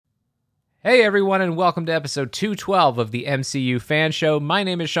Hey everyone, and welcome to episode 212 of the MCU Fan Show. My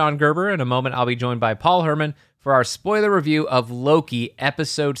name is Sean Gerber. In a moment, I'll be joined by Paul Herman for our spoiler review of Loki,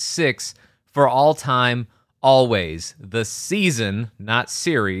 episode 6, For All Time, Always. The season, not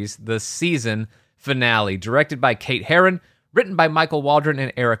series, the season finale. Directed by Kate Herron, written by Michael Waldron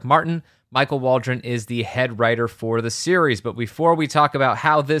and Eric Martin. Michael Waldron is the head writer for the series. But before we talk about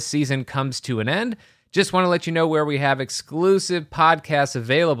how this season comes to an end, just want to let you know where we have exclusive podcasts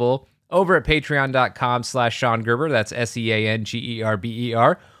available over at patreon.com/Sean Gerber. That's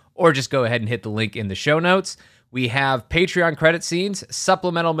SeanGerber. Or just go ahead and hit the link in the show notes. We have Patreon credit scenes,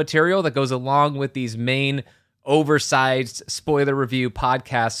 supplemental material that goes along with these main oversized spoiler review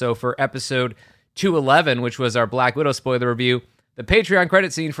podcasts. So for episode 211, which was our Black Widow spoiler review, the Patreon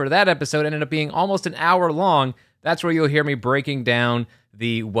credit scene for that episode ended up being almost an hour long. That's where you'll hear me breaking down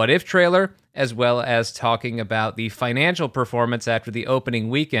the What If trailer, as well as talking about the financial performance after the opening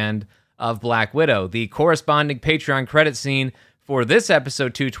weekend of Black Widow. The corresponding Patreon credit scene for this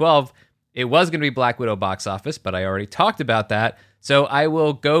episode 212, it was going to be Black Widow box office, but I already talked about that. So I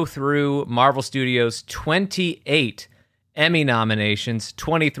will go through Marvel Studios' 28 Emmy nominations,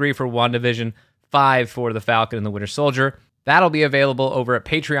 23 for WandaVision, 5 for The Falcon and the Winter Soldier. That'll be available over at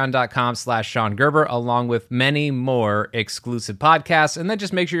patreon.com/Sean Gerber, along with many more exclusive podcasts. And then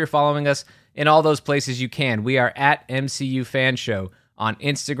just make sure you're following us in all those places you can. We are at MCU Fan Show on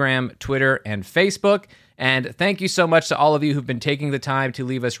Instagram, Twitter, and Facebook. And thank you so much to all of you who've been taking the time to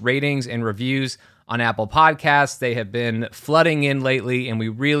leave us ratings and reviews on Apple Podcasts. They have been flooding in lately, and we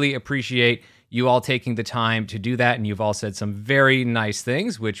really appreciate you all taking the time to do that. And you've all said some very nice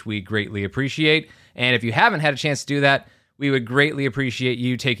things, which we greatly appreciate. And if you haven't had a chance to do that, we would greatly appreciate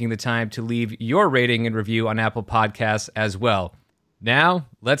you taking the time to leave your rating and review on Apple Podcasts as well. Now,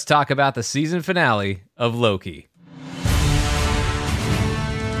 let's talk about the season finale of Loki.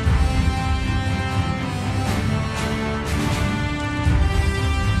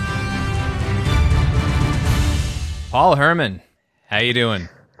 Paul Herman, how you doing?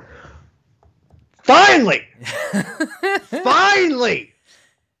 Finally! Finally!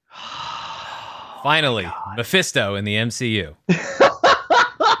 Finally, Mephisto in the MCU.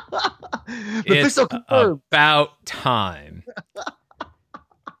 Mephisto It's confirmed. about time.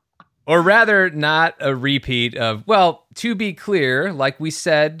 Or rather, not a repeat of, well, to be clear, like we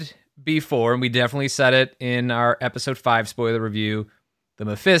said before, and we definitely said it in our episode 5 spoiler review, the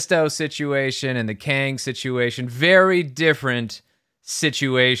Mephisto situation and the Kang situation, very different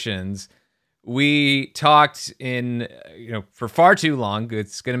situations. We talked for far too long.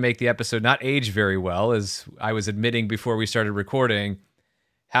 It's going to make the episode not age very well, as I was admitting before we started recording,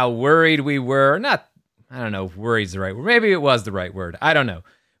 how worried we were. Not, I don't know if worried's the right word. Maybe it was the right word. I don't know.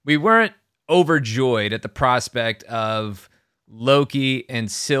 We weren't overjoyed at the prospect of Loki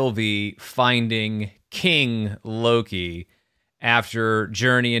and Sylvie finding King Loki after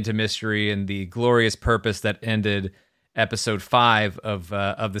Journey into Mystery and the glorious purpose that ended episode 5 of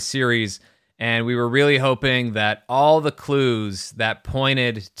the series. And we were really hoping that all the clues that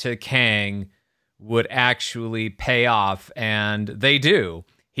pointed to Kang would actually pay off, and they do.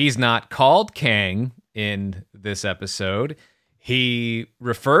 He's not called Kang in this episode. He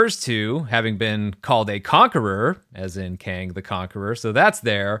refers to having been called a conqueror, as in Kang the Conqueror, so that's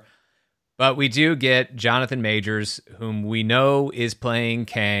there. But we do get Jonathan Majors, whom we know is playing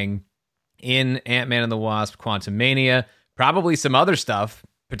Kang in Ant-Man and the Wasp: Quantumania, probably some other stuff,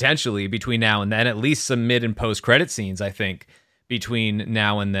 potentially, between now and then, at least some mid and post-credit scenes, I think, between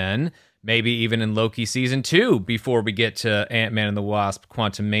now and then. Maybe even in Loki Season 2 before we get to Ant-Man and the Wasp: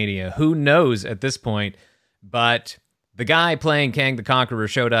 Quantumania. Who knows at this point? But the guy playing Kang the Conqueror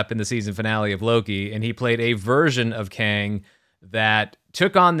showed up in the season finale of Loki, and he played a version of Kang that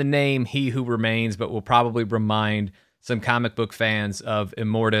took on the name He Who Remains, but will probably remind some comic book fans of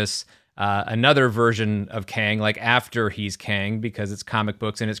Immortus, another version of Kang, like after he's Kang, because it's comic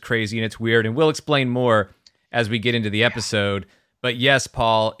books and it's crazy and it's weird, and we'll explain more as we get into the episode. But yes,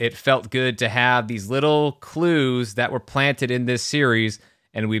 Paul, it felt good to have these little clues that were planted in this series,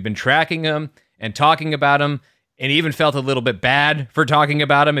 and we've been tracking them and talking about them, and even felt a little bit bad for talking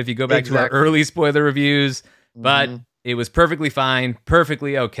about them if you go back to our early spoiler reviews. But it was perfectly fine,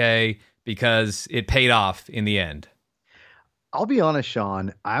 perfectly okay, because it paid off in the end. I'll be honest,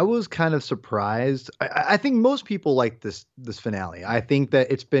 Sean. I was kind of surprised. I think most people like this finale. I think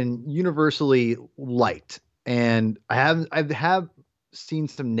that it's been universally liked, and I have seen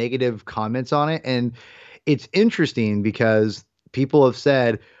some negative comments on it, and it's interesting because people have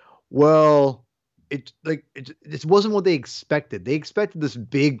said, "Well, it wasn't what they expected. They expected this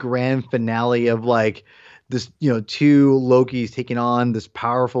big grand finale of like this, two Lokis taking on this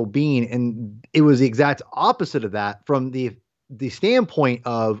powerful being, and it was the exact opposite of that from the standpoint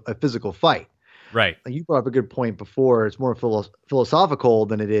of a physical fight. Right. Like you brought up a good point before. It's more philosophical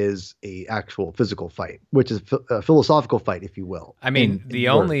than it is a actual physical fight, which is a philosophical fight, if you will. I mean, the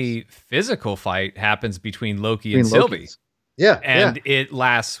only physical fight happens between Loki and Sylvie. Yeah. And it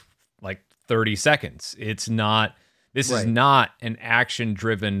lasts like 30 seconds. This is not an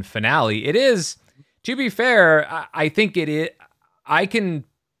action-driven finale. It is, to be fair, I think it is. I can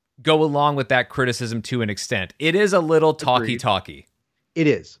go along with that criticism to an extent. It is a little talky-talky. It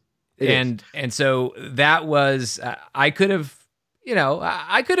is. And so that was, I could have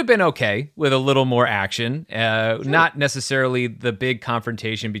been okay with a little more action. Sure. Not necessarily the big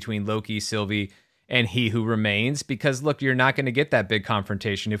confrontation between Loki, Sylvie, and He Who Remains, because look, you're not going to get that big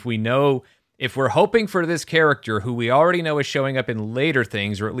confrontation. If we're hoping for this character who we already know is showing up in later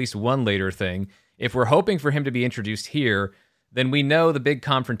things, or at least one later thing, if we're hoping for him to be introduced here, then we know the big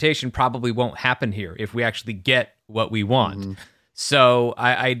confrontation probably won't happen here if we actually get what we want. Mm-hmm. So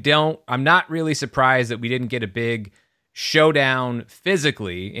I'm not really surprised that we didn't get a big showdown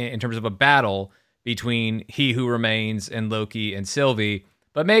physically in terms of a battle between He Who Remains and Loki and Sylvie,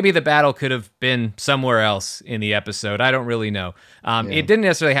 but maybe the battle could have been somewhere else in the episode. I don't really know. It didn't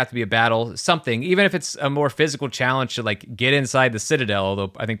necessarily have to be a battle, something, even if it's a more physical challenge to like get inside the Citadel,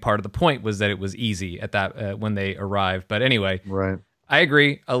 although I think part of the point was that it was easy at that when they arrived. But anyway, right. I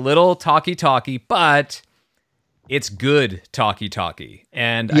agree. A little talky-talky, but it's good talky-talky.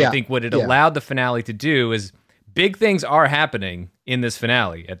 And I think what it allowed the finale to do is big things are happening in this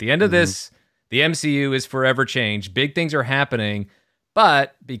finale. At the end of this, the MCU is forever changed. Big things are happening,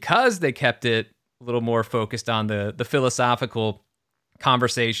 but because they kept it a little more focused on the philosophical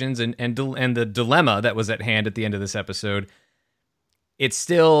conversations and the dilemma that was at hand at the end of this episode, it's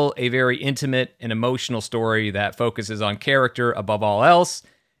still a very intimate and emotional story that focuses on character above all else.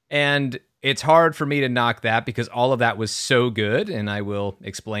 And it's hard for me to knock that because all of that was so good, and I will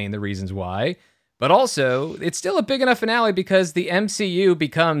explain the reasons why. But also, it's still a big enough finale because the MCU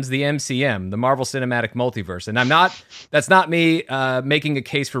becomes the MCM, the Marvel Cinematic Multiverse. And that's not me making a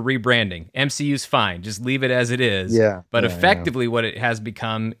case for rebranding. MCU's fine. Just leave it as it is. Yeah. But effectively what it has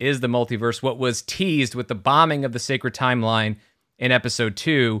become is the multiverse. What was teased with the bombing of the Sacred Timeline in episode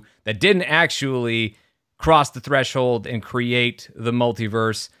 2 that didn't actually cross the threshold and create the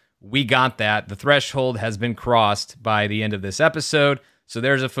multiverse. We got that. The threshold has been crossed by the end of this episode. So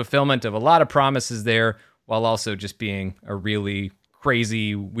there's a fulfillment of a lot of promises there, while also just being a really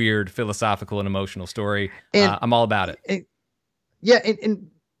crazy, weird, philosophical, and emotional story. And I'm all about it. And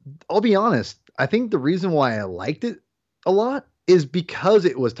I'll be honest. I think the reason why I liked it a lot is because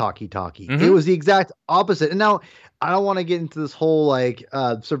it was talky-talky. Mm-hmm. It was the exact opposite. And now I don't want to get into this whole like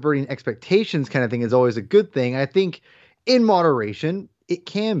subverting expectations kind of thing is always a good thing. I think in moderation, it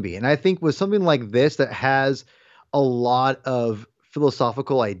can be. And I think with something like this that has a lot of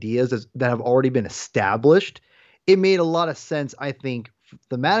philosophical ideas that have already been established, it made a lot of sense, I think,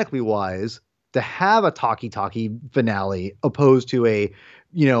 thematically wise, to have a talky-talky finale opposed to a,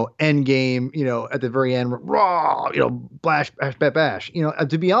 end game, at the very end, raw, bash.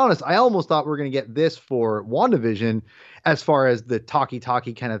 To be honest, I almost thought we were going to get this for WandaVision as far as the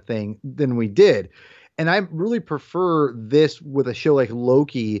talky-talky kind of thing than we did. And I really prefer this with a show like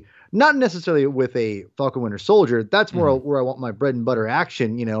Loki, not necessarily with a Falcon Winter Soldier. That's more where I want my bread and butter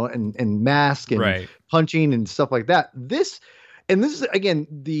action, and mask and punching and stuff like that. This is again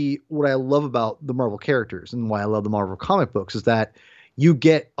what I love about the Marvel characters and why I love the Marvel comic books is that you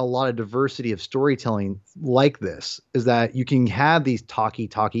get a lot of diversity of storytelling like this, is that you can have these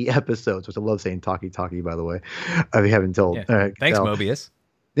talky-talky episodes, which I love saying talky-talky, by the way. If you haven't told. Yeah. Thanks, Mobius.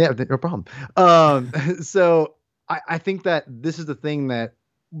 Yeah, no problem. So I think that this is the thing that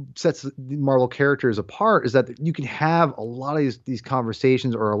sets the Marvel characters apart, is that you can have a lot of these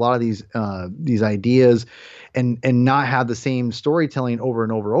conversations or a lot of these ideas and not have the same storytelling over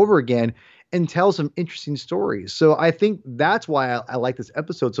and over again and tell some interesting stories. So I think that's why I like this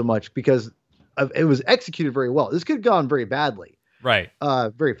episode so much, because it was executed very well. This could have gone very badly. Right.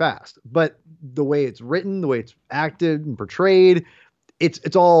 Very fast. But the way it's written, the way it's acted and portrayed,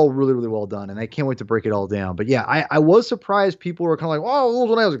 it's all really, really well done, and I can't wait to break it all down. But yeah, I was surprised people were kind of like, oh, that was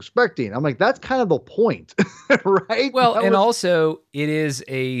what I was expecting. I'm like, that's kind of the point, right? Well, also, it is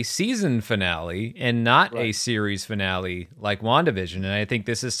a season finale and not a series finale like WandaVision, and I think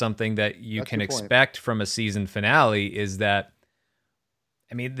this is something that you can expect from a season finale, is that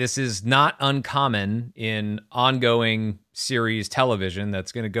I mean, this is not uncommon in ongoing series television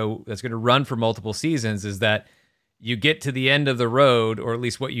that's going to run for multiple seasons, is that you get to the end of the road, or at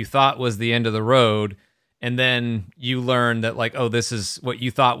least what you thought was the end of the road, and then you learn that, like, oh, this is what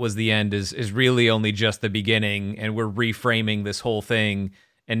you thought was the end is really only just the beginning, and we're reframing this whole thing,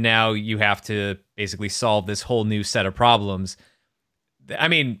 and now you have to basically solve this whole new set of problems. I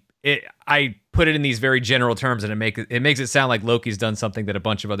mean, I put it in these very general terms, and it makes it sound like Loki's done something that a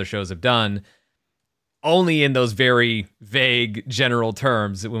bunch of other shows have done, only in those very vague general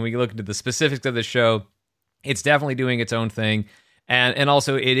terms. When we look into the specifics of the show, it's definitely doing its own thing, and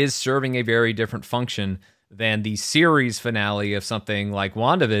also it is serving a very different function than the series finale of something like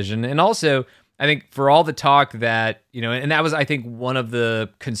WandaVision. And also, I think for all the talk that, and that was, I think, one of the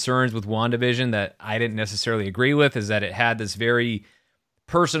concerns with WandaVision that I didn't necessarily agree with, is that it had this very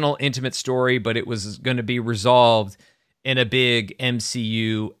personal, intimate story, but it was going to be resolved in a big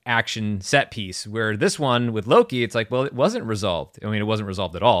MCU action set piece, where this one with Loki, it's like, well, it wasn't resolved. I mean, it wasn't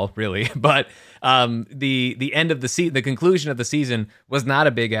resolved at all, really. But the end of the conclusion of the season was not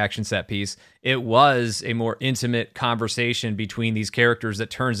a big action set piece. It was a more intimate conversation between these characters that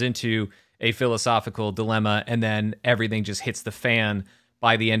turns into a philosophical dilemma, and then everything just hits the fan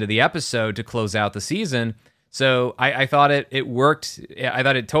by the end of the episode to close out the season. So I thought it worked. I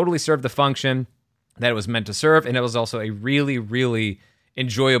thought it totally served the function that it was meant to serve, and it was also a really, really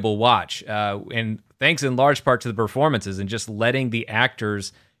enjoyable watch. And thanks in large part to the performances and just letting the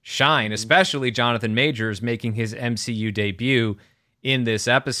actors shine, especially Jonathan Majors making his MCU debut in this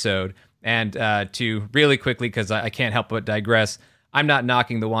episode. And to really quickly, because I can't help but digress, I'm not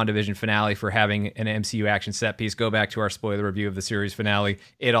knocking the WandaVision finale for having an MCU action set piece. Go back to our spoiler review of the series finale.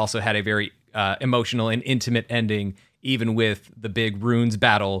 It also had a very emotional and intimate ending, even with the big runes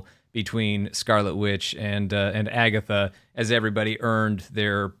battle between Scarlet Witch and Agatha, as everybody earned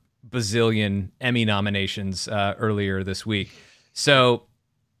their bazillion Emmy nominations earlier this week. So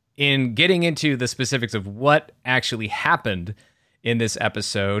in getting into the specifics of what actually happened in this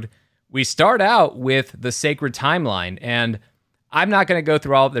episode, we start out with the sacred timeline. And I'm not going to go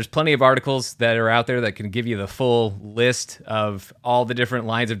through there's plenty of articles that are out there that can give you the full list of all the different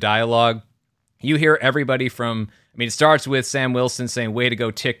lines of dialogue. You hear everybody from, it starts with Sam Wilson saying, "Way to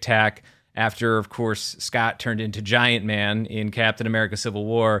go, Tic Tac," after, of course, Scott turned into Giant Man in Captain America Civil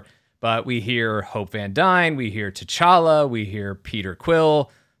War. But we hear Hope Van Dyne, we hear T'Challa, we hear Peter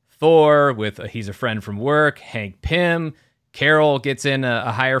Quill, Thor with He's a Friend from Work, Hank Pym, Carol gets in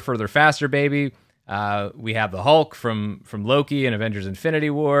a Higher, Further, Faster baby. We have the Hulk from Loki and Avengers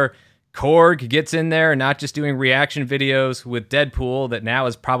Infinity War. Korg gets in there, not just doing reaction videos with Deadpool that now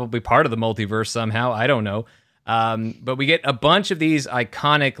is probably part of the multiverse somehow. I don't know. But we get a bunch of these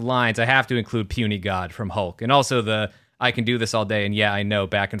iconic lines. I have to include Puny God from Hulk, and also the "I can do this all day," and "yeah, I know,"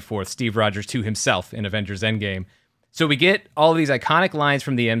 back and forth, Steve Rogers to himself in Avengers Endgame. So we get all of these iconic lines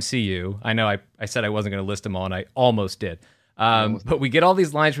from the MCU. I know I said I wasn't going to list them all, and I almost did. But we get all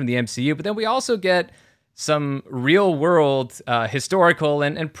these lines from the MCU, but then we also get some real-world, historical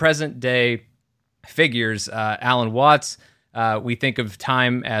and present-day figures. Alan Watts, we think of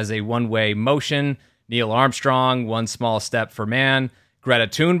time as a one-way motion. Neil Armstrong, One Small Step for Man. Greta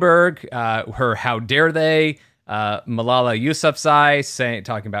Thunberg, her How Dare They. Malala Yousafzai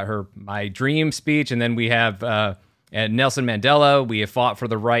talking about her My Dream speech. And then we have Nelson Mandela. We have fought for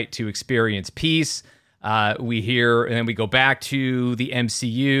the right to experience peace. We hear, and then we go back to the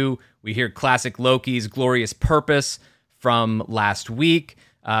MCU. We hear classic Loki's Glorious Purpose from last week.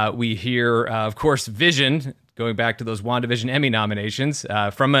 We hear, of course, Vision, going back to those WandaVision Emmy nominations,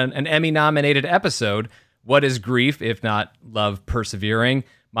 from an Emmy-nominated episode, What is Grief, If Not Love Persevering?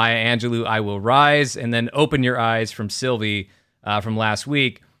 Maya Angelou, I Will Rise, and then Open Your Eyes from Sylvie from last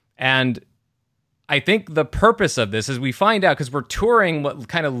week. And I think the purpose of this is we find out, because we're touring what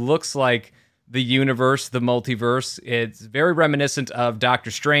kind of looks like the universe, the multiverse. It's very reminiscent of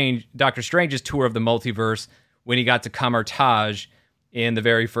Doctor Strange's tour of the multiverse when he got to Kamar-Taj in the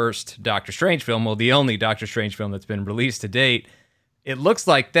very first Doctor Strange film, well, the only Doctor Strange film that's been released to date. It looks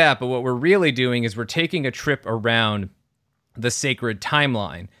like that, but what we're really doing is we're taking a trip around the sacred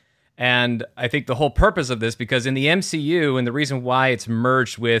timeline. And I think the whole purpose of this, because in the MCU, and the reason why it's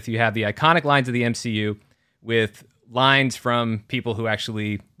merged with, you have the iconic lines of the MCU with lines from people who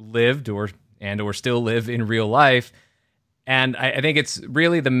actually lived or still live in real life. And I think it's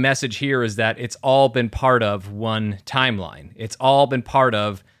really the message here is that it's all been part of one timeline. It's all been part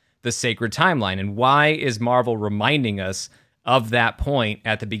of the sacred timeline. And why is Marvel reminding us of that point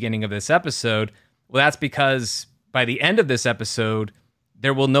at the beginning of this episode? Well, that's because by the end of this episode,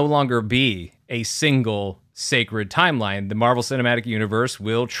 there will no longer be a single sacred timeline. The Marvel Cinematic Universe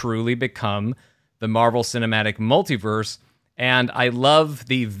will truly become the Marvel Cinematic Multiverse. And I love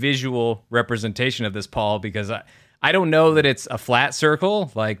the visual representation of this, Paul, because I don't know that it's a flat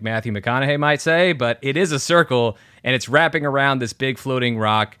circle, like Matthew McConaughey might say, but it is a circle, and it's wrapping around this big floating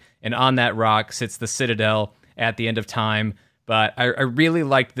rock, and on that rock sits the Citadel at the end of time. But I really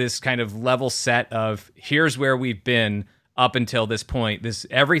liked this kind of level set of, here's where we've been up until this point. This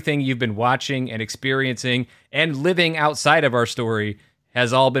everything you've been watching and experiencing and living outside of our story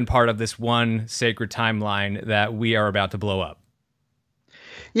has all been part of this one sacred timeline that we are about to blow up.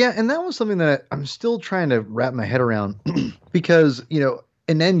 Yeah, and that was something that I'm still trying to wrap my head around because, you know,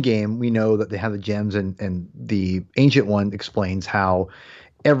 in Endgame, we know that they have the gems, and the Ancient One explains how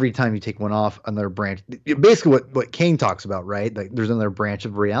every time you take one off, another branch, basically what Kang talks about, right? Like there's another branch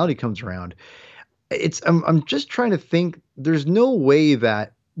of reality comes around. I'm just trying to think, there's no way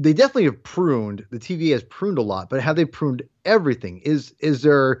that they definitely have pruned, the TVA has pruned a lot, but have they pruned everything? Is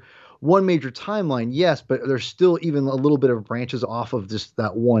there one major timeline? Yes, but there's still even a little bit of branches off of just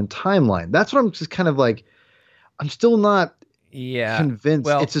that one timeline. That's what I'm just kind of like, I'm still not convinced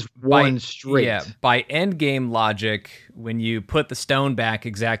it's just one straight. Yeah, by Endgame logic, when you put the stone back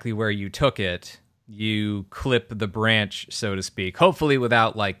exactly where you took it, you clip the branch, so to speak, hopefully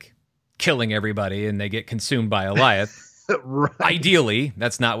without like killing everybody and they get consumed by Goliath. Right. Ideally,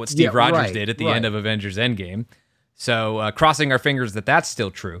 that's not what Steve Rogers did at the end of Avengers Endgame. So crossing our fingers that that's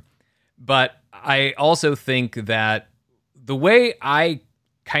still true. But I also think that the way I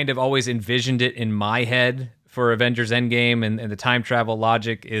kind of always envisioned it in my head for Avengers Endgame and the time travel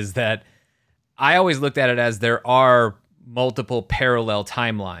logic is that I always looked at it as there are multiple parallel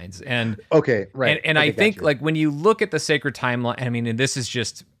timelines. And okay, right. And I think like when you look at the sacred timeline, I mean, and this is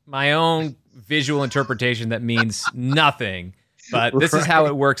just my own visual interpretation that means nothing, but this is how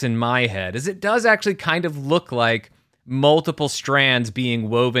it works in my head, is it does actually kind of look like multiple strands being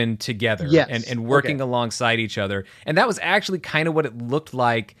woven together and working alongside each other. And that was actually kind of what it looked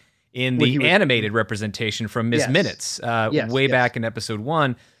like in the animated representation from Ms. Minutes way back in episode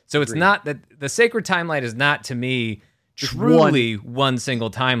 1. So it's not that the sacred timeline is not to me truly one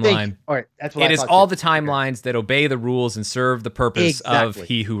single timeline. All right, that's what it is all the timelines that obey the rules and serve the purpose of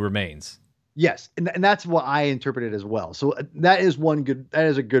He Who Remains. Yes, and that's what I interpreted as well. So that is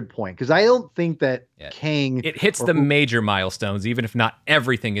a good point, because I don't think that Kang, it hits the major milestones, even if not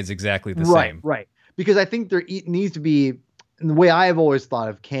everything is exactly the same. Right. Because I think there needs to be, and the way I have always thought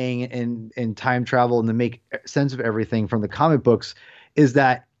of Kang and time travel and to make sense of everything from the comic books is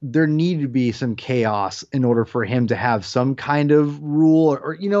that there needed to be some chaos in order for him to have some kind of rule,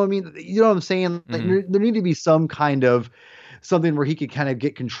 or you know what I mean? You know what I'm saying? Like there need to be some kind of something where he could kind of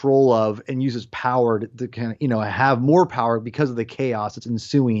get control of and use his power to kind of, you know, have more power because of the chaos that's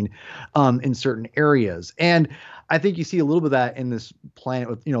ensuing in certain areas. And I think you see a little bit of that in this planet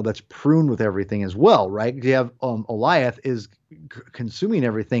with, you know, that's pruned with everything as well, right? You have Goliath is consuming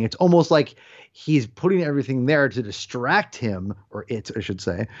everything. It's almost like he's putting everything there to distract him, or it, I should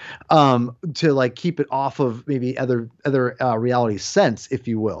say, to like keep it off of maybe other reality sense, if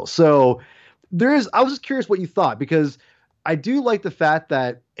you will. So I was just curious what you thought, because I do like the fact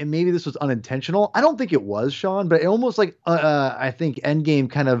that, and maybe this was unintentional. I don't think it was, Sean, but it almost like I think Endgame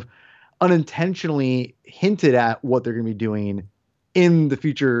kind of unintentionally hinted at what they're going to be doing in the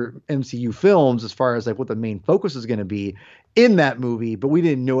future MCU films, as far as like what the main focus is going to be in that movie, but we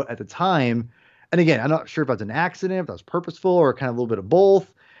didn't know it at the time. And again, I'm not sure if that's an accident, if that's purposeful, or kind of a little bit of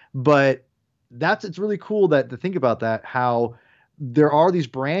both, but it's really cool to think about that, how there are these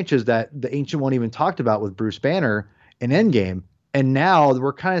branches that the Ancient One even talked about with Bruce Banner in Endgame. And now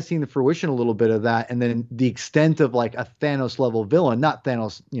we're kind of seeing the fruition a little bit of that. And then the extent of like a Thanos level villain, not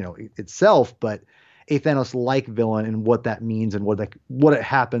Thanos, you know, itself, but a Thanos like villain, and what that means and what it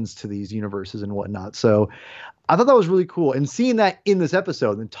happens to these universes and whatnot. So I thought that was really cool. And seeing that in this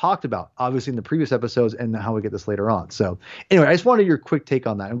episode and talked about obviously in the previous episodes, and how we get this later on. So anyway, I just wanted your quick take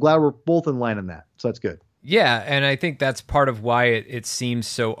on that. I'm glad we're both in line on that. So that's good. Yeah. And I think that's part of why it seems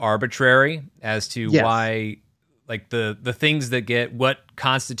so arbitrary as to why, like the things that get what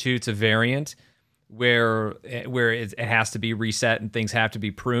constitutes a variant, where it has to be reset and things have to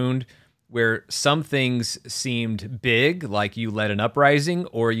be pruned, where some things seemed big, like you led an uprising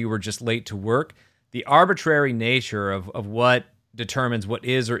or you were just late to work. The arbitrary nature of what determines what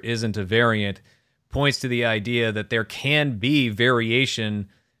is or isn't a variant points to the idea that there can be variation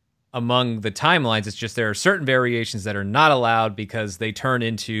among the timelines. It's just there are certain variations that are not allowed because they turn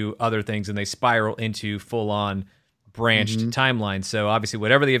into other things and they spiral into full-on branched timelines. So obviously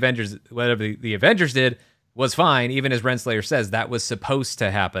whatever the Avengers did was fine. Even as Renslayer says, that was supposed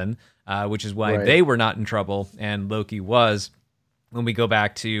to happen. which is why they were not in trouble and Loki was when we go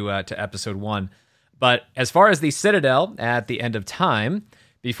back to episode 1. But as far as the Citadel at the end of time,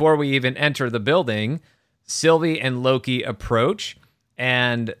 before we even enter the building, Sylvie and Loki approach,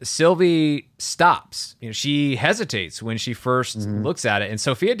 and Sylvie stops. She hesitates when she first looks at it, and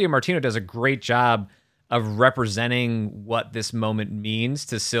Sofia DiMartino does a great job of representing what this moment means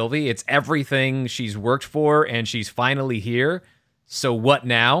to Sylvie. It's everything she's worked for, and she's finally here. So what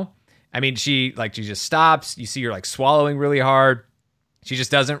now? I mean, she just stops. You see her like swallowing really hard. She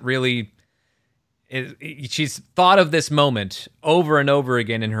just doesn't really. She's thought of this moment over and over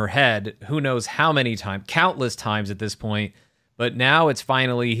again in her head, who knows how many times, countless times at this point, but now it's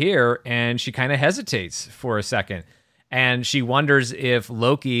finally here, and she kind of hesitates for a second, and she wonders if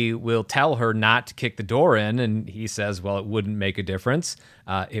Loki will tell her not to kick the door in, and he says, well, it wouldn't make a difference.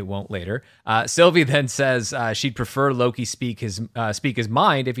 It won't later. Sylvie then says she'd prefer Loki speak his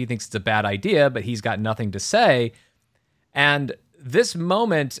mind if he thinks it's a bad idea, but he's got nothing to say, and this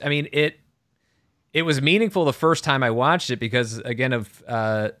moment, I mean, it was meaningful the first time I watched it because, again,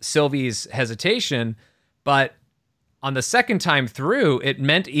 of Sylvie's hesitation. But on the second time through, it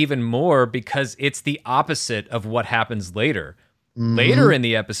meant even more because it's the opposite of what happens later. Later in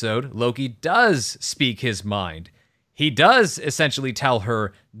the episode, Loki does speak his mind. He does essentially tell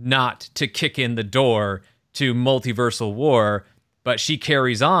her not to kick in the door to multiversal war, but she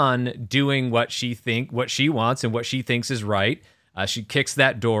carries on doing what she wants and what she thinks is right. She kicks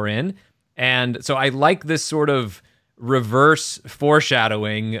that door in. And so I like this sort of reverse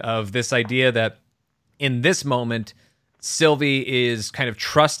foreshadowing of this idea that in this moment, Sylvie is kind of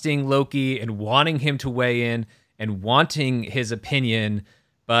trusting Loki and wanting him to weigh in and wanting his opinion.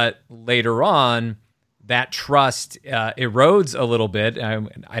 But later on, that trust erodes a little bit.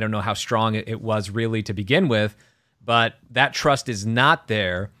 I don't know how strong it was really to begin with, but that trust is not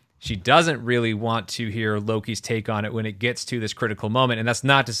there. She doesn't really want to hear Loki's take on it when it gets to this critical moment. And that's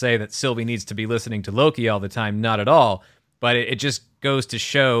not to say that Sylvie needs to be listening to Loki all the time, not at all. But it just goes to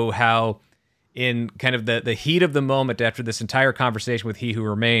show how in kind of the heat of the moment after this entire conversation with He Who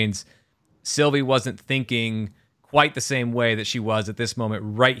Remains, Sylvie wasn't thinking quite the same way that she was at this moment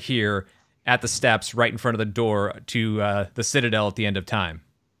right here at the steps, right in front of the door to the Citadel at the end of time.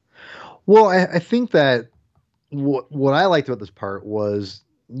 Well, I think that what I liked about this part was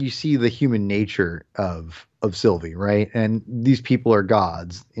you see the human nature of Sylvie, right? And these people are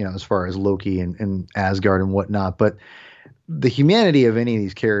gods, as far as Loki and Asgard and whatnot. But the humanity of any of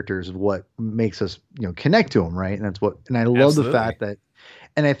these characters is what makes us, connect to them, right? And I love the fact that,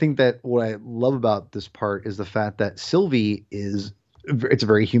 and I think that what I love about this part is the fact that Sylvie it's a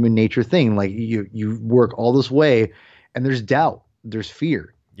very human nature thing. Like you work all this way, and there's doubt, there's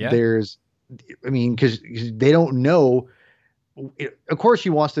fear, because they don't know. Of course,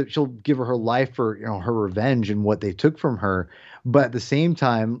 she'll give her life for her revenge and what they took from her, but at the same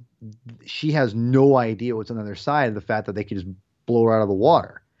time, she has no idea what's on the other side of the fact that they could just blow her out of the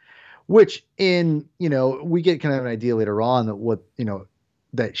water. Which we get kind of an idea later on that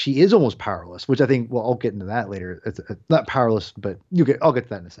that she is almost powerless. Which I think, well, I'll get into that later. It's not powerless, but I'll get to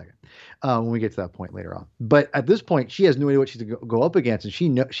that in a second when we get to that point later on. But at this point, she has no idea what she's to go up against, and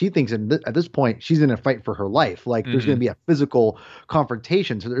she thinks at this point she's in a fight for her life. Like there's going to be a physical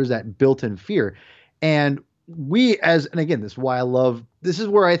confrontation, so there's that built-in fear. And again, this is why this is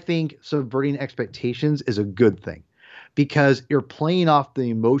where I think subverting expectations is a good thing, because you're playing off the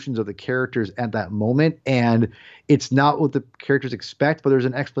emotions of the characters at that moment, and it's not what the characters expect, but there's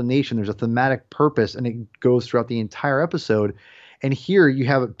an explanation, there's a thematic purpose, and it goes throughout the entire episode. And here you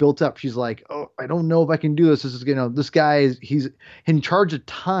have it built up. She's like, "Oh, I don't know if I can do this. This is, this guy he's in charge of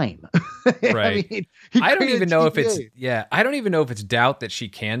time." Right. I don't even know if it's doubt that she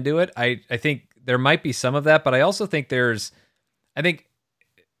can do it. I think there might be some of that, but I also think as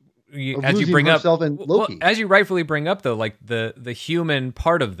you bring up, as you rightfully bring up, though, like the human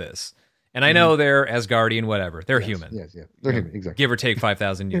part of this, and I know they're Asgardian, whatever, they're human. Yes, they're human, exactly. Give or take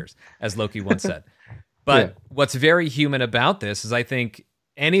 5,000 years, as Loki once said. But what's very human about this is I think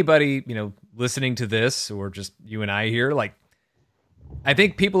anybody, listening to this, or just you and I here, like, I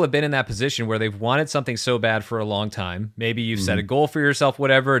think people have been in that position where they've wanted something so bad for a long time. Maybe you've set a goal for yourself,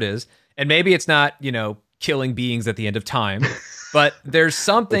 whatever it is. And maybe it's not, killing beings at the end of time, but there's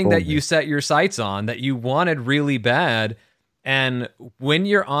something that you set your sights on that you wanted really bad. And when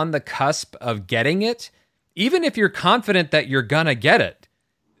you're on the cusp of getting it, even if you're confident that you're gonna get it,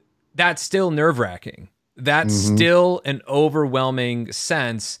 that's still nerve-wracking. That's still an overwhelming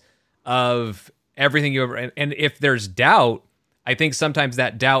sense of everything you ever... And if there's doubt, I think sometimes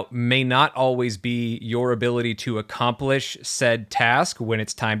that doubt may not always be your ability to accomplish said task when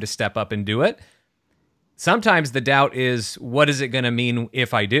it's time to step up and do it. Sometimes the doubt is, what is it going to mean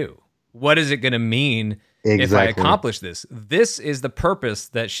if I do? What is it going to mean if I accomplish this? This is the purpose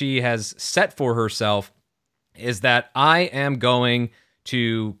that she has set for herself, is that I am going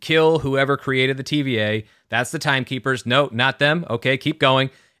to kill whoever created the TVA. That's the timekeepers. No, not them. Okay, keep going.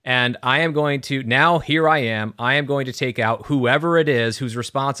 And I am going to, now here I am going to take out whoever it is who's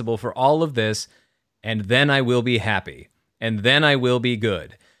responsible for all of this, and then I will be happy, and then I will be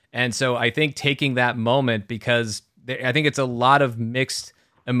good. And so I think taking that moment, because I think it's a lot of mixed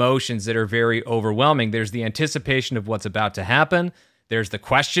emotions that are very overwhelming. There's the anticipation of what's about to happen. There's the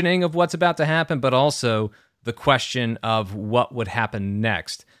questioning of what's about to happen, but also the question of what would happen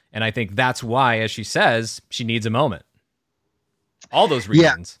next. And I think that's why, as she says, she needs a moment. All those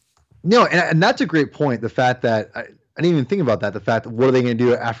reasons. Yeah. No, and that's a great point. The fact that I didn't even think about that. The fact that what are they going to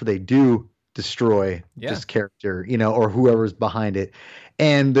do after they do destroy this character, or whoever's behind it.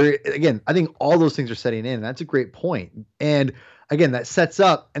 And there, again, I think all those things are setting in. And that's a great point. And again, that sets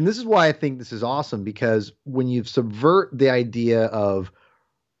up, and this is why I think this is awesome, because when you subvert the idea of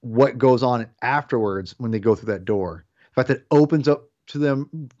what goes on afterwards when they go through that door, the fact that it opens up to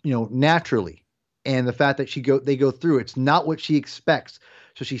them, naturally, and the fact that they go through, it's not what she expects.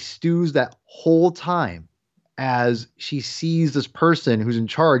 So she stews that whole time as she sees this person who's in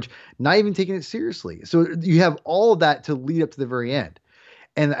charge, not even taking it seriously. So you have all of that to lead up to the very end.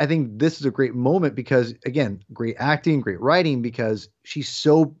 And I think this is a great moment because, again, great acting, great writing, because she's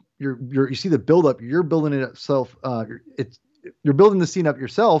so, you see the buildup, you're building it yourself. You're building the scene up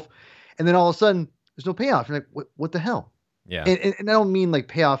yourself. And then all of a sudden there's no payoff. You're like, what the hell? Yeah. And I don't mean like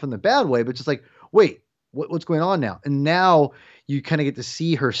payoff in the bad way, but just like, wait, what's going on now? And now you kind of get to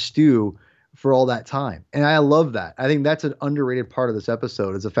see her stew for all that time. And I love that. I think that's an underrated part of this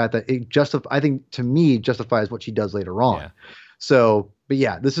episode, is the fact that I think to me justifies what she does later on. Yeah. So, but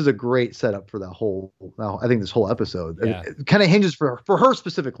yeah, this is a great setup for that whole, I think this whole episode, it kind of hinges for her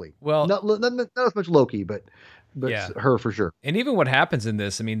specifically. Well, not as much Loki, but her for sure. And even what happens in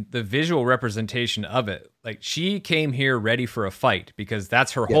this, I mean, the visual representation of it, like she came here ready for a fight, because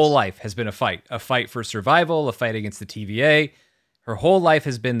that's her whole life has been a fight for survival, a fight against the TVA. Her whole life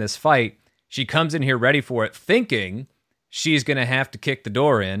has been this fight. She comes in here ready for it, thinking she's going to have to kick the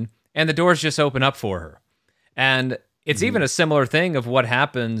door in, and the doors just open up for her. And it's even a similar thing of what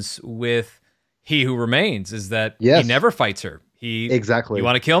happens with He Who Remains, is that he never fights her. Exactly. You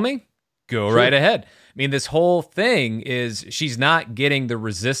want to kill me? Go right ahead. I mean, this whole thing is she's not getting the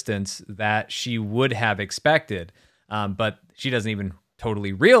resistance that she would have expected, but she doesn't even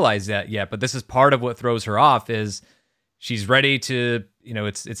totally realize that yet. But this is part of what throws her off, is she's ready to,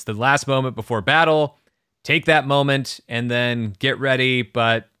 it's the last moment before battle. Take that moment and then get ready,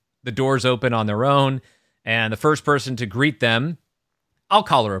 but the doors open on their own. And the first person to greet them, I'll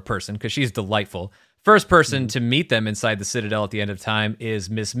call her a person because she's delightful. First person to meet them inside the Citadel at the end of time is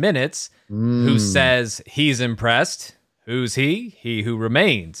Miss Minutes, who says he's impressed. Who's he? He who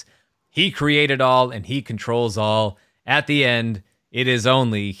remains. He created all and he controls all. At the end, it is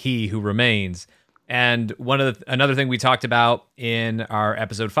only he who remains. And another thing we talked about in our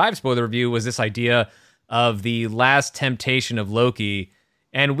episode 5 spoiler review was this idea of the last temptation of Loki.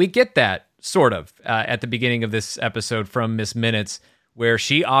 And we get that sort of at the beginning of this episode from Miss Minutes, where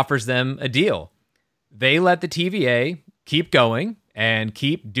she offers them a deal. They let the TVA keep going and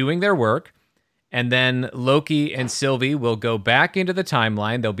keep doing their work, and then Loki and Sylvie will go back into the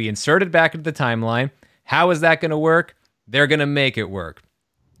timeline. They'll be inserted back into the timeline. How is that going to work? They're going to make it work.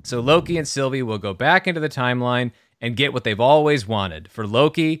 So Loki and Sylvie will go back into the timeline and get what they've always wanted. For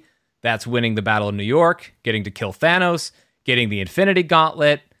Loki, that's winning the Battle of New York, getting to kill Thanos, getting the Infinity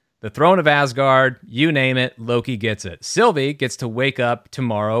Gauntlet, the Throne of Asgard, you name it, Loki gets it. Sylvie gets to wake up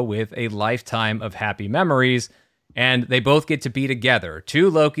tomorrow with a lifetime of happy memories, and they both get to be together.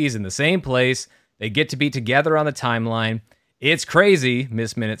 Two Lokis in the same place. They get to be together on the timeline. It's crazy,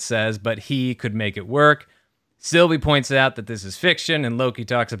 Miss Minutes says, but he could make it work. Sylvie points out that this is fiction, and Loki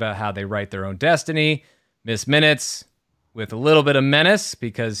talks about how they write their own destiny. Miss Minutes, with a little bit of menace,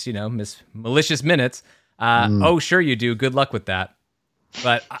 because, Miss Malicious Minutes, oh, sure you do. Good luck with that.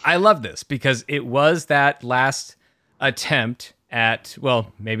 But I love this because it was that last attempt at,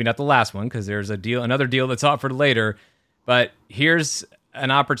 well, maybe not the last one, because there's another deal that's offered later. But here's an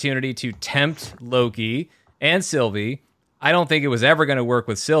opportunity to tempt Loki and Sylvie. I don't think it was ever going to work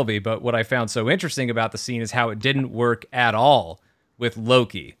with Sylvie, but what I found so interesting about the scene is how it didn't work at all with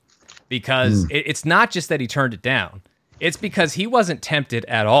Loki. Because it's not just that he turned it down. It's because he wasn't tempted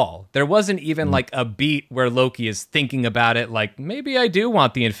at all. There wasn't even like a beat where Loki is thinking about it like, maybe I do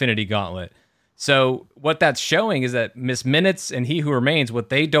want the Infinity Gauntlet. So what that's showing is that Miss Minutes and He Who Remains, what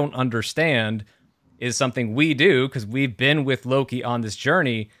they don't understand is something we do because we've been with Loki on this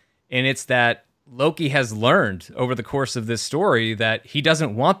journey. And it's that Loki has learned over the course of this story that he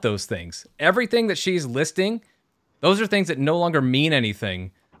doesn't want those things. Everything that she's listing, those are things that no longer mean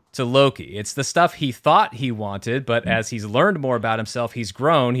anything to Loki. It's the stuff he thought he wanted, but as he's learned more about himself, he's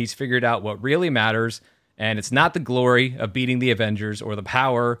grown, he's figured out what really matters, and it's not the glory of beating the Avengers or the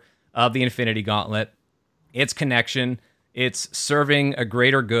power of the Infinity Gauntlet. It's connection, it's serving a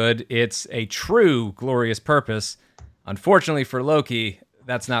greater good, it's a true glorious purpose. Unfortunately for Loki,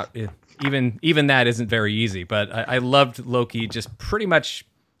 that's not, even that isn't very easy, but I loved Loki just pretty much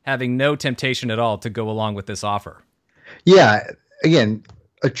having no temptation at all to go along with this offer. Yeah, again,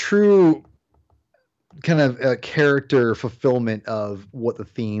 a true kind of a character fulfillment of what the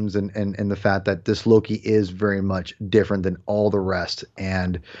themes and the fact that this Loki is very much different than all the rest.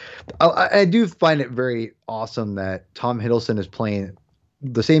 And I do find it very awesome that Tom Hiddleston is playing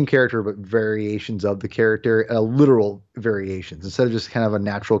the same character, but variations of the character, literal variations. Instead of just kind of a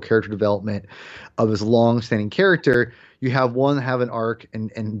natural character development of his long-standing character, you have one have an arc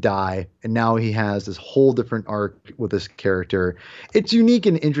and die, and now he has this whole different arc with this character. It's unique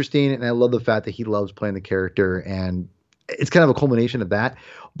and interesting, and I love the fact that he loves playing the character, and it's kind of a culmination of that.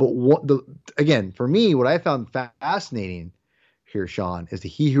 But again, for me, what I found fascinating here, Sean, is the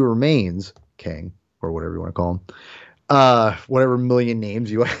He Who Remains King, or whatever you want to call him. Whatever million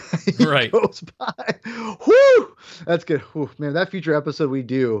names you right goes by. Whoo! That's good. Whew, man, that future episode we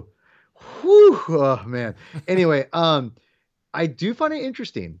do. Whew, oh man. Anyway, I do find it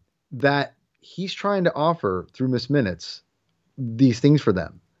interesting that he's trying to offer through Miss Minutes these things for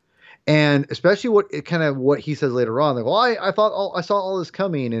them. And especially what he says later on, like, well, I thought I saw all this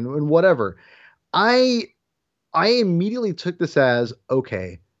coming and whatever. I immediately took this as,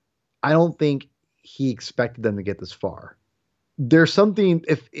 okay, I don't think he expected them to get this far. There's something,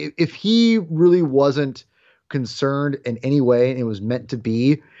 if he really wasn't concerned in any way and it was meant to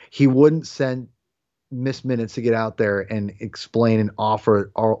be, he wouldn't send Miss Minutes to get out there and explain and offer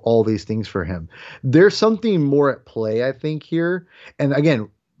all these things for him. There's something more at play, I think, here. And again,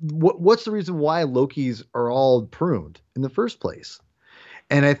 what's the reason why Lokis are all pruned in the first place?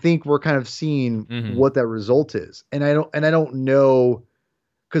 And I think we're kind of seeing what that result is. And I don't know,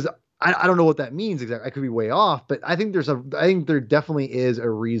 because I don't know what that means exactly. I could be way off, but I think there definitely is a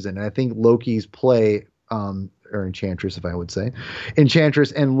reason. And I think Loki's play, or Enchantress, if I would say,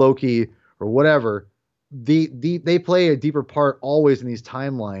 Enchantress and Loki or whatever, they play a deeper part always in these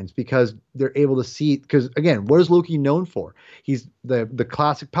timelines because they're able to see. Because again, what is Loki known for? He's the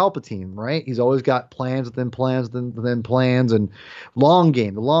classic Palpatine, right? He's always got plans within plans within plans, and the long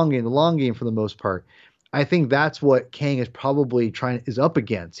game for the most part. I think that's what Kang is probably is up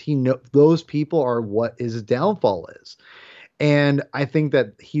against. Those people are what his downfall is. And I think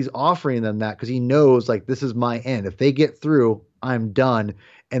that he's offering them that because he knows, like, this is my end. If they get through, I'm done.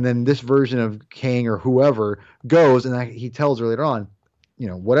 And then this version of Kang or whoever goes, and he tells her later on,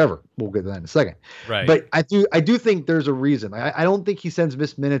 whatever. We'll get to that in a second. Right. But I do think there's a reason. I don't think he sends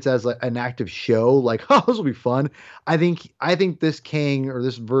Miss Minutes as like an active show, like, oh, this will be fun. I think this Kang or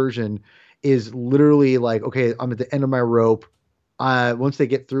this version is literally like, okay, I'm at the end of my rope. Once they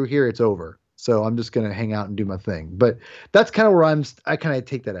get through here, it's over. So I'm just going to hang out and do my thing. But that's kind of where I kind of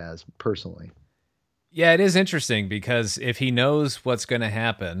take that as personally. Yeah, it is interesting because if he knows what's going to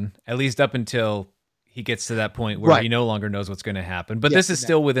happen, at least up until he gets to that point where he no longer knows what's going to happen. But this is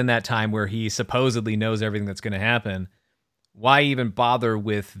still within that time where he supposedly knows everything that's going to happen. Why even bother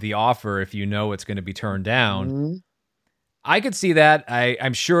with the offer if you know it's going to be turned down? Mm-hmm. I could see that.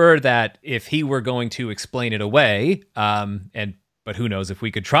 I'm sure that if he were going to explain it away, but who knows if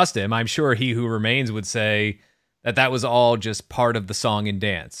we could trust him, I'm sure He Who Remains would say that was all just part of the song and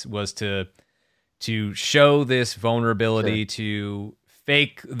dance, was to show this vulnerability, to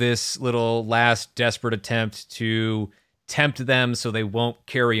fake this little last desperate attempt to tempt them so they won't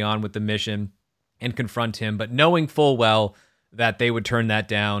carry on with the mission and confront him, but knowing full well that they would turn that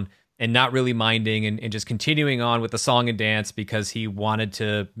down and not really minding and just continuing on with the song and dance because he wanted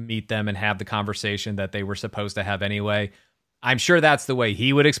to meet them and have the conversation that they were supposed to have anyway. I'm sure that's the way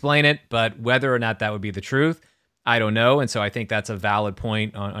he would explain it, but whether or not that would be the truth, I don't know. And so I think that's a valid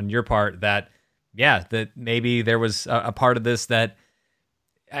point on your part that maybe there was a part of this that,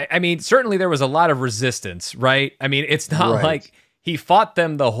 I mean, certainly there was a lot of resistance, right? I mean, it's not like he fought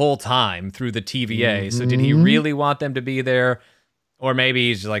them the whole time through the TVA. Mm-hmm. So did he really want them to be there? Or maybe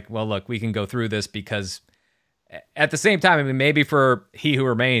he's like, well, look, we can go through this because at the same time, I mean, maybe for He Who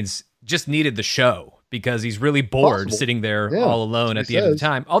Remains just needed the show because he's really bored sitting there all alone at the end of the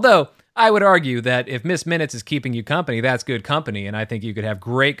time. Although I would argue that if Miss Minutes is keeping you company, that's good company. And I think you could have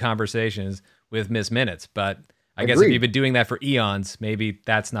great conversations with Miss Minutes. But I guess if you've been doing that for eons, maybe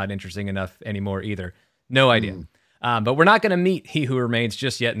that's not interesting enough anymore either. No idea. But we're not going to meet He Who Remains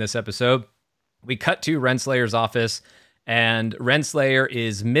just yet in this episode. We cut to Renslayer's office, and Renslayer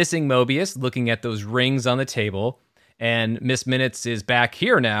is missing Mobius, looking at those rings on the table. And Miss Minutes is back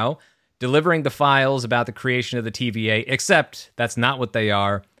here now, delivering the files about the creation of the TVA, except that's not what they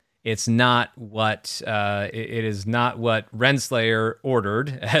are. It's not what it is not what Renslayer ordered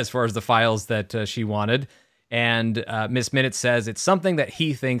as far as the files that she wanted. And Miss Minutes says it's something that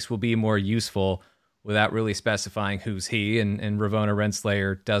he thinks will be more useful without really specifying who's he. And Ravonna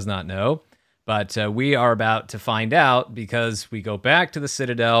Renslayer does not know. But we are about to find out because we go back to the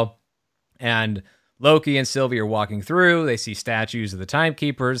Citadel and Loki and Sylvie are walking through. They see statues of the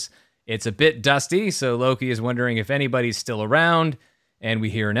Timekeepers. It's a bit dusty, so Loki is wondering if anybody's still around. And we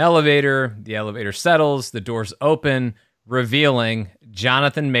hear an elevator. The elevator settles. The doors open, revealing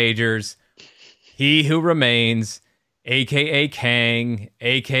Jonathan Majors, He Who Remains, a.k.a. Kang,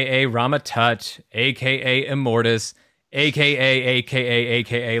 a.k.a. Ramatut, a.k.a. Immortus,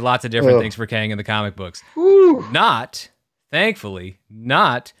 a.k.a. lots of different things for Kang in the comic books. Thankfully,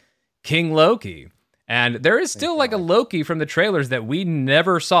 not King Loki. And there is still like a Loki from the trailers that we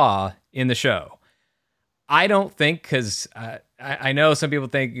never saw in the show. I don't think, because I know some people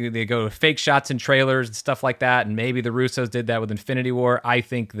think they go fake shots in trailers and stuff like that, and maybe the Russos did that with Infinity War. I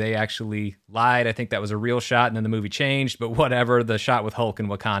think they actually lied. I think that was a real shot, and then the movie changed, but whatever, the shot with Hulk and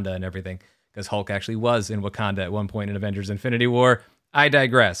Wakanda and everything, because Hulk actually was in Wakanda at one point in Avengers Infinity War. I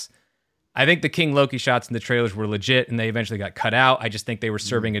digress. I think the King Loki shots in the trailers were legit, and they eventually got cut out. I just think they were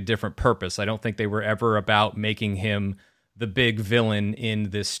serving a different purpose. I don't think they were ever about making him the big villain in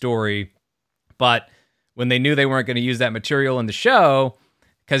this story. But when they knew they weren't going to use that material in the show,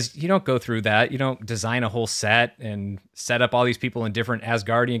 because you don't go through that. You don't design a whole set and set up all these people in different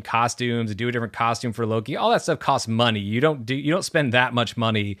Asgardian costumes and do a different costume for Loki. All that stuff costs money. You don't spend that much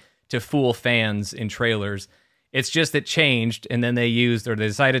money to fool fans in trailers. It's just it changed, and then they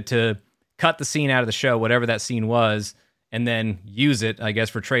decided to cut the scene out of the show, whatever that scene was, and then use it, I guess,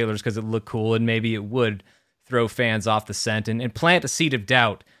 for trailers because it looked cool, and maybe it would throw fans off the scent and plant a seed of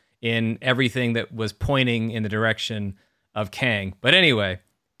doubt in everything that was pointing in the direction of Kang. But anyway,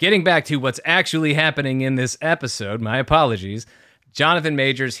 getting back to what's actually happening in this episode, my apologies, Jonathan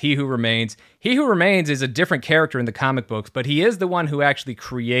Majors, He Who Remains. He Who Remains is a different character in the comic books, but he is the one who actually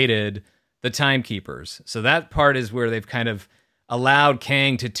created the Timekeepers. So that part is where they've kind of allowed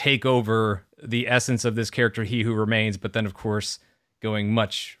Kang to take over the essence of this character, He Who Remains, but then, of course, going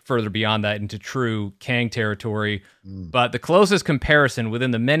much further beyond that into true Kang territory. But the closest comparison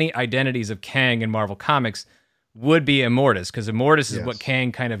within the many identities of Kang in Marvel Comics would be Immortus, because Immortus is what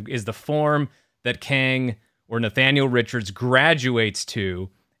Kang kind of is the form that Kang or Nathaniel Richards graduates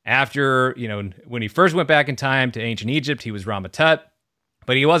to after, when he first went back in time to ancient Egypt, he was Ramatut,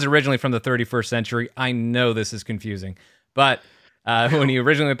 but he was originally from the 31st century. I know this is confusing, but when he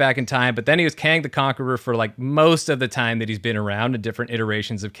originally went back in time, but then he was Kang the Conqueror for like most of the time that he's been around in different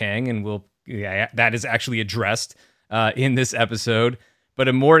iterations of Kang, and that is actually addressed in this episode. But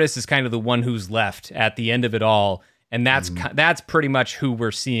Immortus is kind of the one who's left at the end of it all, and that's pretty much who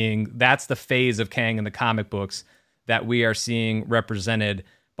we're seeing. That's the phase of Kang in the comic books that we are seeing represented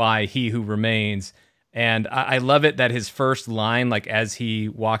by He Who Remains. And I love it that his first line, like as he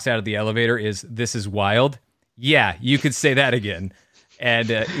walks out of the elevator, is "This is wild." Yeah, you could say that again. And,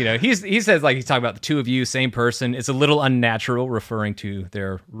 he says, like, he's talking about the two of you, same person. It's a little unnatural, referring to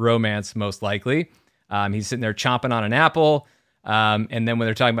their romance, most likely. He's sitting there chomping on an apple. And then when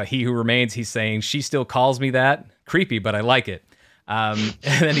they're talking about He Who Remains, he's saying, she still calls me that. Creepy, but I like it. And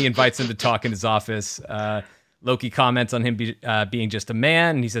then he invites him to talk in his office. Loki comments on him being just a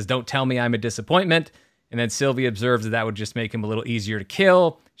man. And he says, don't tell me I'm a disappointment. And then Sylvie observes that would just make him a little easier to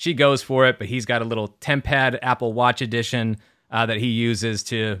kill. She goes for it, but he's got a little Tempad Apple Watch edition that he uses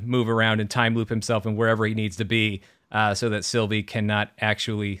to move around and time loop himself and wherever he needs to be so that Sylvie cannot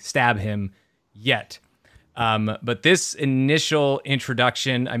actually stab him yet. But this initial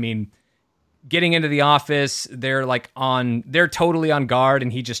introduction, I mean, getting into the office, they're totally on guard,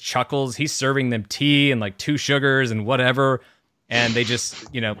 and he just chuckles. He's serving them tea and like 2 sugars and whatever. And they just,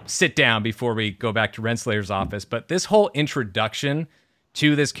 sit down before we go back to Renslayer's office. But this whole introduction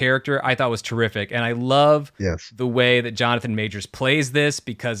to this character I thought was terrific. And I love the way that Jonathan Majors plays this,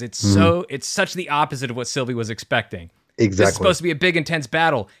 because it's such the opposite of what Sylvie was expecting. Exactly. This is supposed to be a big, intense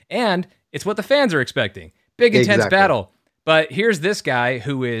battle. And it's what the fans are expecting. big intense Exactly. battle. But here's this guy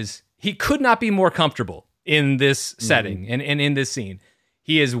he could not be more comfortable in this setting and in this scene.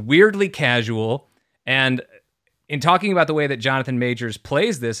 He is weirdly casual, and in talking about the way that Jonathan Majors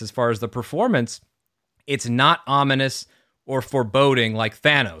plays this as far as the performance, it's not ominous or foreboding like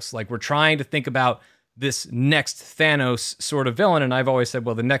Thanos. Like, we're trying to think about this next Thanos sort of villain, and I've always said,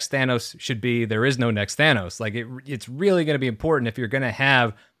 well, the next Thanos should be there is no next Thanos. Like, it's really going to be important if you're going to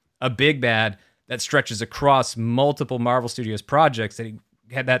have a big bad that stretches across multiple Marvel Studios projects,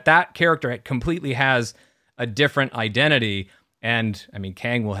 that character completely has a different identity. And I mean,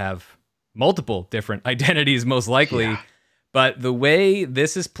 Kang will have multiple different identities most likely. Yeah. But the way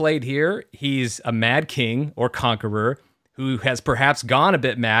this is played here, he's a mad king or conqueror who has perhaps gone a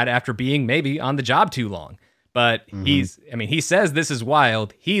bit mad after being maybe on the job too long. But he says this is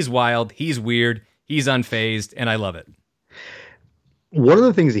wild, he's weird, he's unfazed, and I love it. One of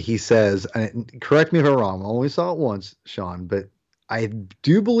the things that he says, and correct me if I'm wrong, I only saw it once, Sean, but I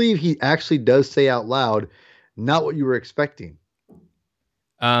do believe he actually does say out loud, not what you were expecting.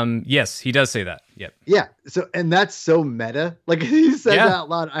 Yes, he does say that. Yep. Yeah. So, and that's so meta. Like, he says that out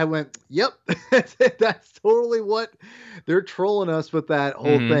loud. I went, yep, that's totally what they're trolling us with that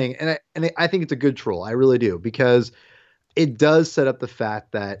whole thing. And I think it's a good troll. I really do, because it does set up the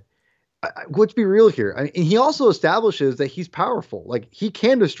fact that, let's be real here. I mean, and he also establishes that he's powerful. Like, he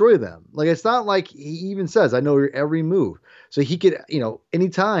can destroy them. Like, it's not like he even says, I know your every move. So he could,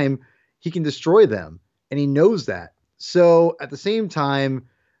 anytime he can destroy them, and he knows that. So at the same time,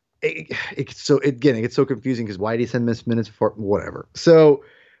 it gets so confusing, because why did he send minutes for whatever? So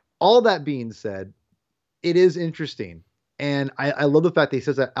all that being said, it is interesting. And I love the fact that he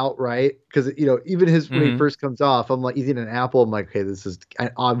says that outright, because, even when he first comes off, I'm like, he's eating an apple. I'm like, okay, this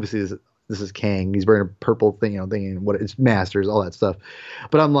is Kang. He's wearing a purple thing, thinking what it's Masters, all that stuff.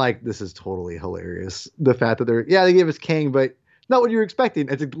 But I'm like, this is totally hilarious. The fact that they gave us Kang, but not what you were expecting.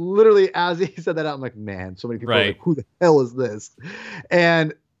 It's literally as he said that out, I'm like, man, so many people are like, who the hell is this?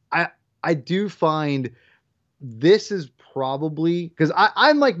 And I do find this is probably, because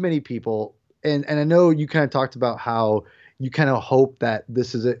I'm like many people, and I know you kind of talked about how you kind of hope that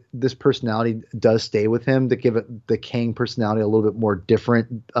this personality does stay with him, to give it the Kang personality a little bit more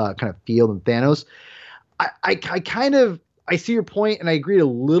different kind of feel than Thanos. I see your point, and I agree a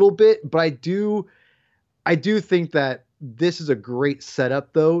little bit, but I do think that this is a great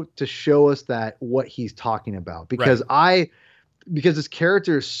setup, though, to show us that what he's talking about, because because this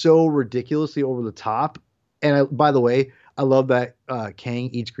character is so ridiculously over the top. And by the way, I love that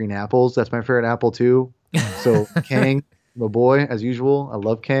Kang eats green apples. That's my favorite apple too. So Kang, my boy, as usual. I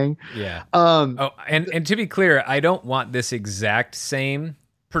love Kang. Yeah. And to be clear, I don't want this exact same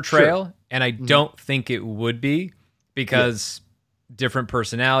portrayal, and I don't think it would be, because different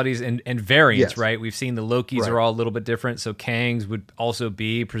personalities and variants, right? We've seen the Lokis are all a little bit different, so Kang's would also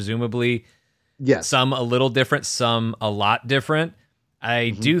be presumably some a little different, some a lot different.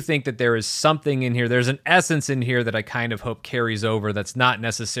 I do think that there is something in here. There's an essence in here that I kind of hope carries over, that's not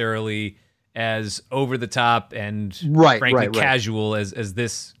necessarily as over the top and frankly casual as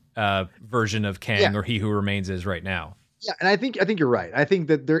this version of Kang or He Who Remains is right now. Yeah, and I think you're right. I think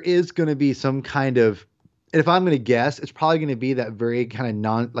that there is going to be some kind of, if I'm going to guess, it's probably going to be that very kind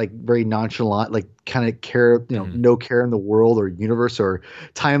of very nonchalant, like kind of care, no care in the world or universe or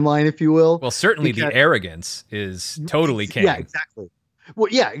timeline, if you will. Well, certainly the arrogance is totally Kang. Yeah, exactly. Well,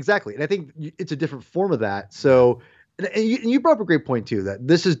 yeah, exactly. And I think it's a different form of that. So, and you brought up a great point too, that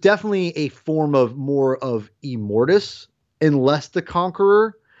this is definitely a form of more of Immortus and less the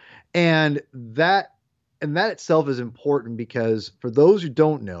Conqueror. And that itself is important, because for those who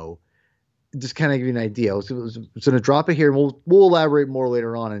don't know, just kind of give you an idea. I was going to drop it here, and we'll elaborate more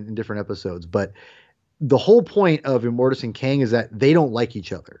later on in different episodes. But the whole point of Immortus and Kang is that they don't like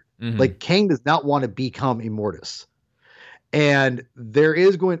each other. Like, Kang does not want to become Immortus. And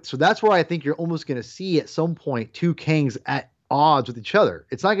so that's where I think you're almost going to see at some point two Kangs at odds with each other.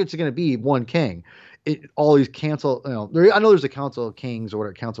 It's not just going to be one Kang. All these I know there's a council of Kangs or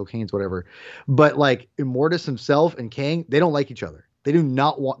whatever, council of Kangs, whatever. But like Immortus himself and Kang, they don't like each other. They do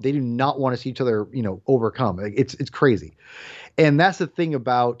not want to see each other, overcome. It's crazy. And that's the thing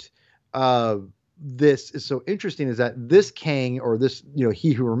about this is so interesting, is that this Kang, or this,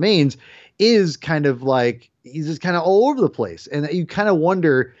 He Who Remains, is kind of like, he's just kind of all over the place. And you kind of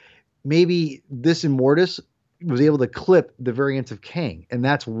wonder, maybe this Immortus was able to clip the variants of Kang. And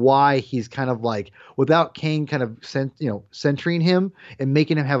that's why he's kind of like, without Kang kind of centering him and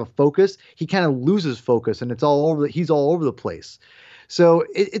making him have a focus, he kind of loses focus, and he's all over the place. So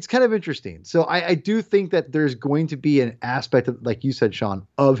it's kind of interesting. So I do think that there's going to be an aspect of, like you said, Sean,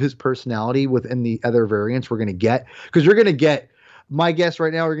 of his personality within the other variants we're going to get, because you're going to get, my guess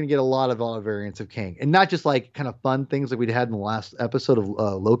right now, we're going to get a lot of variants of Kang, and not just like kind of fun things like we had in the last episode of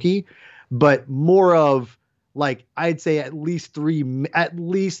Loki, but more of like, I'd say at least three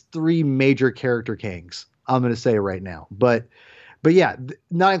major character Kangs. I'm going to say right now, but yeah,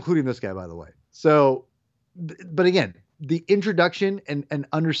 not including this guy, by the way. So, but again, the introduction and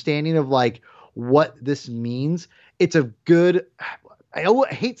understanding of like what this means, it's a good, I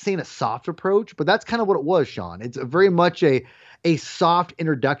hate saying a soft approach, but that's kind of what it was, Sean. It's very much a soft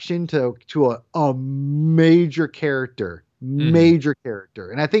introduction to a major character,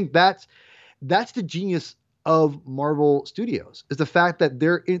 and I think that's the genius of Marvel Studios, is the fact that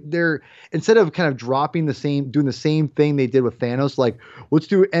they're instead of kind of doing the same thing they did with Thanos, like, let's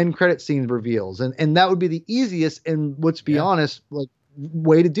do end credit scene reveals, and that would be the easiest and, let's be honest, like,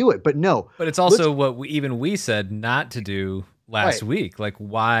 way to do it. But no, but it's also what we said not to do last week. Like,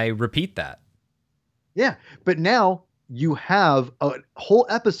 why repeat that? Yeah, but now you have a whole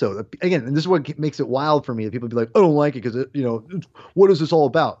episode again, and this is what makes it wild for me. That people be like, I don't like it because, what is this all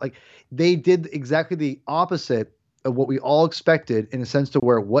about? Like, they did exactly the opposite of what we all expected, in a sense, to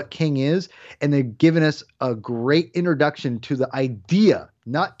where what King is, and they've given us a great introduction to the idea,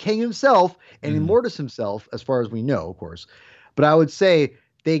 not King himself and Immortus himself, as far as we know, of course. But I would say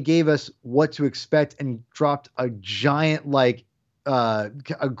they gave us what to expect and dropped a giant, like, a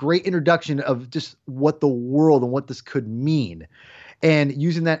great introduction of just what the world and what this could mean, and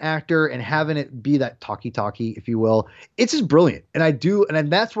using that actor and having it be that talkie, if you will. It's just brilliant.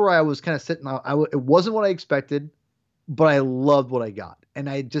 And that's where I was kind of sitting. It wasn't what I expected, but I loved what I got. And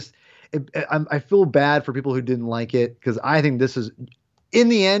I feel bad for people who didn't like it, because I think this is, in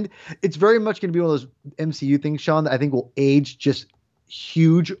the end, it's very much going to be one of those MCU things, Sean, that I think will age just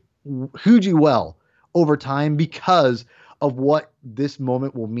hugely well over time, because of what this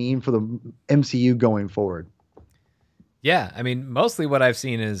moment will mean for the MCU going forward. Yeah, I mean, mostly what I've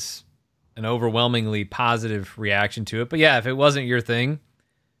seen is an overwhelmingly positive reaction to it. But yeah, if it wasn't your thing,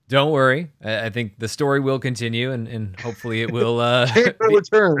 don't worry. I think the story will continue, and hopefully it will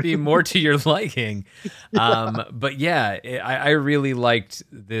be more to your liking. Yeah. But yeah, I really liked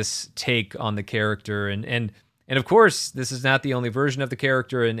this take on the character. And of course, this is not the only version of the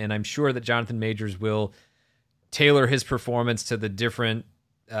character, and I'm sure that Jonathan Majors will tailor his performance to the different,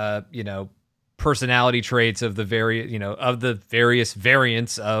 personality traits of the various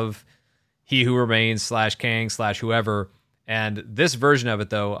variants of He Who Remains / Kang / whoever. And this version of it,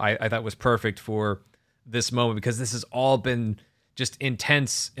 though, I thought was perfect for this moment, because this has all been just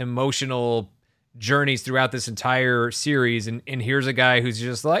intense, emotional journeys throughout this entire series. And here's a guy who's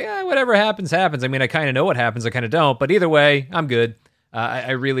just like, whatever happens, happens. I mean, I kind of know what happens, I kind of don't, but either way, I'm good.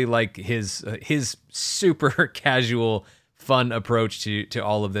 I really like his super casual, fun approach to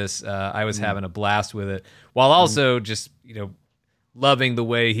all of this. I was having a blast with it, while also just, loving the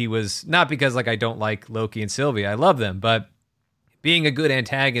way he was, not because like I don't like Loki and Sylvie, I love them, but being a good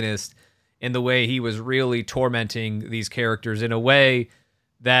antagonist in the way he was really tormenting these characters in a way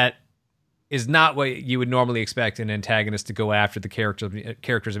that is not what you would normally expect an antagonist to go after the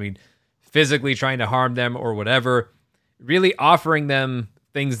characters. I mean, physically trying to harm them or whatever, really offering them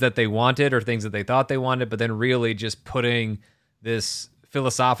things that they wanted or things that they thought they wanted, but then really just putting this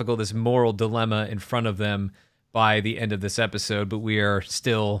philosophical, this moral dilemma in front of them by the end of this episode. But we are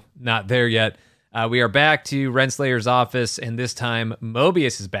still not there yet. We are back to Renslayer's office, and this time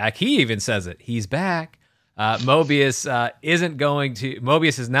Mobius is back. He even says it. He's back. Mobius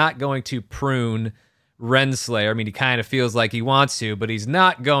is not going to prune Renslayer. I mean, he kind of feels like he wants to, but he's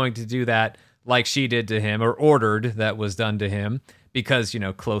not going to do that like she did to him, or ordered that was done to him, because,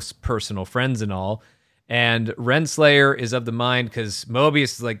 close personal friends and all. And Renslayer is of the mind, because Mobius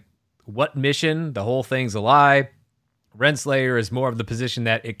is like, what mission? The whole thing's a lie. Renslayer is more of the position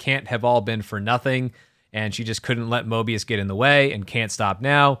that it can't have all been for nothing, and she just couldn't let Mobius get in the way and can't stop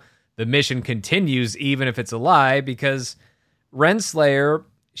now. The mission continues even if it's a lie, because Renslayer,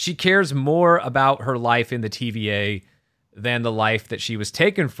 she cares more about her life in the TVA than the life that she was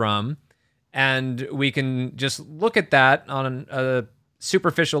taken from. And we can just look at that on a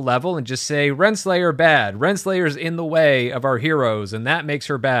superficial level and just say, Renslayer bad. Renslayer's in the way of our heroes, and that makes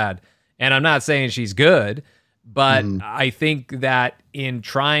her bad. And I'm not saying she's good, but I think that in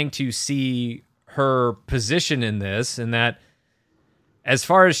trying to see her position in this, and that as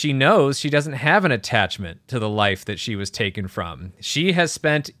far as she knows, she doesn't have an attachment to the life that she was taken from. She has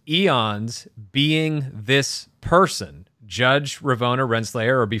spent eons being this person, Judge Ravonna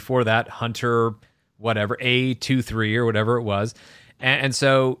Renslayer, or before that, Hunter, whatever, A23 or whatever it was. And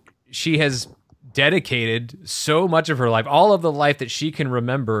so she has dedicated so much of her life, all of the life that she can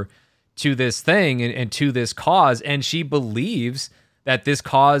remember, to this thing and to this cause. And she believes that this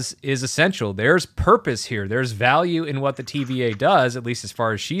cause is essential. There's purpose here. There's value in what the TVA does, at least as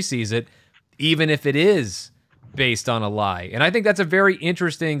far as she sees it, even if it is based on a lie. And I think that's a very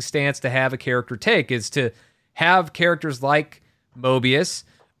interesting stance to have a character take, is to have characters like Mobius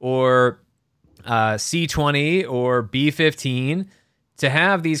or C20 or B15, to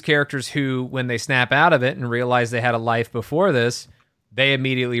have these characters who, when they snap out of it and realize they had a life before this, they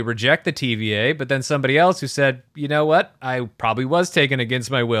immediately reject the TVA, but then somebody else who said, you know what, I probably was taken against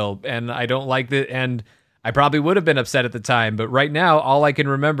my will, and I don't like it, and I probably would have been upset at the time, but right now, all I can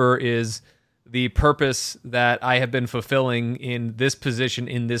remember is the purpose that I have been fulfilling in this position,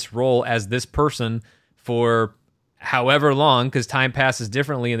 in this role as this person for however long, because time passes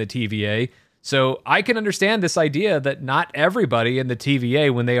differently in the TVA. So I can understand this idea that not everybody in the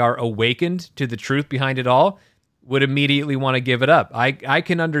TVA, when they are awakened to the truth behind it all, would immediately want to give it up. I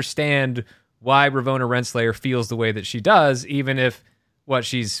can understand why Ravonna Renslayer feels the way that she does, even if what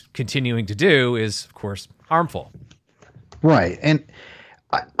she's continuing to do is, of course, harmful. Right. And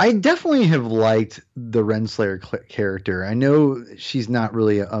I definitely have liked the Renslayer character. I know she's not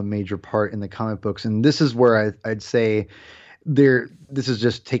really a major part in the comic books, and this is where I'd say this is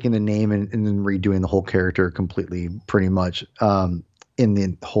just taking the name and then redoing the whole character completely, pretty much, in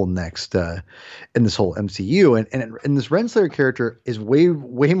the whole next in this whole MCU. And this Renslayer character is way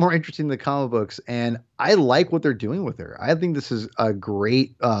more interesting in the comic books, and I like what they're doing with her. I think this is a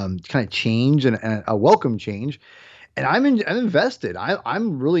great kind of change and a welcome change. And I'm invested.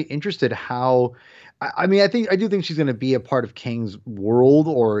 I'm really interested how. I mean, I do think she's going to be a part of Kang's world,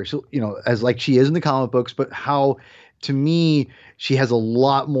 or as like she is in the comic books. But how, to me, she has a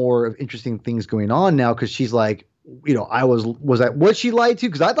lot more of interesting things going on now, because she's like, was she lied to?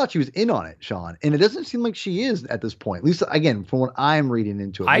 Because I thought she was in on it, Sean, and it doesn't seem like she is at this point. At least, again, from what I'm reading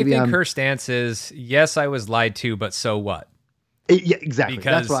into it. Maybe I think her stance is, yes, I was lied to, but so what? Yeah, exactly.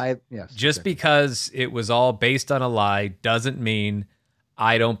 Because that's why. Because it was all based on a lie doesn't mean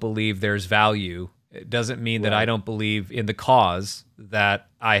I don't believe there's value. It doesn't mean that I don't believe in the cause that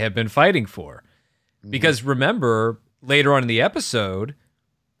I have been fighting for. Because remember, later on in the episode,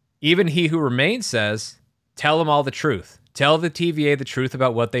 even He Who Remains says, tell them all the truth. Tell the TVA the truth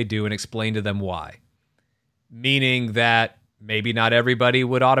about what they do and explain to them why. Meaning that maybe not everybody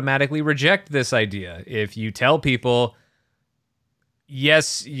would automatically reject this idea. If you tell people,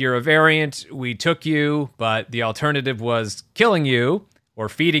 yes, you're a variant, we took you, but the alternative was killing you or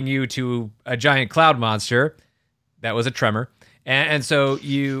feeding you to a giant cloud monster. That was a tremor. And so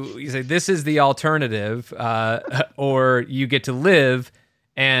you say, this is the alternative, or you get to live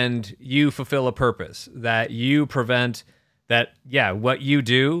and you fulfill a purpose, that you prevent that, what you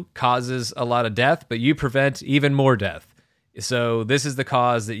do causes a lot of death, but you prevent even more death. So this is the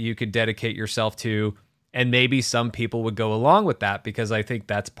cause that you could dedicate yourself to. And maybe some people would go along with that, because I think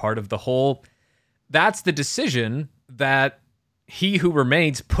that's part of the whole, that's the decision that He Who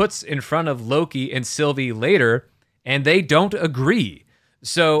Remains puts in front of Loki and Sylvie later, and they don't agree.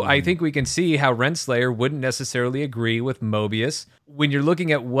 So I think we can see how Renslayer wouldn't necessarily agree with Mobius. When you're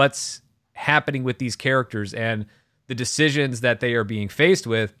looking at what's happening with these characters and the decisions that they are being faced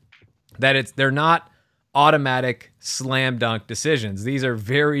with, that they're not automatic slam dunk decisions. These are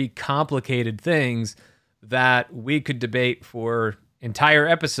very complicated things that we could debate for entire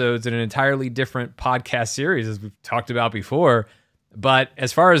episodes in an entirely different podcast series, as we've talked about before. But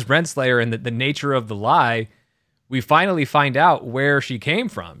as far as Renslayer and the nature of the lie, we finally find out where she came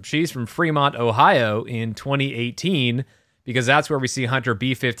from. She's from Fremont, Ohio in 2018, because that's where we see Hunter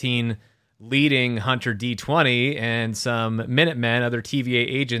B-15 leading Hunter D-20 and some Minutemen, other TVA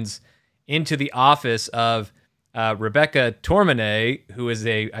agents, into the office of Rebecca Tormonet, who is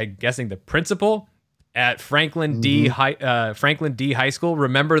I'm guessing the principal at Franklin D High School.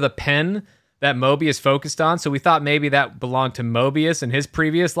 Remember the pen that Mobius focused on? So we thought maybe that belonged to Mobius in his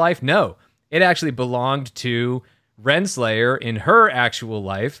previous life. No, it actually belonged to Renslayer in her actual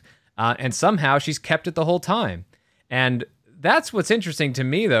life, and somehow she's kept it the whole time. And that's what's interesting to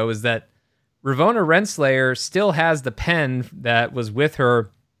me, though, is that Ravonna Renslayer still has the pen that was with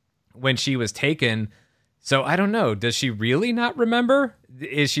her when she was taken. So I don't know. Does she really not remember?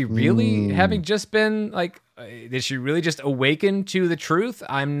 Is she really having just been did she really just awaken to the truth?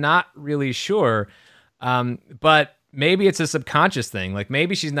 I'm not really sure. But maybe it's a subconscious thing. Like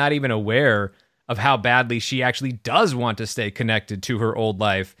maybe she's not even aware of how badly she actually does want to stay connected to her old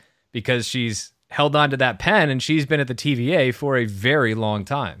life, because she's held on to that pen and she's been at the TVA for a very long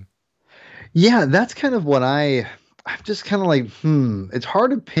time. Yeah, that's kind of what I I'm just kind of like, it's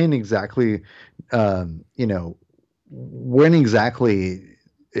hard to pin exactly, you know, when exactly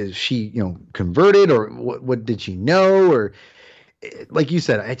is she, converted, or what did she know, or like you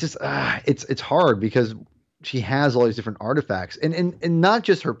said, I just, it's hard because she has all these different artifacts, and not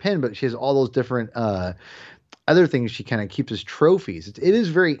just her pen, but she has all those different, other things she kind of keeps as trophies. It is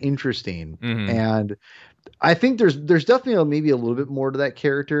very interesting. Mm-hmm. And I think there's definitely maybe a little bit more to that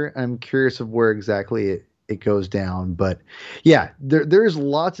character. I'm curious of where exactly it goes down, but yeah, there's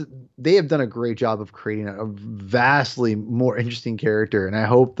lots of, they have done a great job of creating a vastly more interesting character, and I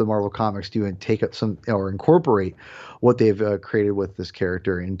hope the Marvel Comics do and take up some or incorporate what they've created with this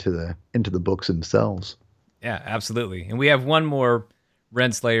character into the books themselves. Yeah, absolutely. And we have one more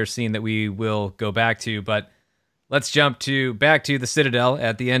Renslayer scene that we will go back to, but let's jump back to the Citadel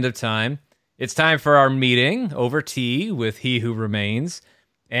at the end of time. It's time for our meeting over tea with He Who Remains.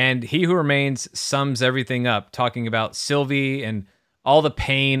 And He Who Remains sums everything up, talking about Sylvie and all the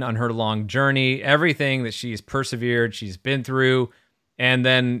pain on her long journey, everything that she's persevered, she's been through. And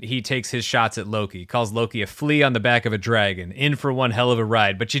then he takes his shots at Loki, calls Loki a flea on the back of a dragon, in for one hell of a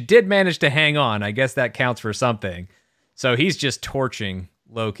ride. But you did manage to hang on. I guess that counts for something. So he's just torching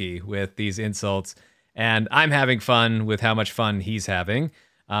Loki with these insults. And I'm having fun with how much fun he's having.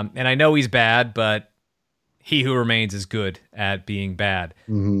 And I know he's bad, but He Who Remains is good at being bad.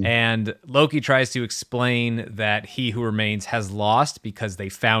 Mm-hmm. And Loki tries to explain that He Who Remains has lost because they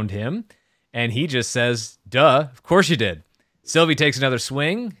found him. And he just says, duh, of course you did. Sylvie takes another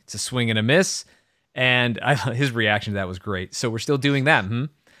swing. It's a swing and a miss. And his reaction to that was great. So we're still doing that.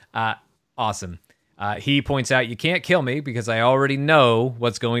 Awesome. He points out, you can't kill me because I already know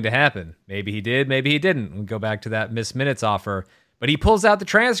what's going to happen. Maybe he did, maybe he didn't. We go back to that Miss Minutes offer. But he pulls out the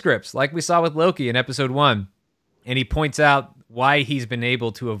transcripts like we saw with Loki in episode 1. And he points out why he's been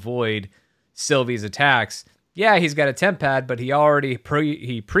able to avoid Sylvie's attacks. Yeah, he's got a temp pad, but he already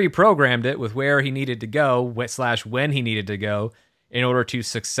pre-programmed it with where he needed to go, / when he needed to go, in order to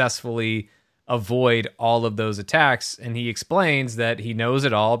successfully avoid all of those attacks. And he explains that he knows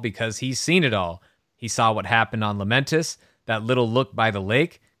it all because he's seen it all. He saw what happened on Lamentis, that little look by the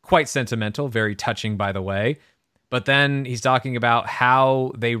lake, quite sentimental, very touching, by the way. But then he's talking about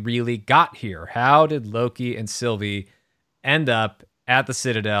how they really got here. How did Loki and Sylvie end up at the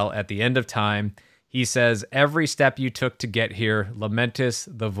Citadel at the end of time? He says, every step you took to get here, Lamentis,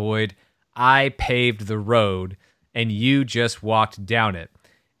 the Void, I paved the road, and you just walked down it.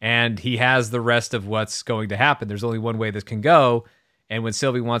 And he has the rest of what's going to happen. There's only one way this can go. And when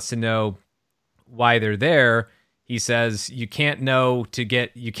Sylvie wants to know why they're there, he says, you can't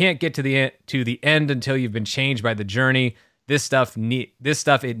get to the end until you've been changed by the journey. This stuff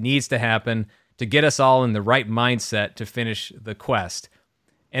it needs to happen to get us all in the right mindset to finish the quest.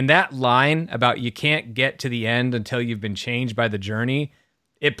 And that line about you can't get to the end until you've been changed by the journey,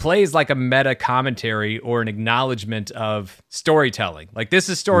 it plays like a meta commentary or an acknowledgement of storytelling. Like, this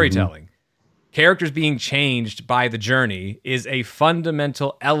is storytelling. Characters being changed by the journey is a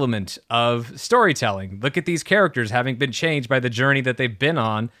fundamental element of storytelling. Look at these characters having been changed by the journey that they've been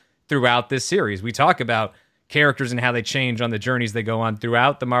on throughout this series. We talk about characters and how they change on the journeys they go on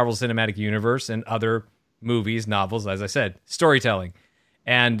throughout the Marvel Cinematic Universe and other movies, novels, as I said, storytelling.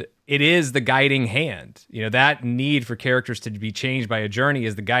 And it is the guiding hand. You know, that need for characters to be changed by a journey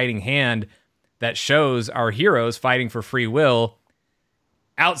is the guiding hand that shows our heroes fighting for free will.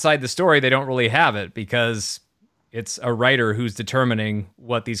 Outside the story, they don't really have it because it's a writer who's determining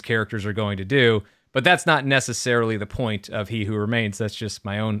what these characters are going to do. But that's not necessarily the point of He Who Remains. That's just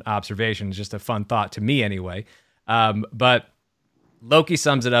my own observation. It's just a fun thought to me anyway. But Loki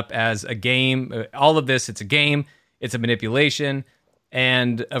sums it up as a game. All of this, it's a game. It's a manipulation.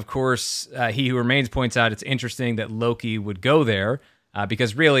 And of course, He Who Remains points out it's interesting that Loki would go there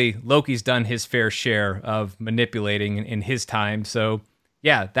because really Loki's done his fair share of manipulating in his time. So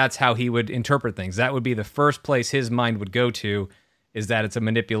yeah, that's how he would interpret things. That would be the first place his mind would go to, is that it's a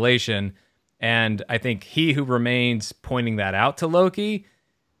manipulation. And I think He Who Remains pointing that out to Loki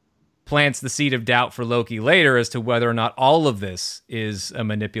plants the seed of doubt for Loki later as to whether or not all of this is a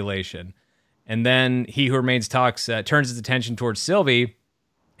manipulation. And then He Who Remains turns his attention towards Sylvie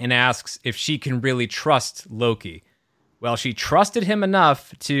and asks if she can really trust Loki. Well, she trusted him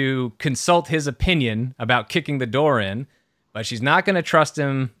enough to consult his opinion about kicking the door in, but she's not going to trust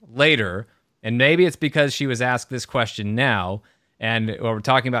him later. And maybe it's because she was asked this question now. And we're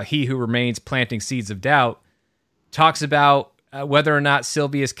talking about He Who Remains planting seeds of doubt, talks about whether or not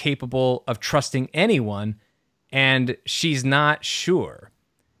Sylvie is capable of trusting anyone, and she's not sure.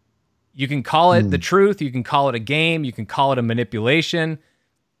 You can call it the truth, you can call it a game, you can call it a manipulation.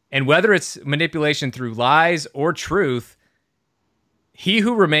 And whether it's manipulation through lies or truth, He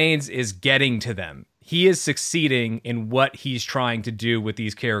Who Remains is getting to them. He is succeeding in what he's trying to do with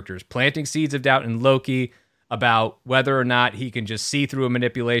these characters, planting seeds of doubt in Loki about whether or not he can just see through a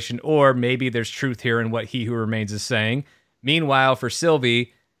manipulation, or maybe there's truth here in what He Who Remains is saying. Meanwhile, for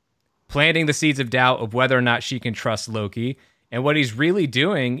Sylvie, planting the seeds of doubt of whether or not she can trust Loki. And what he's really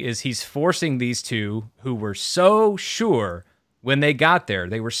doing is he's forcing these two, who were so sure when they got there,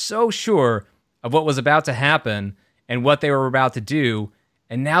 they were so sure of what was about to happen and what they were about to do.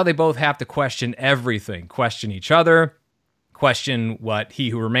 And now they both have to question everything, question each other, question what He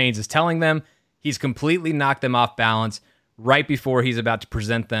Who Remains is telling them. He's completely knocked them off balance right before he's about to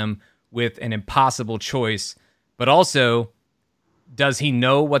present them with an impossible choice. But also, does he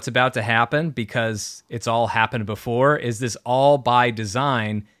know what's about to happen because it's all happened before? Is this all by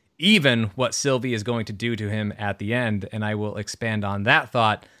design, even what Sylvie is going to do to him at the end? And I will expand on that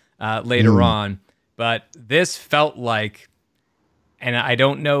thought later on. But this felt like, and I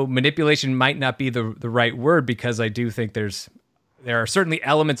don't know, manipulation might not be the right word, because I do think there are certainly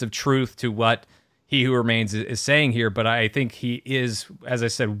elements of truth to what He Who Remains is saying here, but I think he is, as I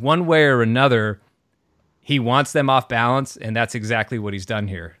said, one way or another, he wants them off balance, and that's exactly what he's done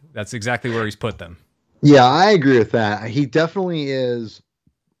here. That's exactly where he's put them. Yeah, I agree with that. He definitely is.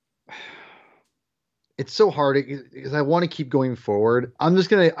 It's so hard because I want to keep going forward. I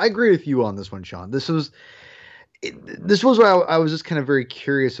agree with you on this one, Sean. This was where I was just kind of very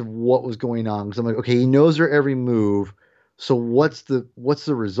curious of what was going on, because I'm like, okay, he knows their every move. So what's the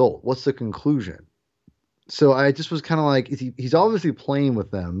result? What's the conclusion? So I just was kind of like, he's obviously playing with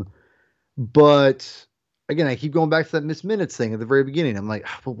them, but again, I keep going back to that Miss Minutes thing at the very beginning. I'm like,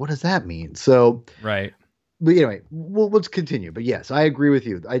 well, what does that mean? So, right. But anyway, let's continue. But yes, I agree with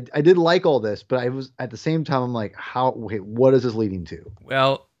you. I did like all this, but I was at the same time, I'm like, what is this leading to?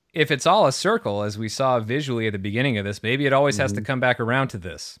 Well, if it's all a circle, as we saw visually at the beginning of this, maybe it always has to come back around to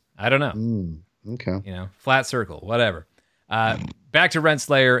this. I don't know. Okay. Flat circle, whatever. Back to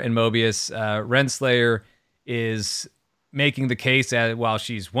Renslayer and Mobius. Renslayer is making the case while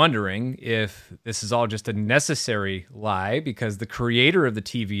she's wondering if this is all just a necessary lie, because the creator of the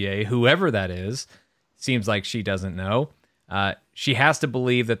TVA, whoever that is, seems like she doesn't know. She has to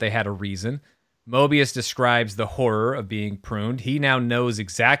believe that they had a reason. Mobius describes the horror of being pruned. He now knows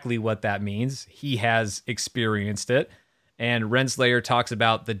exactly what that means. He has experienced it. And Renslayer talks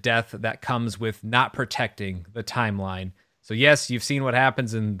about the death that comes with not protecting the timeline. So yes, you've seen what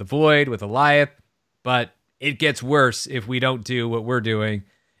happens in The Void with Eliath, but it gets worse if we don't do what we're doing.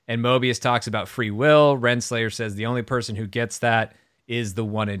 And Mobius talks about free will. Renslayer says the only person who gets that is the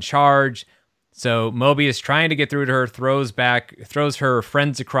one in charge. So Mobius, trying to get through to her, throws her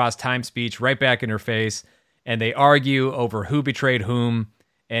friends across time speech right back in her face, and they argue over who betrayed whom.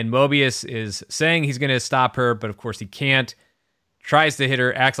 And Mobius is saying he's going to stop her, but of course he can't. Tries to hit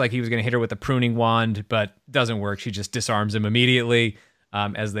her, acts like he was going to hit her with a pruning wand, but doesn't work. She just disarms him immediately,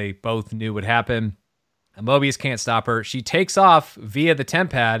 as they both knew would happen. And Mobius can't stop her. She takes off via the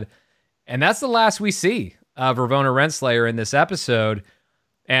tempad, and that's the last we see of Ravonna Renslayer in this episode.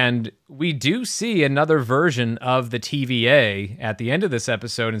 And we do see another version of the TVA at the end of this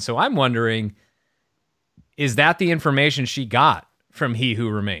episode. And so I'm wondering, is that the information she got from He Who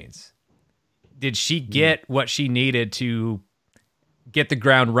Remains? Did she get what she needed to get the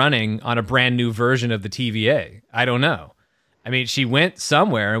ground running on a brand new version of the TVA? I don't know. I mean, she went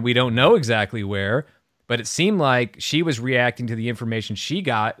somewhere and we don't know exactly where, but it seemed like she was reacting to the information she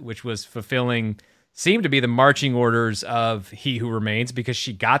got, which was seemed to be the marching orders of He Who Remains, because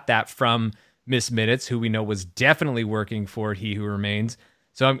she got that from Miss Minutes, who we know was definitely working for He Who Remains.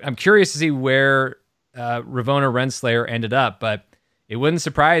 So I'm curious to see where Ravonna Renslayer ended up, but it wouldn't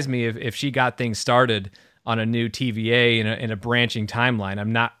surprise me if she got things started on a new TVA in a branching timeline.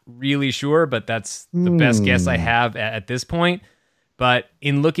 I'm not really sure, but that's the best guess I have at this point. But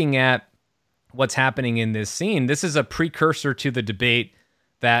in looking at what's happening in this scene, this is a precursor to the debate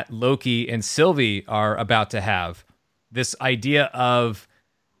that Loki and Sylvie are about to have. This idea of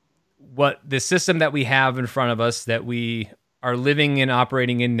what the system that we have in front of us, that we are living and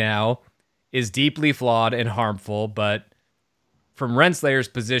operating in now, is deeply flawed and harmful, but from Renslayer's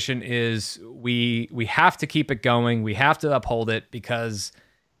position is we have to keep it going. We have to uphold it, because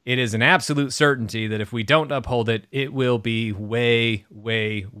it is an absolute certainty that if we don't uphold it, it will be way,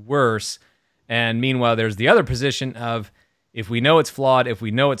 way worse. And meanwhile, there's the other position of, if we know it's flawed, if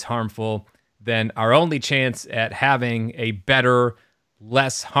we know it's harmful, then our only chance at having a better,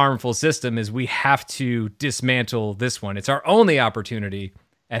 less harmful system is we have to dismantle this one. It's our only opportunity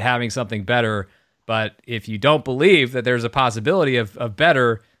at having something better. But if you don't believe that there's a possibility of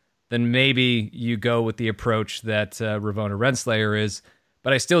better, then maybe you go with the approach that Ravonna Renslayer is.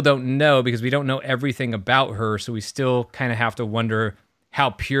 But I still don't know because we don't know everything about her, so we still kind of have to wonder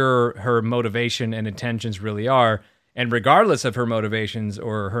how pure her motivation and intentions really are. And regardless of her motivations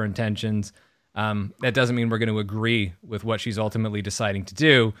or her intentions, that doesn't mean we're going to agree with what she's ultimately deciding to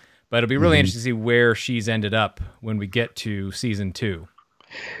do. But it'll be really interesting to see where she's ended up when we get to season 2.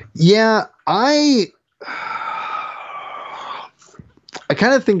 Yeah, I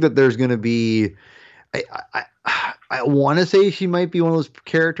kind of think that there's going to be. I want to say she might be one of those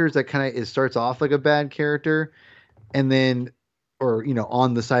characters that kind of starts off like a bad character, and then, or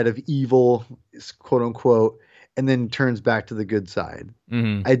on the side of evil, quote unquote, and then turns back to the good side.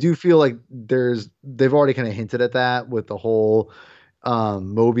 I do feel like they've already kind of hinted at that with the whole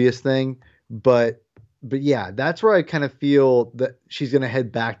Mobius thing, but yeah, that's where I kind of feel that she's gonna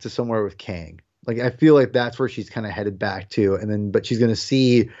head back to somewhere with Kang. Like I feel like that's where she's kind of headed back to, and then but she's gonna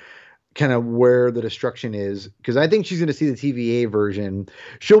see kind of where the destruction is, because I think she's going to see the TVA version.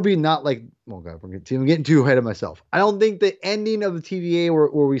 She'll be not like, oh god, I'm getting too ahead of myself. I don't think the ending of the TVA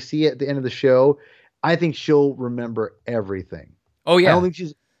where we see it at the end of the show, I think she'll remember everything. Oh yeah, I don't think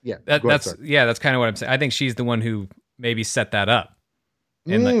she's that's kind of what I'm saying. I think she's the one who maybe set that up,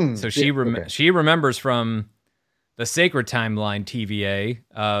 and so she remembers from the Sacred Timeline TVA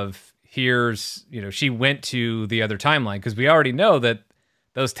of here's she went to the other timeline, because we already know that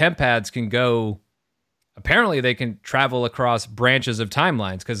those temp pads can go, apparently they can travel across branches of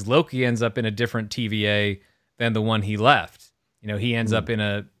timelines, because Loki ends up in a different TVA than the one he left. He ends up in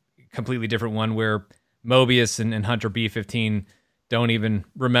a completely different one where Mobius and Hunter B-15 don't even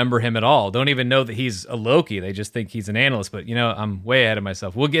remember him at all, don't even know that he's a Loki. They just think he's an analyst. But, I'm way ahead of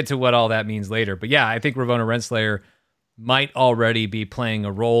myself. We'll get to what all that means later. But yeah, I think Ravonna Renslayer might already be playing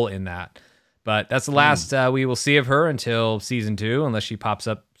a role in that. But that's the last we will see of her until season 2, unless she pops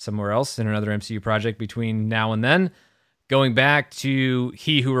up somewhere else in another MCU project between now and then. Going back to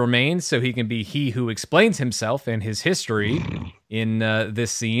He Who Remains, so he can be he who explains himself and his history in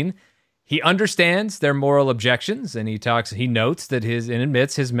this scene. He understands their moral objections, and he notes that and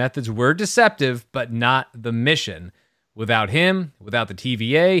admits his methods were deceptive, but not the mission. Without him, without the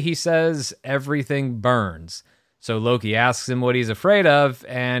TVA, he says, everything burns. So Loki asks him what he's afraid of,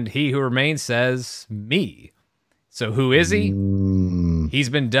 and He Who Remains says, me. So who is he? He's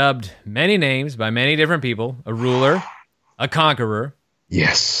been dubbed many names by many different people. A ruler, a conqueror.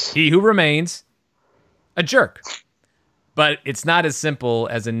 Yes. He Who Remains, a jerk. But it's not as simple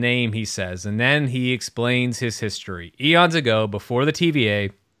as a name, he says. And then he explains his history. Eons ago, before the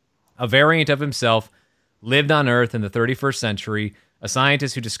TVA, a variant of himself lived on Earth in the 31st century, a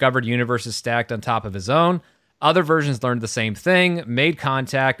scientist who discovered universes stacked on top of his own. Other versions learned the same thing, made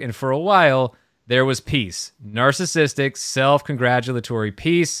contact, and for a while, there was peace. Narcissistic, self-congratulatory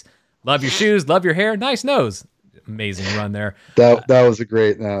peace. Love your shoes, love your hair, nice nose. Amazing run there. That was a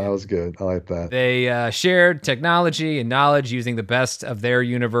great, that was good. I like that. They shared technology and knowledge using the best of their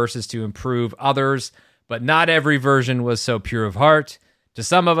universes to improve others, but not every version was so pure of heart. To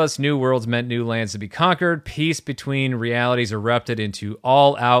some of us, new worlds meant new lands to be conquered. Peace between realities erupted into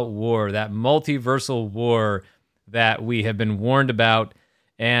all-out war, that multiversal war that we have been warned about.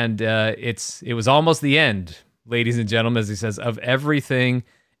 And it was almost the end, ladies and gentlemen, as he says, of everything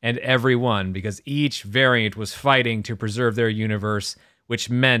and everyone, because each variant was fighting to preserve their universe, which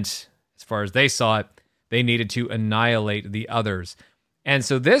meant, as far as they saw it, they needed to annihilate the others. And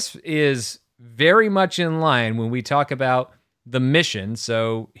so this is very much in line when we talk about the mission.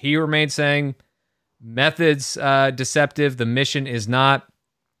 So He Remains saying methods deceptive, the mission is not.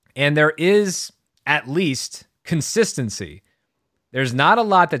 And there is at least consistency. There's not a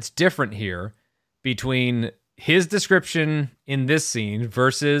lot that's different here between his description in this scene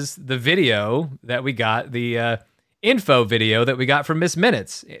versus the video that we got, the info video that we got from Miss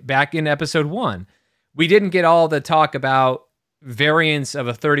Minutes back in episode 1. We didn't get all the talk about variants of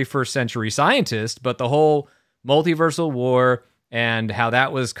a 31st century scientist, but the whole multiversal war and how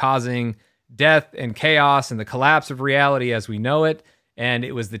that was causing death and chaos and the collapse of reality as we know it. And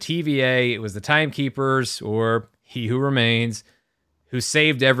it was the TVA, it was the Timekeepers, or He Who Remains, who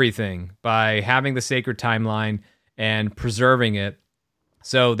saved everything by having the sacred timeline and preserving it.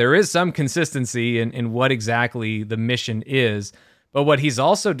 So there is some consistency in what exactly the mission is. But what he's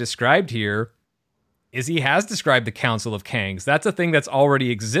also described here is he has described the Council of Kangs. That's a thing that's already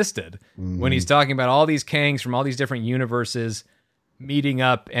existed when he's talking about all these Kangs from all these different universes meeting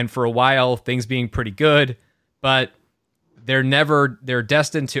up, and for a while things being pretty good, but they're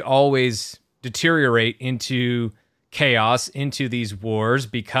destined to always deteriorate into chaos, into these wars,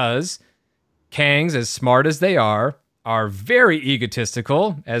 because Kangs, as smart as they are are very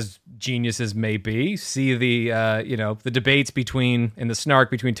egotistical, as geniuses may be. See the the debates and the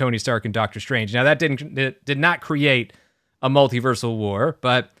snark between Tony Stark and Doctor Strange. Now that did not create a multiversal war,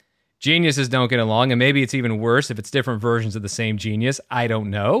 but geniuses don't get along, and maybe it's even worse if it's different versions of the same genius. I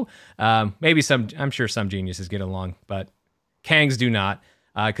don't know. I'm sure some geniuses get along, but Kangs do not,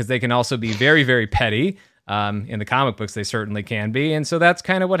 because they can also be very, very petty. In the comic books, they certainly can be, and so that's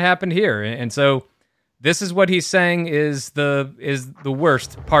kind of what happened here. And so this is what he's saying is the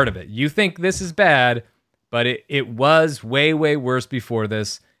worst part of it. You think this is bad, but it was way, way worse before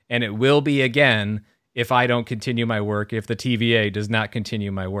this, and it will be again if I don't continue my work, if the TVA does not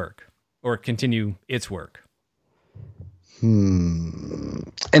continue my work or continue its work. And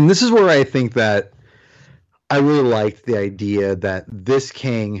this is where I think that I really liked the idea that this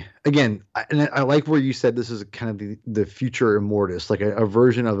king, again, and I like where you said this is kind of the future Immortus, like a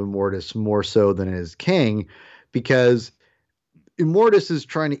version of Immortus more so than it is King, because Immortus is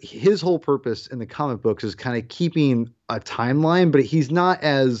his whole purpose in the comic books is kind of keeping a timeline, but he's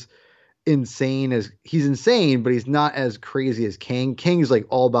insane, but he's not as crazy as Kang. Kang is like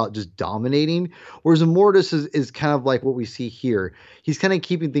all about just dominating, whereas Immortus is kind of like what we see here. He's kind of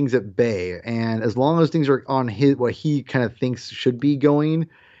keeping things at bay, and as long as things are on what he kind of thinks should be going,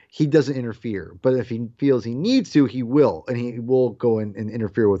 he doesn't interfere. But if he feels he needs to, he will, and he will go in and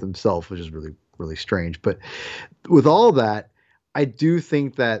interfere with himself, which is really, really strange. But with all that, I do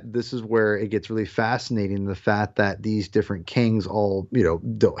think that this is where it gets really fascinating, the fact that these different kings all,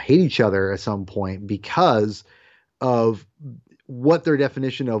 don't hate each other at some point because of what their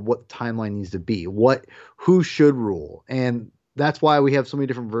definition of what the timeline needs to be, who should rule. And that's why we have so many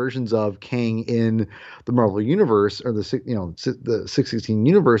different versions of Kang in the Marvel universe or the 616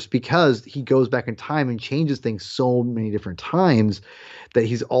 universe, because he goes back in time and changes things so many different times that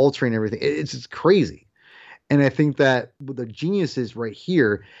he's altering everything. It's just crazy. And I think that what the genius is right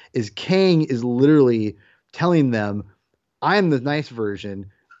here is Kang is literally telling them, I'm the nice version.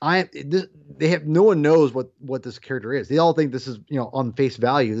 No one knows what this character is. They all think this is, on face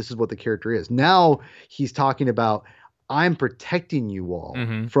value, this is what the character is. Now he's talking about, I'm protecting you all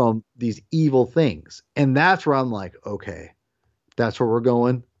from these evil things. And that's where I'm like, okay, that's where we're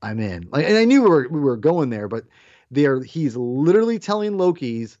going. I'm in. And I knew we were going there, but he's literally telling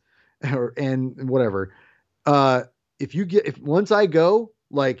Loki's and whatever, if once I go,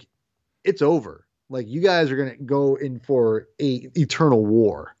 like, it's over. Like, you guys are going to go in for a eternal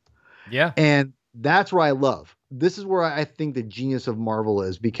war. Yeah. And that's where I love. This is where I think the genius of Marvel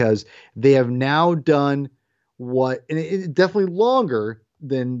is, because they have now done and it's definitely longer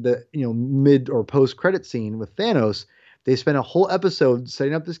than the, mid or post credit scene with Thanos. They spent a whole episode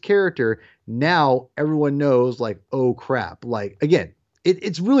setting up this character. Now everyone knows, like, oh crap. Like, again,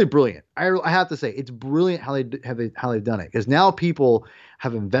 it's really brilliant. I have to say, it's brilliant how they've done it, because now people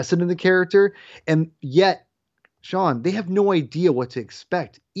have invested in the character, and yet, Sean, they have no idea what to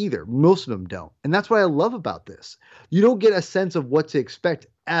expect either. Most of them don't, and that's what I love about this. You don't get a sense of what to expect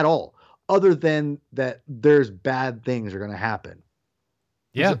at all, other than that there's bad things are going to happen.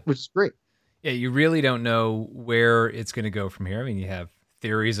 Yeah, which is great. Yeah, you really don't know where it's going to go from here. I mean, you have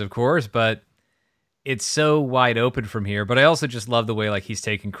theories, of course, but it's so wide open from here. But I also just love the way, like, he's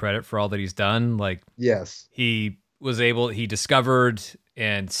taking credit for all that he's done. Like, yes, he discovered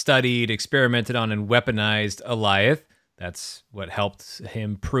and studied, experimented on, and weaponized Alioth. That's what helped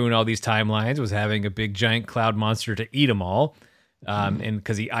him prune all these timelines, was having a big giant cloud monster to eat them all. And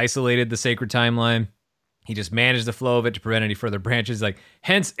because he isolated the sacred timeline, he just managed the flow of it to prevent any further branches. Like,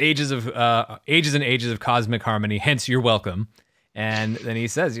 hence ages and ages of cosmic harmony. Hence, you're welcome. And then he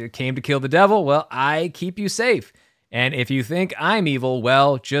says, you came to kill the devil. Well, I keep you safe. And if you think I'm evil,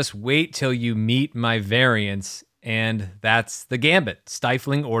 well, just wait till you meet my variants. And that's the gambit: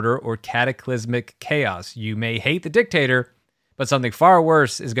 stifling order or cataclysmic chaos. You may hate the dictator, but something far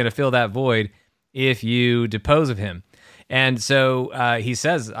worse is going to fill that void if you depose of him. And so he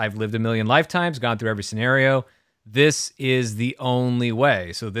says, I've lived a million lifetimes, gone through every scenario. This is the only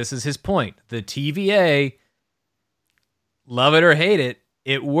way. So this is his point. The TVA, love it or hate it,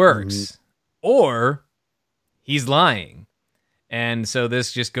 it works. Or he's lying. And so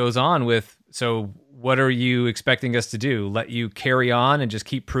this just goes on with, so what are you expecting us to do? Let you carry on and just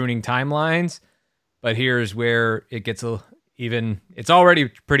keep pruning timelines? But here's where it gets it's already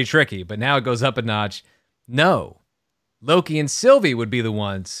pretty tricky, but now it goes up a notch. No. Loki and Sylvie would be the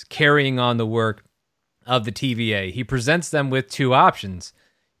ones carrying on the work of the TVA. He presents them with two options: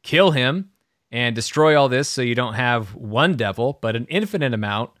 kill him and destroy all this so you don't have one devil, but an infinite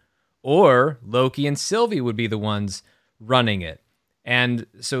amount, or Loki and Sylvie would be the ones running it. And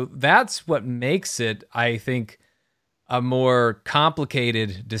so that's what makes it, I think, a more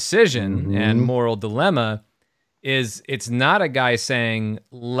complicated decision and moral dilemma is it's not a guy saying,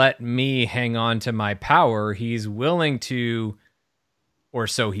 let me hang on to my power. He's willing to, or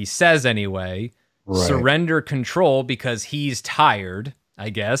so he says anyway, surrender control because he's tired, I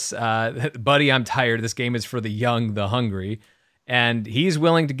guess. Buddy, I'm tired. This game is for the young, the hungry. And he's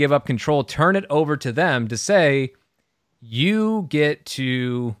willing to give up control, turn it over to them to say, you get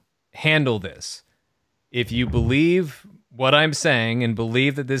to handle this. If you believe what I'm saying and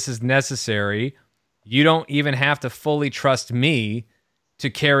believe that this is necessary, you don't even have to fully trust me to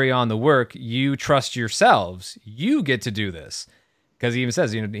carry on the work. You trust yourselves. You get to do this. Because he even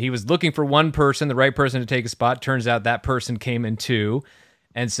says, he was looking for one person, the right person to take a spot. Turns out that person came in two.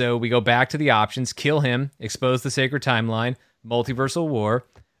 And so we go back to the options: kill him, expose the sacred timeline, multiversal war,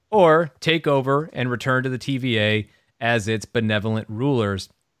 or take over and return to the TVA as its benevolent rulers.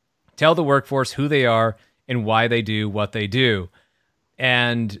 Tell the workforce who they are and why they do what they do.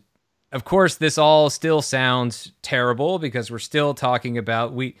 And of course, this all still sounds terrible because we're still talking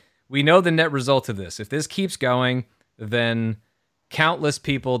about, we know the net result of this. If this keeps going, then countless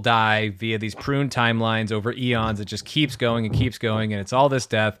people die via these pruned timelines over eons. It just keeps going, and it's all this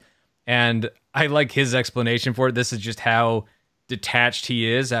death. And I like his explanation for it. This is just how detached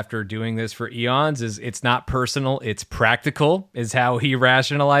he is after doing this for eons. Is it's not personal, it's practical, is how he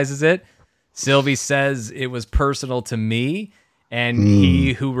rationalizes it. Sylvie says it was personal to me, and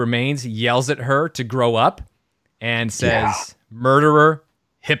he who remains yells at her to grow up and says, murderer,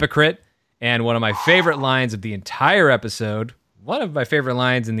 hypocrite. And one of my favorite lines of the entire episode, one of my favorite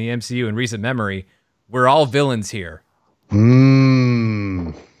lines in the MCU in recent memory, we're all villains here.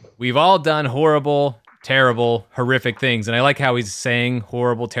 We've all done horrible, terrible, horrific things. And I like how he's saying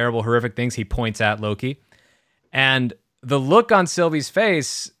horrible, terrible, horrific things. He points at Loki. And the look on Sylvie's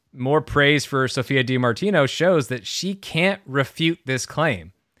face, more praise for Sophia DiMartino, shows that she can't refute this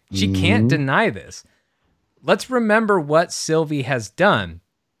claim. She can't deny this. Let's remember what Sylvie has done.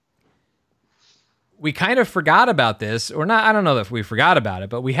 We kind of forgot about this, or not, I don't know if we forgot about it,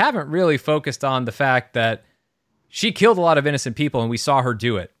 but we haven't really focused on the fact that she killed a lot of innocent people, and we saw her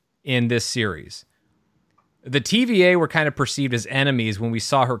do it in this series. The TVA were kind of perceived as enemies when we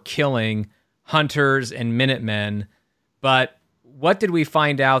saw her killing hunters and Minutemen, but what did we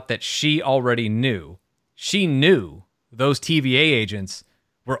find out that she already knew? She knew those TVA agents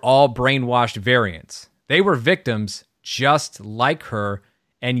were all brainwashed variants. They were victims just like her,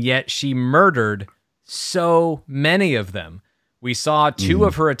 and yet she murdered so many of them. We saw two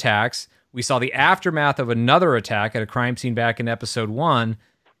of her attacks. We saw the aftermath of another attack at a crime scene back in episode 1.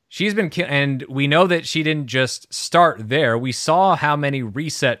 She's been killed, and we know that she didn't just start there. We saw how many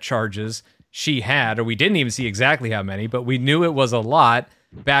reset charges she had, or we didn't even see exactly how many, but we knew it was a lot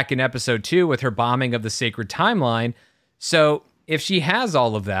back in episode 2 with her bombing of the sacred timeline. So if she has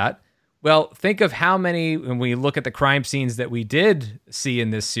all of that, well, think of how many, when we look at the crime scenes that we did see in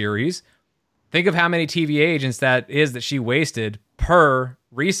this series, think of how many TVA agents that she wasted per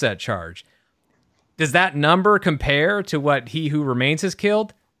reset charge. Does that number compare to what He Who Remains has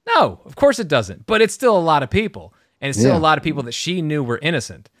killed? No, of course it doesn't. But it's still a lot of people. And it's still a lot of people that she knew were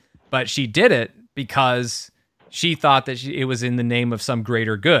innocent. But she did it because she thought that it was in the name of some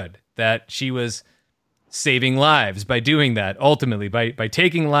greater good, that she was saving lives by doing that. Ultimately, by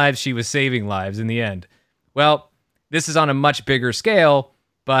taking lives, she was saving lives in the end. Well, this is on a much bigger scale,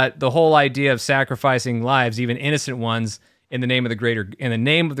 but the whole idea of sacrificing lives, even innocent ones, in the name of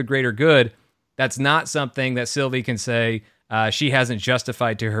the greater good, that's not something that Sylvie can say she hasn't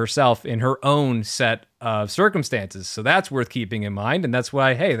justified to herself in her own set of circumstances. So that's worth keeping in mind, and that's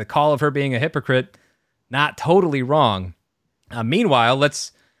why, hey, the call of her being a hypocrite, not totally wrong. Meanwhile,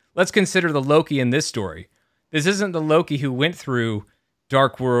 let's consider the Loki in this story. This isn't the Loki who went through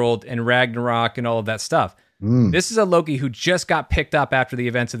Dark World and Ragnarok and all of that stuff. This is a Loki who just got picked up after the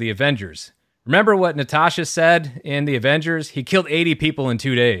events of the Avengers. Remember what Natasha said in the Avengers? He killed 80 people in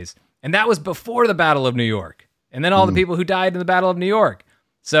 2 days. And that was before the Battle of New York. And then all the people who died in the Battle of New York.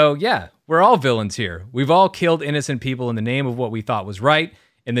 So yeah, we're all villains here. We've all killed innocent people in the name of what we thought was right,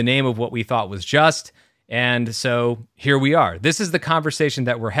 in the name of what we thought was just. And so here we are. This is the conversation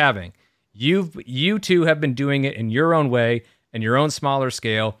that we're having. You two have been doing it in your own way, in your own smaller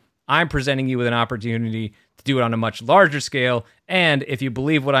scale. I'm presenting you with an opportunity to do it on a much larger scale. And if you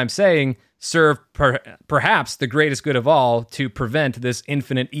believe what I'm saying, serve perhaps the greatest good of all to prevent this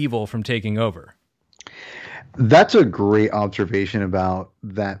infinite evil from taking over. That's a great observation about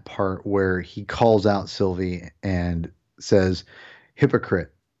that part where he calls out Sylvie and says,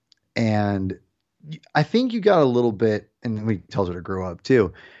 hypocrite. And I think you got a little bit, and he tells her to grow up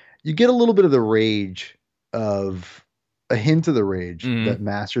too. You get a little bit of the rage of a hint of the rage Mhm. that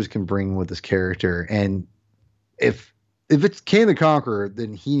Masters can bring with this character. And if it's Kane the Conqueror,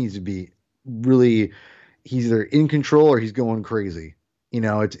 then he needs to be really, he's either in control or he's going crazy.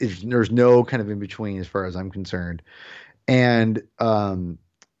 It's there's no kind of in between as far as I'm concerned. And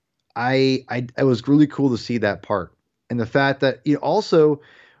I it was really cool to see that part, and the fact that also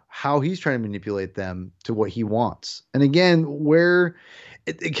how he's trying to manipulate them to what he wants. And again, where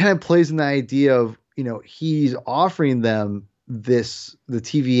it kind of plays in the idea of he's offering them the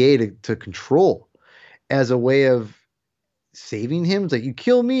TVA to control as a way of saving him. It's like, you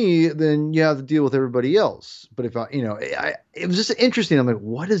kill me, then you have to deal with everybody else. But if it was just interesting. I'm like,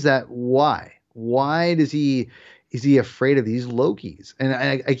 what is that? Why is he afraid of these Lokis? And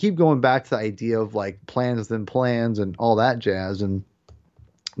I keep going back to the idea of like plans within plans and all that jazz.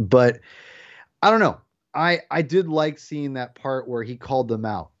 But I don't know. I did like seeing that part where he called them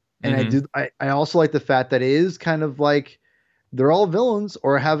out. And I also like the fact that it is kind of like they're all villains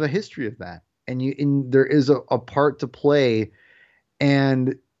or have a history of that. And there is a part to play.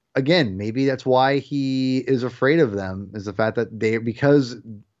 And again, maybe that's why he is afraid of them, is the fact that because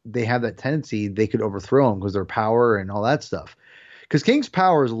they have that tendency, they could overthrow him because their power and all that stuff. Because King's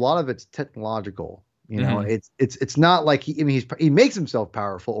power is a lot of it's technological. It's not like he makes himself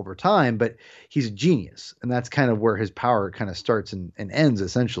powerful over time, but he's a genius, and that's kind of where his power kind of starts and ends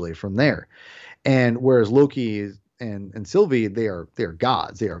essentially from there. And whereas Loki and Sylvie, they are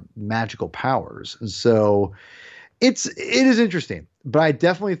gods, they are magical powers, and so it is interesting. But I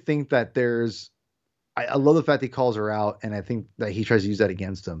definitely think that I love the fact that he calls her out, and I think that he tries to use that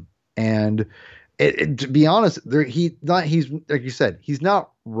against him. And to be honest, he's like you said, he's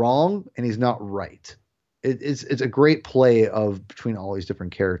not wrong and he's not right. It's a great play of between all these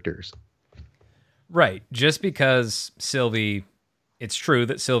different characters. Right. Just because it's true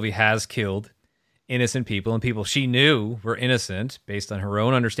that Sylvie has killed innocent people and people she knew were innocent based on her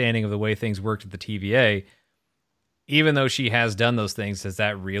own understanding of the way things worked at the TVA. Even though she has done those things, does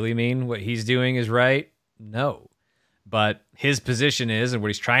that really mean what he's doing is right? No. But his position is, and what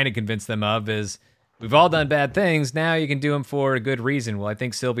he's trying to convince them of is, we've all done bad things, now you can do them for a good reason. Well, I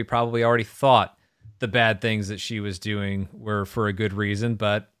think Sylvie probably already thought the bad things that she was doing were for a good reason,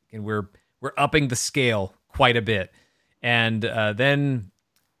 but we're upping the scale quite a bit. And then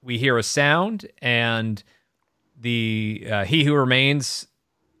we hear a sound, and the He Who Remains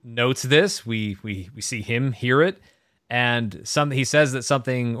notes this. We see him hear it, and he says that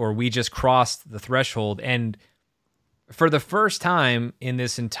something, or we just crossed the threshold. And for the first time in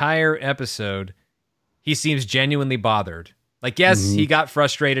this entire episode, he seems genuinely bothered. Like, yes, he got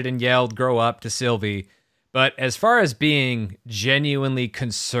frustrated and yelled, "Grow up," to Sylvie. But as far as being genuinely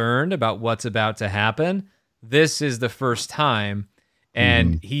concerned about what's about to happen, this is the first time.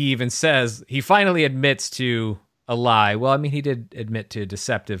 And he even says, he finally admits to a lie. Well, I mean, he did admit to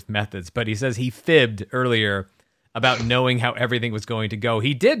deceptive methods, but he says he fibbed earlier about knowing how everything was going to go.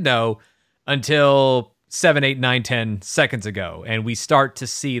 He did know until 7, 8, 9, 10 seconds ago. And we start to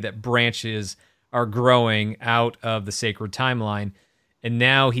see that branches are growing out of the sacred timeline. And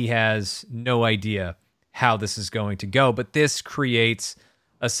now he has no idea how this is going to go. But this creates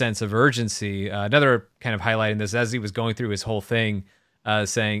a sense of urgency. Another kind of highlight in this, as he was going through his whole thing,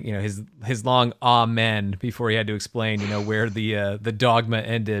 saying, his long amen before he had to explain, where the dogma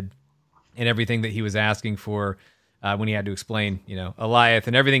ended and everything that he was asking for, when he had to explain, Eliath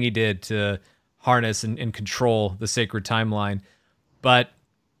and everything he did to harness and control the sacred timeline. But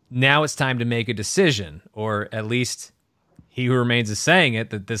now it's time to make a decision, or at least He Who Remains is saying it,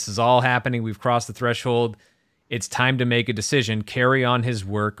 that this is all happening. We've crossed the threshold. It's time to make a decision, carry on his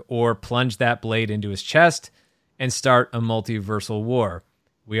work, or plunge that blade into his chest and start a multiversal war.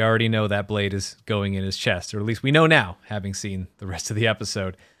 We already know that blade is going in his chest, or at least we know now, having seen the rest of the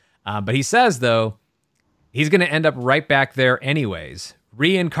episode. But he says, though, he's going to end up right back there anyways.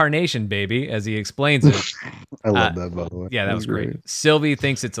 Reincarnation, baby, as he explains it. I love that, by the way. Yeah, that was great. Sylvie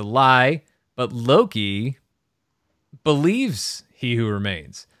thinks it's a lie, but Loki believes He Who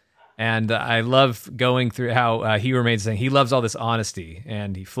Remains. And I love going through how He Remains saying he loves all this honesty,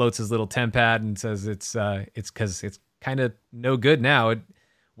 and he floats his little tempad and says it's because it's kind of no good now.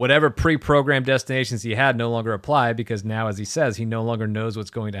 Whatever pre-programmed destinations he had no longer apply, because now, as he says, he no longer knows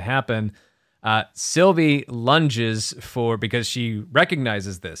what's going to happen. Sylvie lunges because she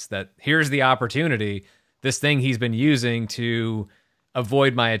recognizes this, that here's the opportunity. This thing he's been using to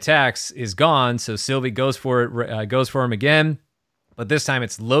avoid my attacks is gone. So Sylvie goes for it, goes for him again. But this time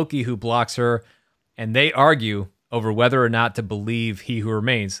it's Loki who blocks her, and they argue over whether or not to believe He Who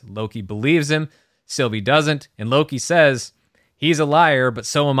Remains. Loki believes him, Sylvie doesn't, and Loki says, he's a liar, but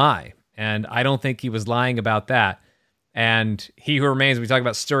so am I. And I don't think he was lying about that. And he who remains, we talk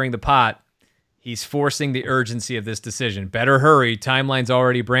about stirring the pot, he's forcing the urgency of this decision. Better hurry, timeline's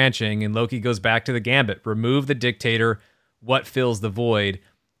already branching, and Loki goes back to the gambit. Remove the dictator, what fills the void?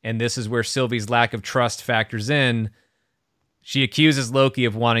 And this is where Sylvie's lack of trust factors in. She accuses Loki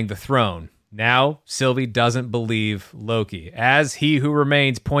of wanting the throne. Now, Sylvie doesn't believe Loki. As He Who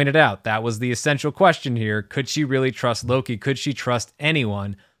Remains pointed out, that was the essential question here. Could she really trust Loki? Could she trust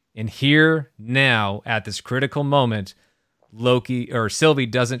anyone? And here, now, at this critical moment, Sylvie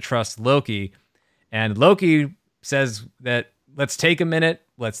doesn't trust Loki. And Loki says that let's take a minute,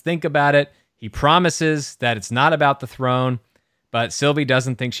 let's think about it. He promises that it's not about the throne, but Sylvie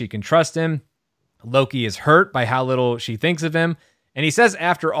doesn't think she can trust him. Loki is hurt by how little she thinks of him. And he says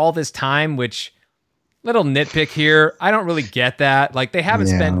after all this time, which, little nitpick here, I don't really get that. Like, they haven't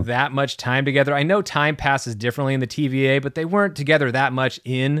spent that much time together. I know time passes differently in the TVA, but they weren't together that much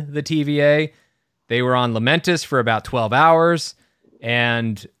in the TVA. They were on Lamentus for about 12 hours,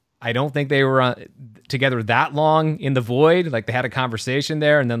 and I don't think they were together that long in the Void. Like, they had a conversation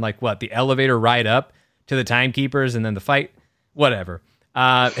there, and then, the elevator ride up to the Timekeepers, and then the fight, whatever.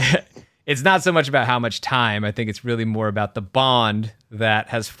 It's not so much about how much time. I think it's really more about the bond that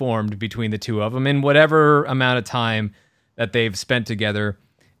has formed between the two of them in whatever amount of time that they've spent together.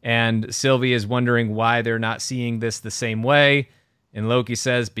 And Sylvie is wondering why they're not seeing this the same way. And Loki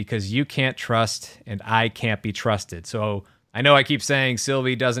says, because you can't trust and I can't be trusted. So I know I keep saying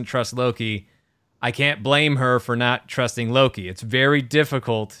Sylvie doesn't trust Loki. I can't blame her for not trusting Loki. It's very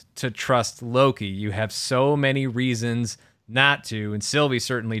difficult to trust Loki. You have so many reasons not to, and Sylvie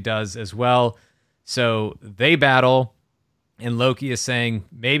certainly does as well. So they battle, and Loki is saying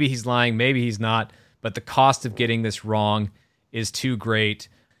maybe he's lying, maybe he's not, but the cost of getting this wrong is too great.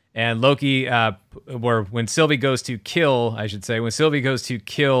 And Loki, when Sylvie goes to kill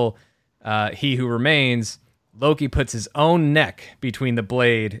He Who Remains, Loki puts his own neck between the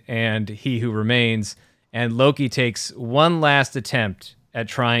blade and He Who Remains, and Loki takes one last attempt at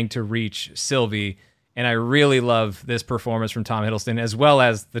trying to reach Sylvie. And I really love this performance from Tom Hiddleston, as well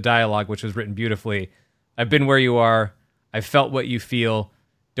as the dialogue, which was written beautifully. I've been where you are. I've felt what you feel.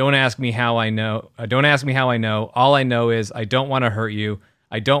 Don't ask me how I know. All I know is I don't want to hurt you.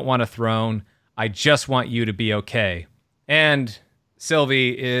 I don't want a throne. I just want you to be okay. And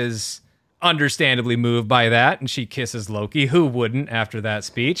Sylvie is understandably moved by that, and she kisses Loki. Who wouldn't after that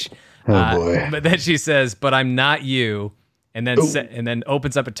speech? Oh boy. But then she says, but I'm not you. And then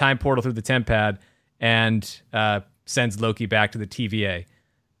opens up a time portal through the temp pad and sends Loki back to the TVA.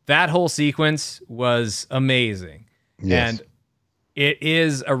 That whole sequence was amazing. Yes. And it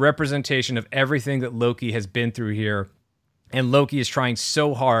is a representation of everything that Loki has been through here. And Loki is trying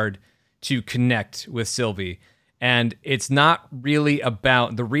so hard to connect with Sylvie. And it's not really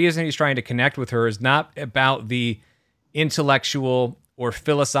about, the reason he's trying to connect with her is not about the intellectual or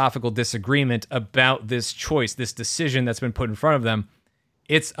philosophical disagreement about this choice, this decision that's been put in front of them.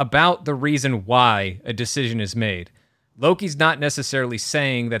 It's about the reason why a decision is made. Loki's not necessarily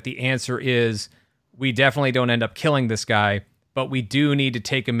saying that the answer is, we definitely don't end up killing this guy, but we do need to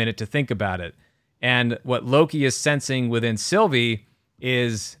take a minute to think about it. And what Loki is sensing within Sylvie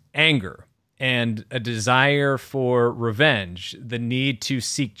is anger and a desire for revenge, the need to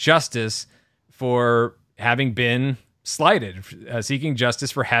seek justice for having been slighted, seeking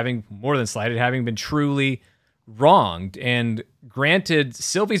justice for having more than slighted, having been truly wronged. And granted,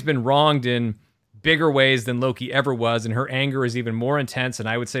 Sylvie's been wronged in bigger ways than Loki ever was, and her anger is even more intense and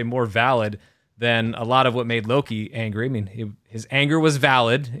I would say more valid than a lot of what made Loki angry. I mean, his anger was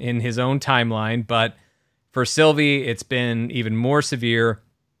valid in his own timeline, but for Sylvie, it's been even more severe.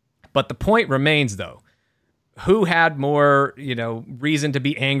 But the point remains, though. Who had more, reason to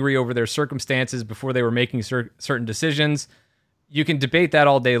be angry over their circumstances before they were making certain decisions? You can debate that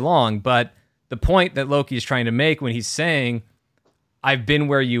all day long, but the point that Loki is trying to make when he's saying, I've been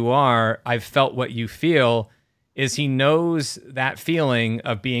where you are, I've felt what you feel, is he knows that feeling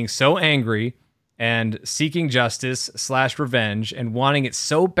of being so angry and seeking justice / revenge and wanting it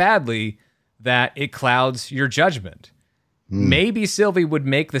so badly that it clouds your judgment. Maybe Sylvie would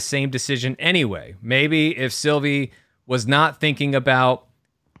make the same decision anyway. Maybe if Sylvie was not thinking about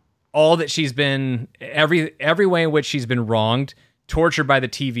all that she's been, every way in which she's been wronged, tortured by the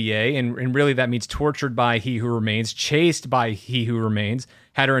TVA, and really that means tortured by He Who Remains, chased by He Who Remains,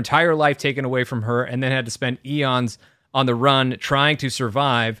 had her entire life taken away from her, and then had to spend eons on the run trying to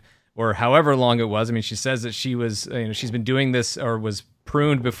survive, or however long it was. I mean, she says that she was, she's been doing this or was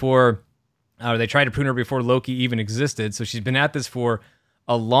pruned before, or they tried to prune her before Loki even existed. So she's been at this for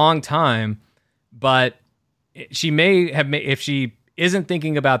a long time, but she may have, if she isn't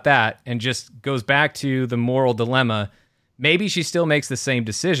thinking about that and just goes back to the moral dilemma, maybe she still makes the same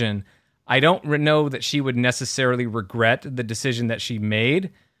decision. I don't know that she would necessarily regret the decision that she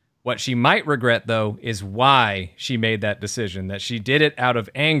made. What she might regret, though, is why she made that decision, that she did it out of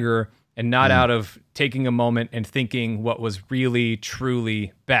anger and not out of taking a moment and thinking what was really,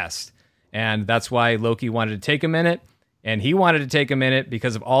 truly best. And that's why Loki wanted to take a minute, and he wanted to take a minute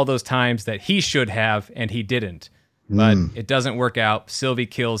because of all those times that he should have and he didn't. But it doesn't work out. Sylvie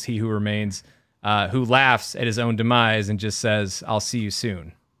kills He Who Remains, who laughs at his own demise and just says, "I'll see you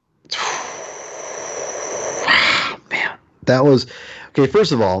soon." Man, that was... Okay,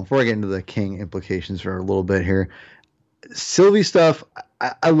 first of all, before I get into the King implications for a little bit here, Sylvie stuff,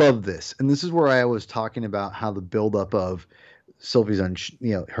 I love this. And this is where I was talking about how the buildup of Sylvie's,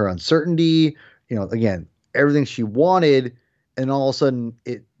 her uncertainty, again, everything she wanted, and all of a sudden,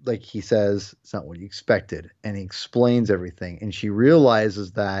 it, like he says, it's not what you expected. And he explains everything. And she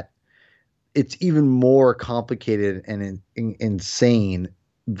realizes that it's even more complicated and insane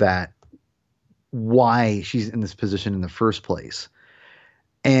that why she's in this position in the first place.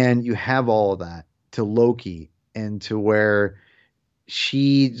 And you have all of that to Loki, and to where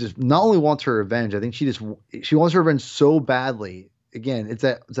she just not only wants her revenge, I think she wants her revenge so badly. Again, it's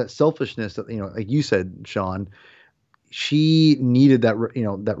that selfishness that, like you said, Sean, she needed that,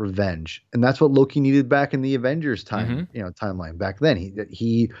 that revenge. And that's what Loki needed back in the Avengers time, timeline back then. I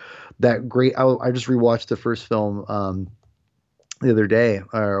just rewatched the first film, the other day,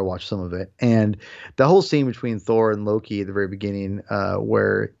 or watched some of it, and the whole scene between Thor and Loki at the very beginning,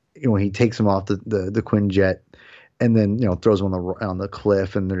 where he takes him off the Quinjet, and then throws him on the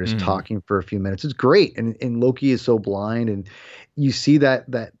cliff, and they're just talking for a few minutes. It's great, and Loki is so blind, and you see that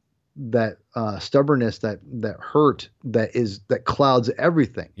stubbornness, that hurt that clouds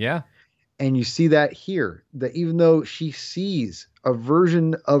everything. Yeah, and you see that here, that even though she sees a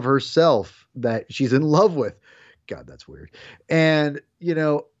version of herself that she's in love with. God, that's weird. And,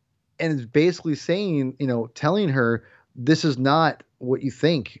 and it's basically saying, telling her, this is not what you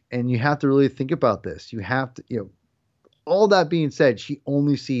think. And you have to really think about this. You have to, all that being said, she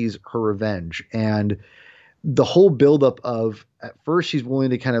only sees her revenge. And the whole buildup of, at first, she's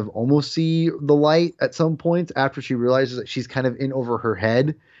willing to kind of almost see the light at some point after she realizes that she's kind of in over her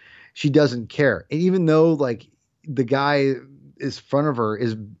head. She doesn't care. And even though, like, the guy in front of her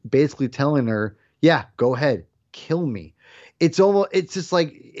is basically telling her, yeah, go ahead. Kill me. It's almost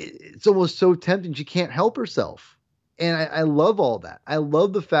so tempting. She can't help herself. And I love all that. I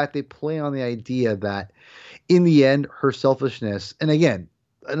love the fact they play on the idea that in the end, her selfishness, and again,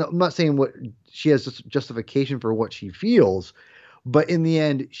 I'm not saying what she has justification for what she feels, but in the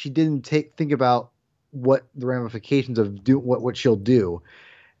end, she didn't think about what the ramifications of what she'll do.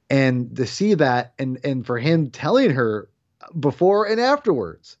 And to see that, and for him telling her before and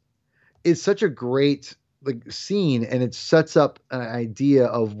afterwards, is such a great scene, and it sets up an idea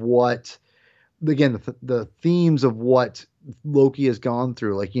of what, again, the themes of what Loki has gone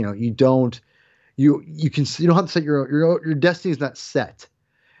through. Like, you don't have to set your destiny is not set,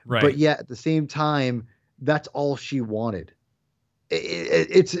 right? But yet at the same time, that's all she wanted.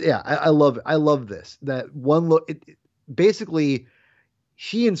 I love it. I love this. That one look. Basically,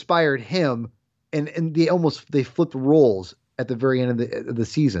 she inspired him, and they flipped roles at the very end of the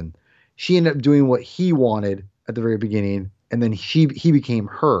season. She ended up doing what he wanted at the very beginning, and then he became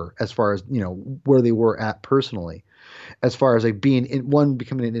her, as far as where they were at personally, as far as like being one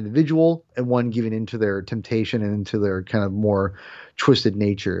becoming an individual, and one giving into their temptation and into their kind of more twisted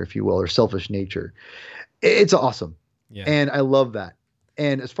nature, if you will, or selfish nature. It's awesome. Yeah. And I love that.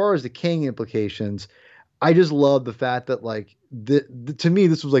 And as far as the King implications, I just love the fact that, like, to me,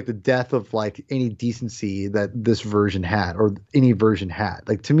 this was like the death of like any decency that this version had, or any version had.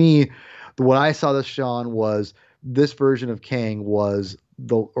 Like, to me, what I saw this, Sean, was this version of Kang or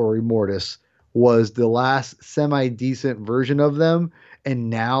Immortus was the last semi-decent version of them. And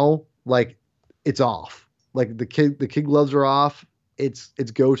now, like, it's off. Like, the kid gloves are off. It's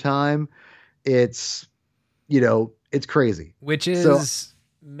go time. It's, it's crazy. Which is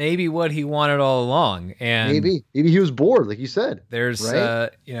maybe what he wanted all along. And maybe he was bored, like you said. There's, right?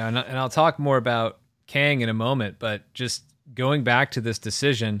 And I'll talk more about Kang in a moment, but just going back to this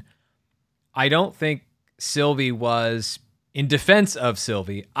decision, I don't think Sylvie was, in defense of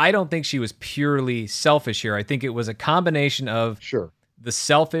Sylvie, I don't think she was purely selfish here. I think it was a combination of the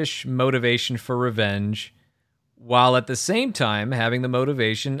selfish motivation for revenge, while at the same time having the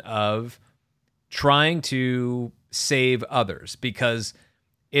motivation of trying to save others, because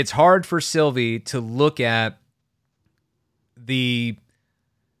it's hard for Sylvie to look at the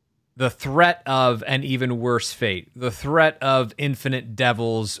threat of an even worse fate, the threat of infinite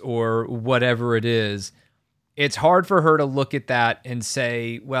devils or whatever it is. it's hard for her to look at that and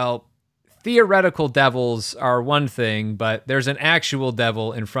say, well, theoretical devils are one thing, but there's an actual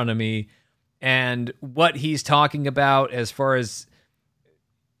devil in front of me. And what he's talking about as far as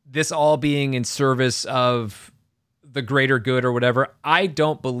this all being in service of the greater good or whatever, I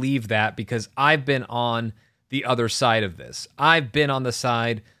don't believe that, because I've been on the other side of this. I've been on the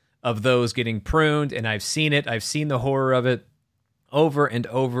side of those getting pruned, and I've seen it. I've seen the horror of it over and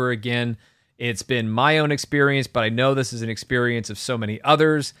over again. It's been my own experience, but I know this is an experience of so many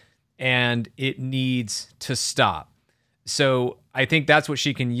others, and it needs to stop. So I think that's what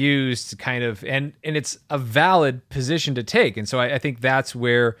she can use to kind of, and it's a valid position to take. And so I think that's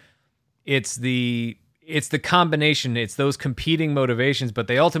where it's the combination, it's those competing motivations, but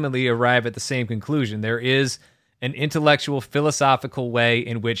they ultimately arrive at the same conclusion. There is an intellectual, philosophical way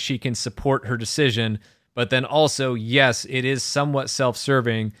in which she can support her decision, but then also, yes, it is somewhat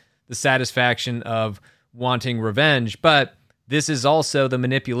self-serving, the satisfaction of wanting revenge, but this is also the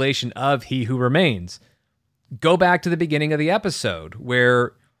manipulation of He Who Remains. Go back to the beginning of the episode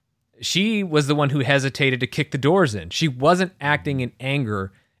where she was the one who hesitated to kick the doors in. She wasn't acting in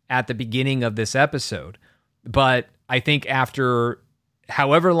anger at the beginning of this episode. But I think after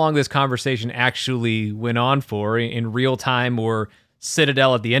however long this conversation actually went on for, in real time or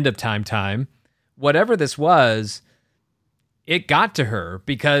Citadel at the end of time, whatever this was, it got to her,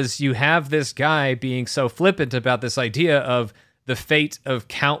 because you have this guy being so flippant about this idea of the fate of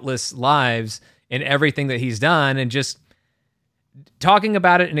countless lives and everything that he's done, and just talking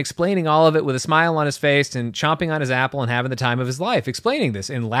about it and explaining all of it with a smile on his face and chomping on his apple and having the time of his life explaining this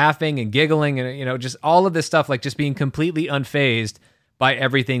and laughing and giggling and, you know, just all of this stuff, like just being completely unfazed by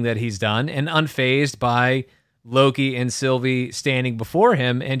everything that he's done and unfazed by Loki and Sylvie standing before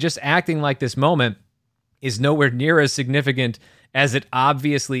him, and just acting like this moment is nowhere near as significant as it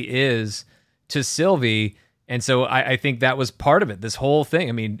obviously is to Sylvie. And so I think that was part of it, this whole thing.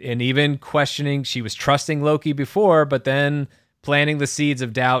 I mean, and even questioning, she was trusting Loki before, but then planting the seeds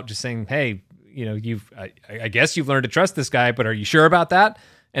of doubt, just saying, hey, you know, I guess you've learned to trust this guy, but are you sure about that?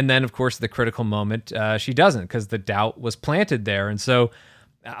 And then, of course, the critical moment, she doesn't, because the doubt was planted there. And so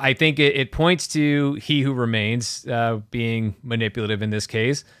I think it points to He Who Remains being manipulative in this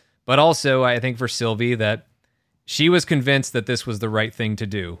case, but also I think for Sylvie that she was convinced that this was the right thing to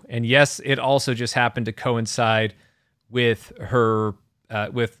do. And yes, it also just happened to coincide with her,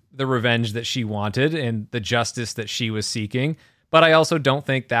 with the revenge that she wanted and the justice that she was seeking. But I also don't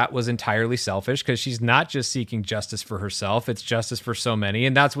think that was entirely selfish, because she's not just seeking justice for herself, it's justice for so many.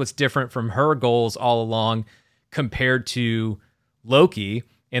 And that's what's different from her goals all along compared to Loki,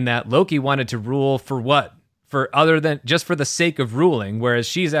 in that Loki wanted to rule for what? For other than just for the sake of ruling, whereas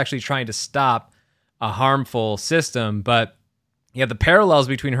she's actually trying to stop a harmful system. But yeah, the parallels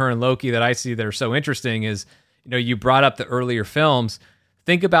between her and Loki that I see that are so interesting is, you know, you brought up the earlier films.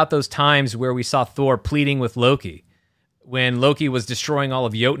 Think about those times where we saw Thor pleading with Loki, when Loki was destroying all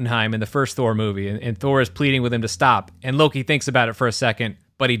of Jotunheim in the first Thor movie, and Thor is pleading with him to stop, and Loki thinks about it for a second,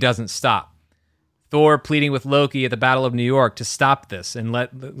 but he doesn't stop. Thor pleading with Loki at the Battle of New York to stop this, and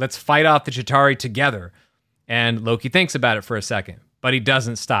let's fight off the Chitauri together. And Loki thinks about it for a second, but he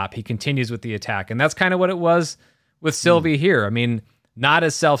doesn't stop. He continues with the attack. And that's kind of what it was with Sylvie here. I mean, not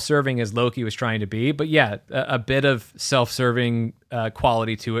as self-serving as Loki was trying to be, but yeah, a bit of self-serving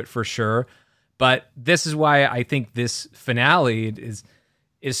quality to it for sure. But this is why I think this finale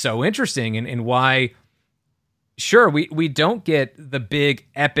is so interesting, and why, sure, we don't get the big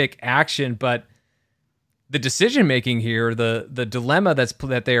epic action, but the decision making here, the dilemma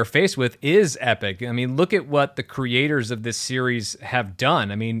that they are faced with is epic. I mean, look at what the creators of this series have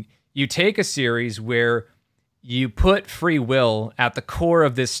done. I mean, you take a series where you put free will at the core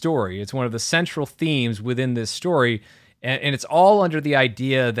of this story. It's one of the central themes within this story, and it's all under the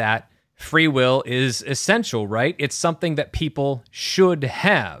idea that free will is essential, right? It's something that people should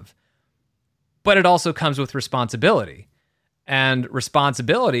have, but it also comes with responsibility. And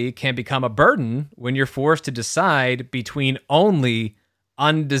responsibility can become a burden when you're forced to decide between only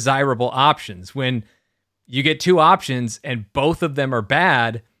undesirable options. When you get two options and both of them are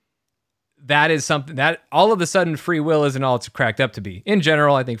bad, that is something that all of a sudden free will isn't all it's cracked up to be. In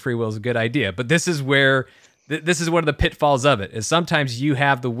general, I think free will is a good idea, but this is where this is one of the pitfalls of it, is sometimes you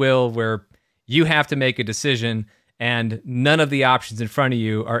have the will where you have to make a decision and none of the options in front of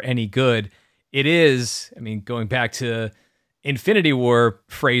you are any good. It is, I mean, going back to Infinity War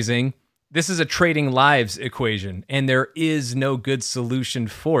phrasing, this is a trading lives equation, and there is no good solution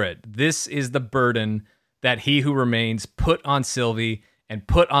for it. This is the burden that He Who Remains put on Sylvie and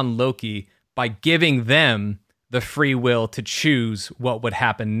put on Loki by giving them the free will to choose what would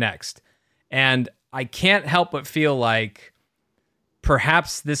happen next. And I can't help but feel like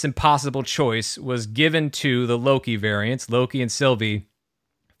perhaps this impossible choice was given to the Loki variants, Loki and Sylvie,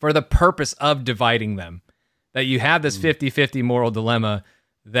 for the purpose of dividing them. That you have this 50-50 moral dilemma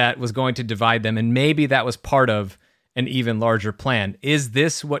that was going to divide them, and maybe that was part of an even larger plan. Is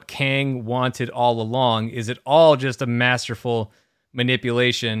this what Kang wanted all along? Is it all just a masterful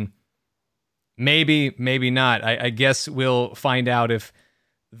manipulation? Maybe, maybe not. I guess we'll find out if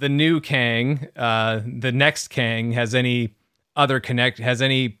the new Kang, the next Kang, has any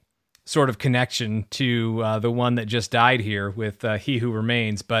sort of connection to the one that just died here with He Who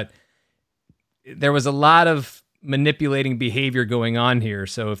Remains. But there was a lot of manipulating behavior going on here.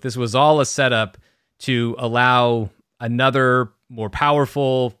 So if this was all a setup to allow another more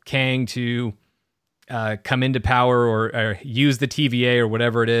powerful Kang to come into power or use the TVA or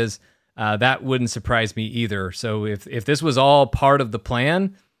whatever it is, that wouldn't surprise me either. So if this was all part of the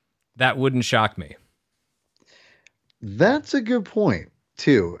plan, that wouldn't shock me. That's a good point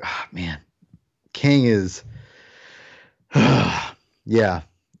too. Man, Kang is, yeah.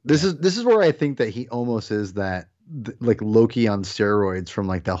 This is where I think that he almost is that like Loki on steroids from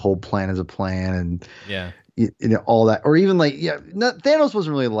like the whole plan is a plan and all that, or even like Thanos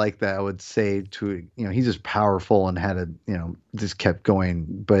wasn't really like that. I would say he's just powerful and had just kept going,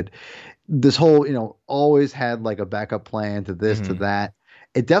 but this whole always had like a backup plan to this to that.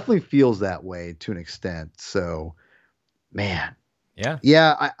 It definitely feels that way to an extent. So, man.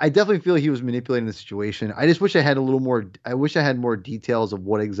 Yeah, I definitely feel he was manipulating the situation. I just wish I had a little more. I wish I had more details of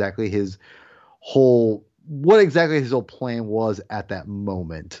what exactly his whole plan was at that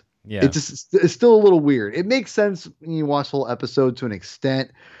moment. Yeah, it's still a little weird. It makes sense when you watch the whole episode to an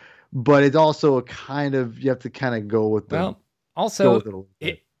extent, but it's also you have to kind of go with the. Well, also,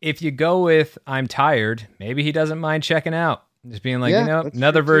 if you go with I'm tired, maybe he doesn't mind checking out, just being like,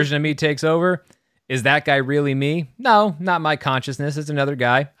 another version of me takes over. Is that guy really me? No, not my consciousness. It's another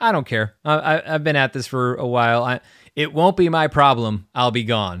guy. I don't care. I've been at this for a while. It won't be my problem. I'll be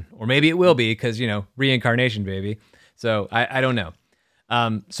gone. Or maybe it will be because, reincarnation, baby. So I don't know.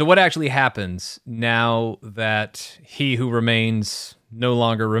 So what actually happens now that He Who Remains no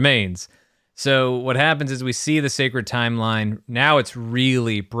longer remains? So what happens is we see the sacred timeline. Now it's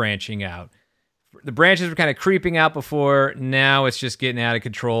really branching out. The branches were kind of creeping out before. Now it's just getting out of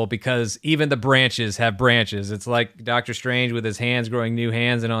control because even the branches have branches. It's like Doctor Strange with his hands growing new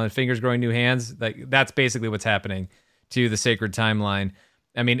hands and on his fingers growing new hands. Like that's basically what's happening to the sacred timeline.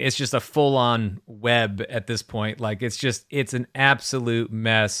 I mean, it's just a full-on web at this point. Like it's an absolute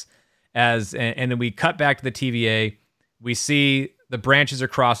mess. And then we cut back to the TVA. We see the branches are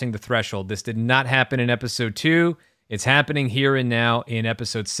crossing the threshold. This did not happen in episode 2. It's happening here and now in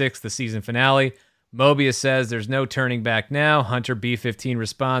episode 6, the season finale. Mobius says there's no turning back now. Hunter B-15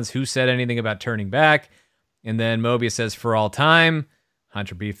 responds, who said anything about turning back? And then Mobius says for all time.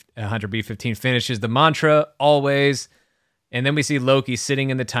 Hunter B-15 finishes the mantra, always. And then we see Loki sitting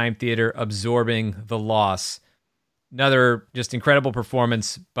in the time theater absorbing the loss. Another just incredible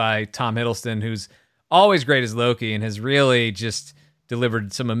performance by Tom Hiddleston, who's always great as Loki and has really just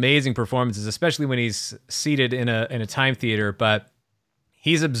delivered some amazing performances, especially when he's seated in a time theater. But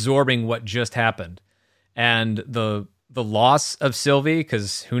he's absorbing what just happened. And the loss of Sylvie,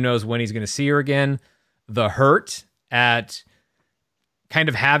 because who knows when he's going to see her again, the hurt at kind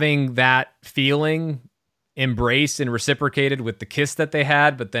of having that feeling embraced and reciprocated with the kiss that they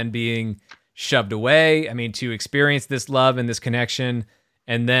had, but then being shoved away. I mean, to experience this love and this connection,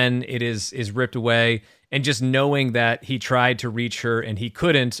 and then it is ripped away. And just knowing that he tried to reach her and he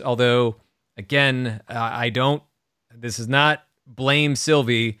couldn't, although, again, this is not blame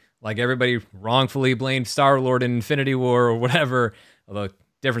Sylvie like everybody wrongfully blamed Star-Lord in Infinity War or whatever, although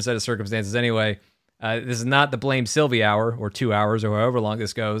different set of circumstances anyway. This is not the blame Sylvie hour or 2 hours or however long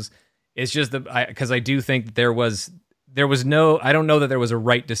this goes. It's just because I do think that there was no, I don't know that there was a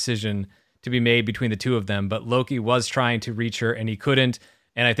right decision to be made between the two of them, but Loki was trying to reach her and he couldn't.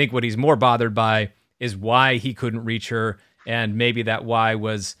 And I think what he's more bothered by is why he couldn't reach her. And maybe that why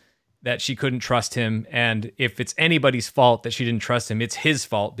was that she couldn't trust him. And if it's anybody's fault that she didn't trust him, it's his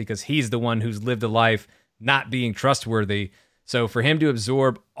fault because he's the one who's lived a life not being trustworthy. So for him to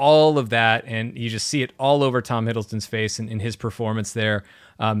absorb all of that, and you just see it all over Tom Hiddleston's face in his performance there,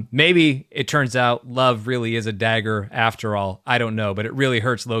 maybe it turns out love really is a dagger after all. I don't know, but it really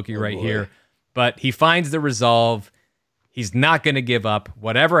hurts Loki here. But he finds the resolve. He's not going to give up.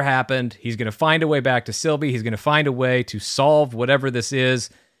 Whatever happened, he's going to find a way back to Sylvie. He's going to find a way to solve whatever this is.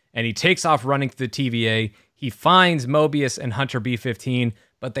 And he takes off running to the TVA. He finds Mobius and Hunter B-15,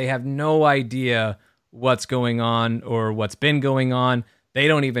 but they have no idea what's going on or what's been going on. They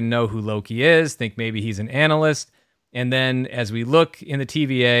don't even know who Loki is, think maybe he's an analyst. And then as we look in the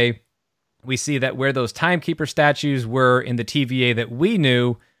TVA, we see that where those timekeeper statues were in the TVA that we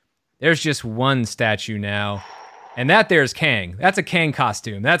knew, there's just one statue now. And that there's Kang. That's a Kang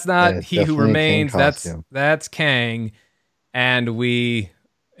costume. That's not He Who Remains. That's Kang. And we,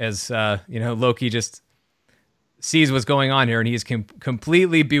 as Loki just sees what's going on here, and he's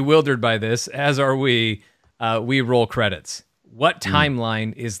completely bewildered by this, as are we. We roll credits. What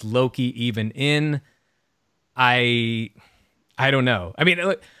timeline is Loki even in? I don't know. I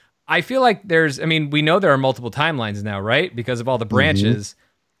mean, I feel like we know there are multiple timelines now, right? Because of all the branches. Mm-hmm.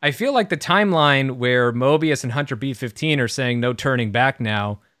 I feel like the timeline where Mobius and Hunter B-15 are saying no turning back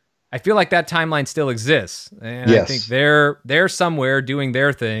now, I feel like that timeline still exists. And yes. I think they're somewhere doing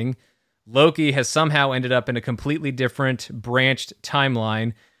their thing. Loki has somehow ended up in a completely different branched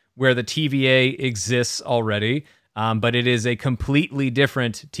timeline where the TVA exists already, but it is a completely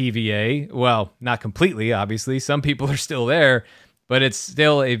different TVA. Well, not completely, obviously. Some people are still there, but it's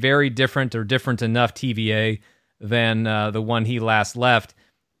still a very different or different enough TVA than the one he last left.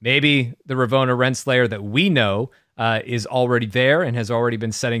 Maybe the Ravonna Renslayer that we know is already there and has already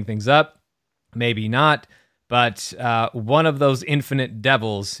been setting things up. Maybe not. But one of those infinite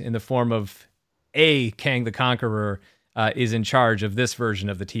devils in the form of a Kang the Conqueror is in charge of this version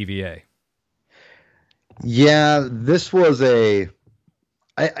of the TVA. Yeah, this was it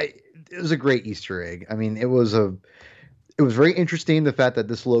was a great Easter egg. I mean, it was very interesting, the fact that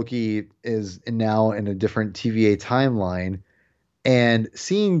this Loki is now in a different TVA timeline. And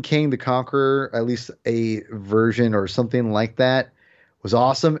seeing Kang the Conqueror, at least a version or something like that, was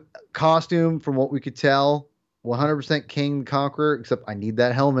awesome. Costume, from what we could tell, 100% Kang the Conqueror, except I need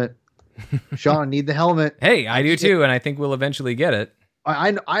that helmet. Sean, I need the helmet. Hey, I do too, and I think we'll eventually get it.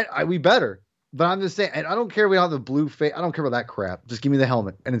 We better. But I'm just saying, I don't care if we don't have the blue face. I don't care about that crap. Just give me the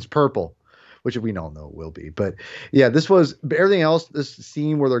helmet, and it's purple, which we all know it will be. But yeah, but everything else, this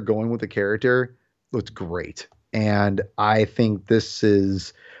scene where they're going with the character looked great. And I think this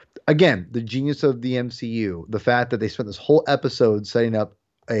is, again, the genius of the MCU. The fact that they spent this whole episode setting up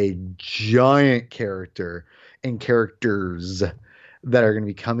a giant character and characters that are going to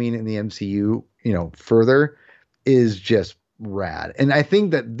be coming in the MCU, further, is just rad. And I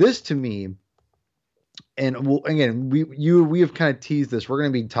think that this, to me, and again, we have kind of teased this. We're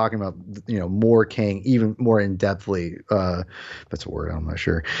going to be talking about, more Kang, even more in depthly. That's a word. I'm not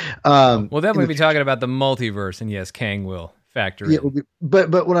sure. We'll definitely be talking about the multiverse, and yes, Kang will factor in.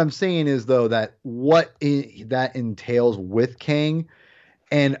 But what I'm saying is, though, that that entails with Kang,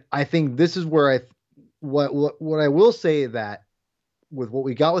 and I think this is where what I will say, that with what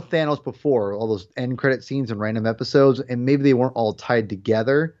we got with Thanos before, all those end credit scenes and random episodes, and maybe they weren't all tied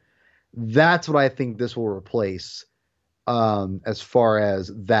together. That's what I think this will replace, as far as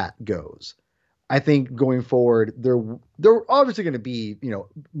that goes. I think going forward, they're obviously going to be,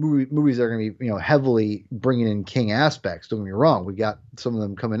 movies that are going to be, heavily bringing in King aspects. Don't get me wrong. We got some of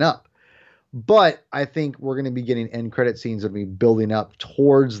them coming up. But I think we're going to be getting end credit scenes that will be building up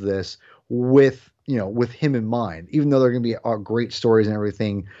towards this with him in mind. Even though they're going to be great stories and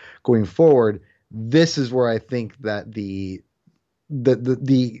everything going forward, this is where I think that the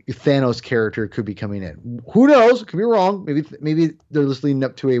Thanos character could be coming in. Who knows? Could be wrong. Maybe they're just leading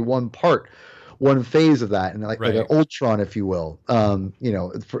up to a one phase of that, and like an Ultron, if you will.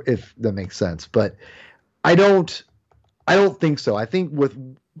 If that makes sense. But I don't think so. I think with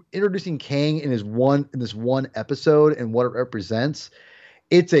introducing Kang in this one episode and what it represents,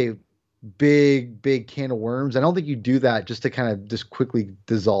 it's a big can of worms. I don't think you do that just to kind of just quickly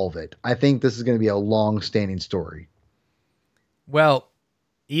dissolve it. I think this is going to be a long-standing story. Well,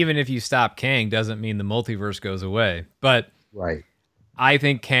 even if you stop Kang, doesn't mean the multiverse goes away. But right. I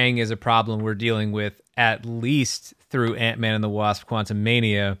think Kang is a problem we're dealing with at least through Ant-Man and the Wasp: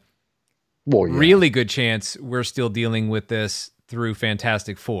 Quantumania. Well, yeah. Really good chance we're still dealing with this through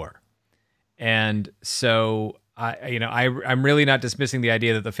Fantastic Four. And so I'm really not dismissing the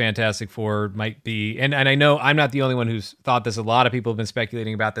idea that the Fantastic Four might be, and I know I'm not the only one who's thought this. A lot of people have been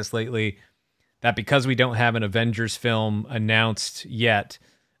speculating about this lately, that because we don't have an Avengers film announced yet,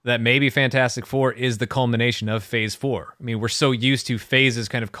 that maybe Fantastic Four is the culmination of Phase 4. I mean, we're so used to phases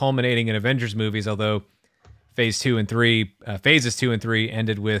kind of culminating in Avengers movies, although phases 2 and 3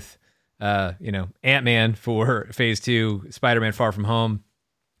 ended with, Ant-Man for Phase 2, Spider-Man Far From Home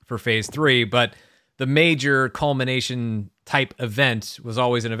for Phase 3, but the major culmination type event was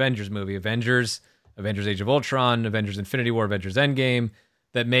always an Avengers movie. Avengers Age of Ultron, Avengers Infinity War, Avengers Endgame.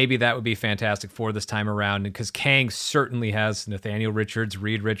 That maybe that would be Fantastic Four this time around, because Kang certainly has Nathaniel Richards,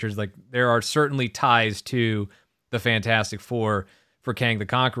 Reed Richards. Like, there are certainly ties to the Fantastic Four for Kang the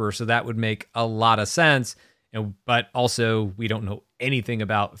Conqueror. So that would make a lot of sense. But also, we don't know anything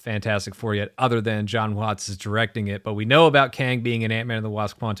about Fantastic Four yet, other than John Watts is directing it. But we know about Kang being in Ant-Man and the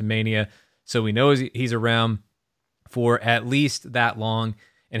Wasp: Quantumania, so we know he's around for at least that long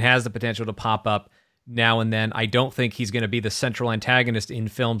and has the potential to pop up now and then. I don't think he's going to be the central antagonist in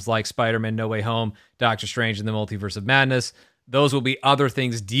films like Spider-Man No Way Home, Doctor Strange and the Multiverse of Madness. Those will be other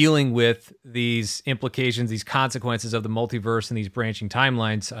things dealing with these implications, these consequences of the multiverse and these branching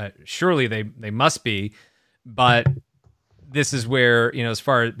timelines. Surely they must be, but this is where,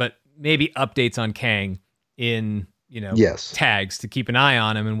 but maybe updates on Kang in, yes, tags to keep an eye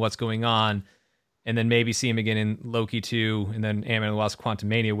on him and what's going on. And then maybe see him again in Loki 2 and then Ant-Man and the Wasp: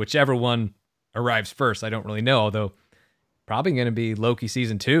 Quantumania, whichever one arrives first. I don't really know, although probably going to be Loki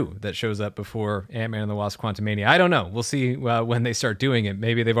season 2 that shows up before Ant-Man and the Wasp: Quantumania. I don't know. We'll see when they start doing it.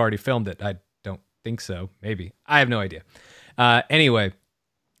 Maybe they've already filmed it. I don't think so. Maybe. I have no idea. Anyway,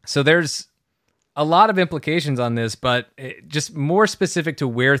 so there's a lot of implications on this, but just more specific to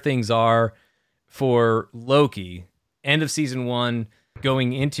where things are for Loki, end of season 1,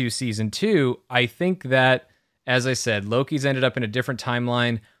 going into season 2, I think that, as I said, Loki's ended up in a different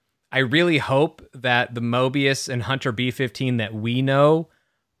timeline. I really hope that the Mobius and Hunter B-15 that we know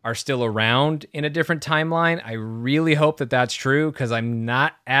are still around in a different timeline. I really hope that that's true, because I'm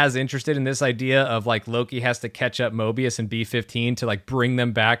not as interested in this idea of like Loki has to catch up Mobius and B-15 to like bring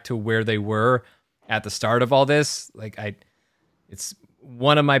them back to where they were at the start of all this. Like it's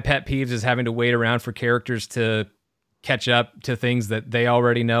one of my pet peeves is having to wait around for characters to catch up to things that they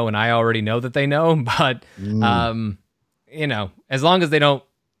already know and I already know that they know. But, as long as they don't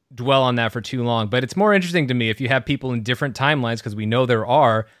dwell on that for too long. But it's more interesting to me if you have people in different timelines, because we know there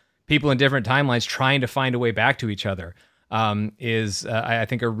are people in different timelines trying to find a way back to each other, I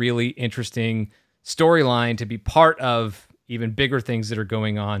think a really interesting storyline to be part of even bigger things that are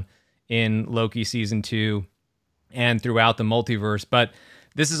going on in Loki season 2 and throughout the multiverse. But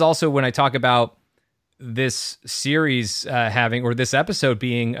this is also when I talk about this series this episode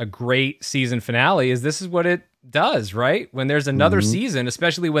being a great season finale, is this is what it does, right? When there's another season,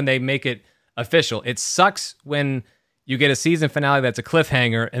 especially when they make it official. It sucks when you get a season finale that's a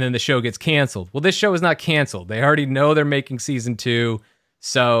cliffhanger and then the show gets canceled. Well, this show is not canceled. They already know they're making season 2.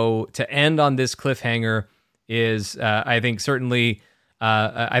 So to end on this cliffhanger is, I think, certainly,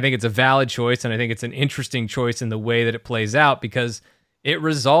 I think it's a valid choice, and I think it's an interesting choice in the way that it plays out, because it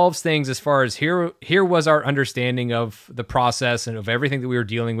resolves things as far as here was our understanding of the process and of everything that we were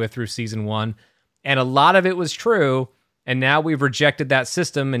dealing with through season 1. And a lot of it was true. And now we've rejected that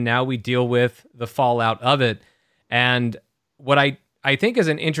system, and now we deal with the fallout of it. And what I think is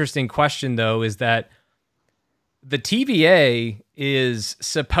an interesting question, though, is that the TVA is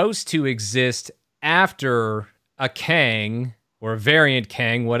supposed to exist after a Kang or a variant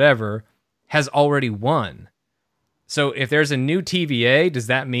Kang, whatever, has already won. So if there's a new TVA, does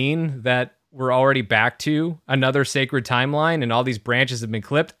that mean that we're already back to another sacred timeline and all these branches have been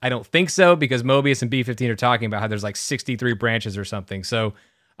clipped? I don't think so, because Mobius and B-15 are talking about how there's like 63 branches or something. So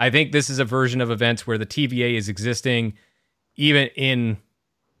I think this is a version of events where the TVA is existing even in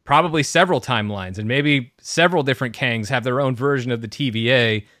probably several timelines, and maybe several different Kangs have their own version of the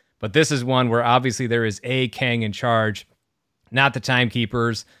TVA. But this is one where obviously there is a Kang in charge, not the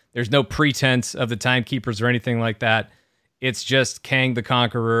Timekeepers. There's no pretense of the Timekeepers or anything like that. It's just Kang the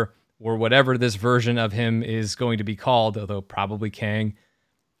Conqueror, or whatever this version of him is going to be called, although probably Kang.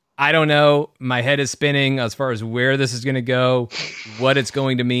 I don't know. My head is spinning as far as where this is going to go, what it's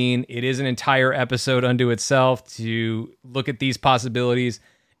going to mean. It is an entire episode unto itself to look at these possibilities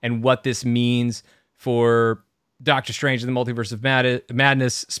and what this means for Doctor Strange and the Multiverse of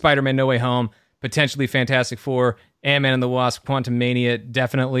Madness, Spider-Man No Way Home, potentially Fantastic Four, Ant-Man and the Wasp, Quantumania,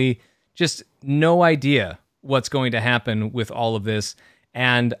 definitely. Just no idea what's going to happen with all of this.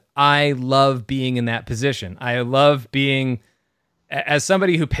 And I love being in that position. I love being, as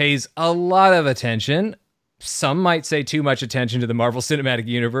somebody who pays a lot of attention, some might say too much attention to the Marvel Cinematic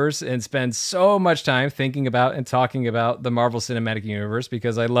Universe, and spend so much time thinking about and talking about the Marvel Cinematic Universe,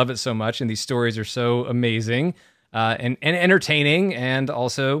 because I love it so much, and these stories are so amazing and entertaining, and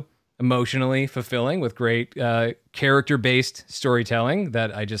also emotionally fulfilling with great character-based storytelling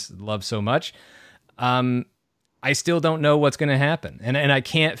that I just love so much. I still don't know what's going to happen. And I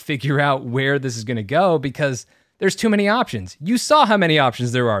can't figure out where this is going to go, because there's too many options. You saw how many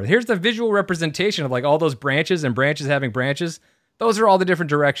options there are. Here's the visual representation of like all those branches and branches having branches. Those are all the different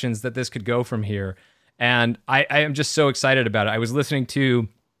directions that this could go from here. And I am just so excited about it. I was listening to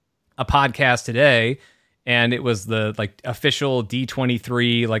a podcast today, and it was the like official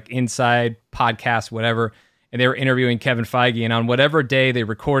D23 like inside podcast, whatever. and they were interviewing Kevin Feige. And on whatever day they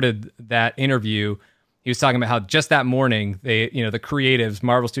recorded that interview, he was talking about how just that morning, they, the creatives,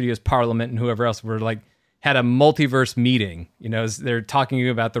 Marvel Studios, Parliament, and whoever else were like, had a multiverse meeting. They're talking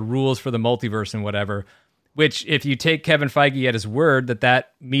about the rules for the multiverse and whatever, which if you take Kevin Feige at his word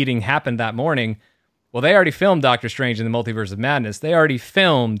that meeting happened that morning, well, they already filmed Doctor Strange in the Multiverse of Madness. They already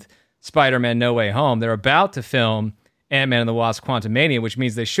filmed Spider-Man No Way Home. They're about to film Ant-Man and the Wasp Quantumania, which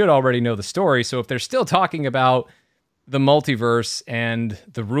means they should already know the story. So if they're still talking about the multiverse and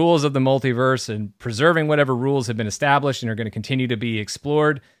the rules of the multiverse and preserving whatever rules have been established and are going to continue to be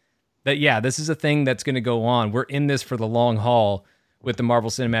explored, that, yeah, this is a thing that's going to go on. We're in this for the long haul with the Marvel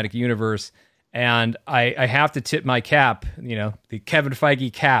Cinematic Universe. And I have to tip my cap, the Kevin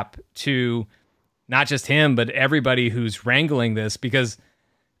Feige cap, to not just him, but everybody who's wrangling this, because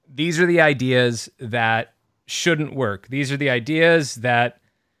these are the ideas that shouldn't work. These are the ideas that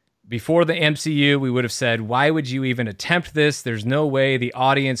before the MCU, we would have said, why would you even attempt this? There's no way the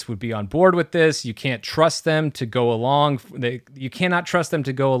audience would be on board with this. You can't trust them to go along. You cannot trust them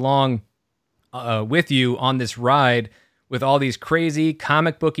to go along with you on this ride with all these crazy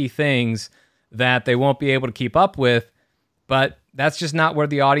comic booky things that they won't be able to keep up with. But that's just not where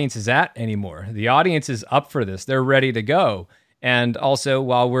the audience is at anymore. The audience is up for this. They're ready to go. And also,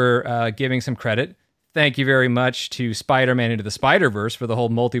 while we're giving some credit, thank you very much to Spider-Man Into the Spider-Verse for the whole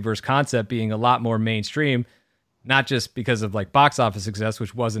multiverse concept being a lot more mainstream, not just because of like box office success,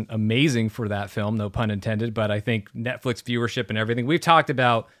 which wasn't amazing for that film, no pun intended, but I think Netflix viewership and everything. We've talked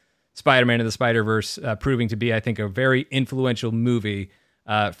about Spider-Man Into the Spider-Verse proving to be, I think, a very influential movie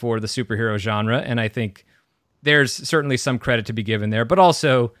for the superhero genre, and I think there's certainly some credit to be given there, but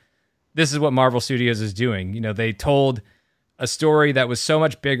also this is what Marvel Studios is doing. They told a story that was so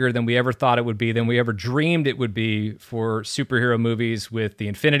much bigger than we ever thought it would be, than we ever dreamed it would be for superhero movies, with the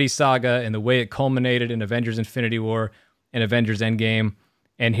Infinity Saga and the way it culminated in Avengers Infinity War and Avengers Endgame.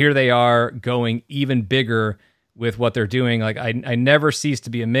 And here they are going even bigger with what they're doing. Like I never cease to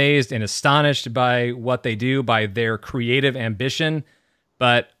be amazed and astonished by what they do, by their creative ambition.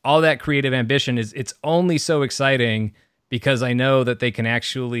 But all that creative ambition it's only so exciting because I know that they can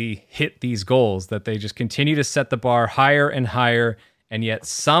actually hit these goals, that they just continue to set the bar higher and higher, and yet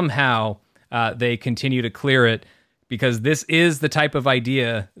somehow they continue to clear it, because this is the type of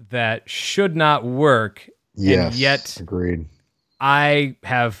idea that should not work. Yes, and yet agreed. I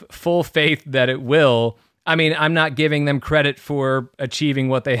have full faith that it will. I mean, I'm not giving them credit for achieving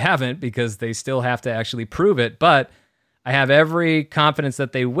what they haven't, because they still have to actually prove it, but I have every confidence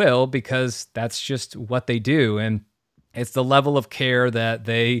that they will, because that's just what they do. And it's the level of care that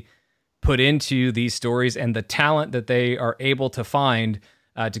they put into these stories and the talent that they are able to find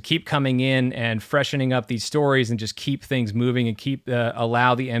to keep coming in and freshening up these stories and just keep things moving and keep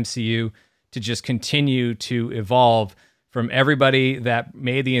allow the MCU to just continue to evolve, from everybody that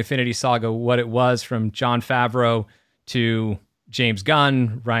made the Infinity Saga what it was, from Jon Favreau to James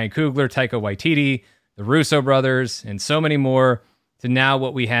Gunn, Ryan Coogler, Taika Waititi, the Russo brothers, and so many more, to now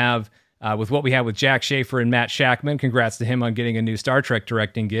what we have with Jack Schaefer and Matt Shackman. Congrats to him on getting a new Star Trek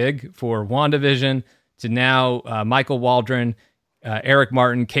directing gig for WandaVision. To now Michael Waldron, Eric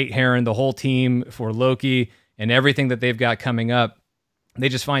Martin, Kate Herron, the whole team for Loki, and everything that they've got coming up. They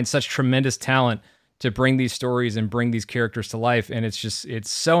just find such tremendous talent to bring these stories and bring these characters to life. And it's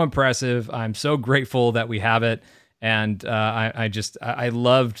so impressive. I'm so grateful that we have it. And I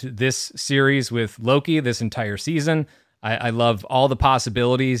loved this series with Loki this entire season. I love all the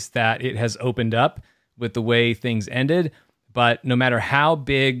possibilities that it has opened up with the way things ended. But no matter how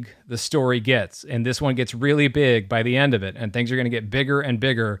big the story gets, and this one gets really big by the end of it, and things are going to get bigger and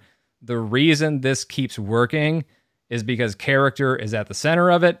bigger, the reason this keeps working is because character is at the center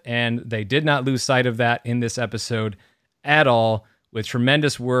of it, and they did not lose sight of that in this episode at all, with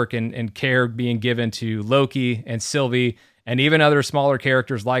tremendous work and care being given to Loki and Sylvie, and even other smaller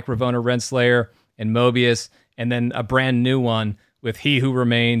characters like Ravonna Renslayer and Mobius, and then a brand new one with He Who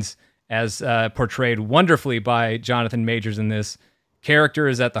Remains, as portrayed wonderfully by Jonathan Majors in this. Character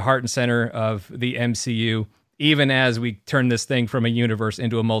is at the heart and center of the MCU, even as we turn this thing from a universe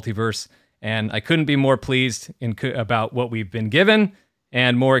into a multiverse. And I couldn't be more pleased about what we've been given,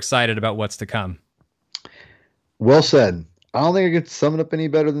 and more excited about what's to come. Well said. I don't think I could sum it up any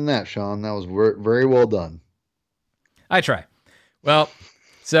better than that, Sean. That was very well done. I try. Well,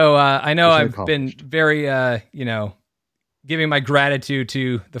 so I know I've been very, giving my gratitude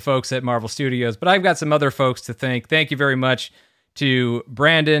to the folks at Marvel Studios, but I've got some other folks to thank. Thank you very much to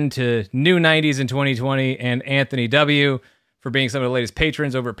Brandon, to New 90s in 2020, and Anthony W. for being some of the latest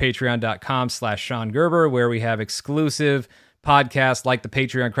patrons over at patreon.com/Sean Gerber, where we have exclusive podcasts like the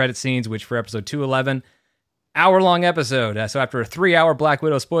Patreon credit scenes, which for episode 211, hour-long episode. So after a 3-hour Black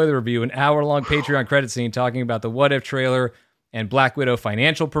Widow spoiler review, an hour-long Patreon credit scene talking about the What If trailer and Black Widow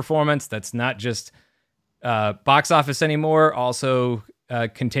financial performance. That's not just box office anymore. Also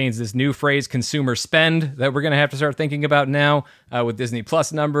contains this new phrase, consumer spend, that we're going to have to start thinking about now with Disney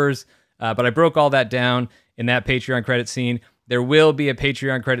Plus numbers. But I broke all that down in that Patreon credit scene. There will be a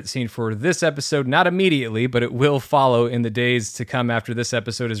Patreon credit scene for this episode, not immediately, but it will follow in the days to come after this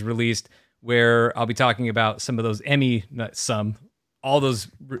episode is released, where I'll be talking about some of those all those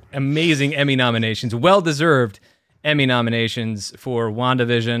amazing Emmy nominations, well-deserved Emmy nominations for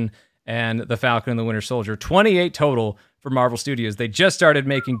WandaVision and The Falcon and the Winter Soldier. 28 total for Marvel Studios. They just started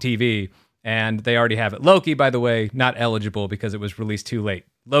making TV, and they already have it. Loki, by the way, not eligible because it was released too late.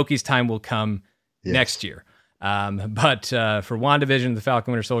 Loki's time will come next year. But for WandaVision, The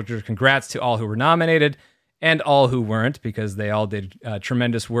Falcon Winter Soldier, congrats to all who were nominated and all who weren't, because they all did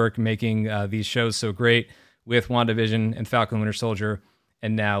tremendous work making these shows so great with WandaVision and Falcon Winter Soldier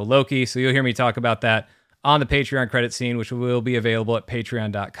and now Loki. So you'll hear me talk about that on the Patreon credit scene, which will be available at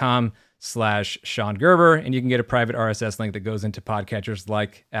patreon.com/Sean Gerber. And you can get a private RSS link that goes into podcatchers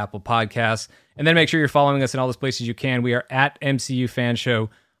like Apple Podcasts. And then make sure you're following us in all those places you can. We are at MCU Fan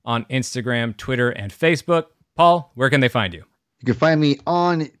Show on Instagram, Twitter, and Facebook. Paul, where can they find you? You can find me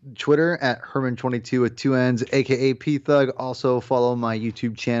on Twitter at Herman22 with 2 N's, aka P-Thug. Also follow my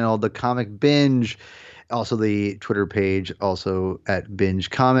YouTube channel, The Comic Binge. Also the Twitter page, also at Binge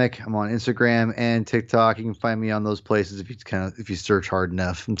Comic. I'm on Instagram and TikTok. You can find me on those places if you search hard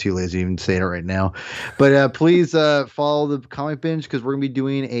enough. I'm too lazy to even say it right now. But please follow the Comic Binge, because we're gonna be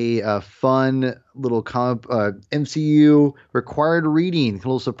doing a fun little MCU required reading. A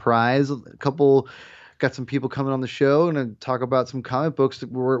little surprise. Got some people coming on the show and talk about some comic books,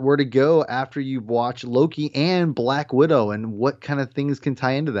 where to go after you watch Loki and Black Widow, and what kind of things can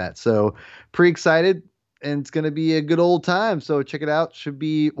tie into that. So pretty excited, and it's going to be a good old time. So check it out.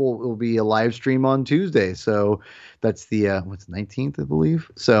 It'll be a live stream on Tuesday. So that's the 19th, I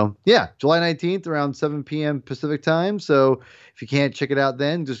believe. So yeah, July 19th around 7 p.m. Pacific time. So if you can't check it out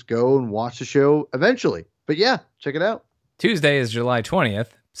then, just go and watch the show eventually. But yeah, check it out. Tuesday is July 20th.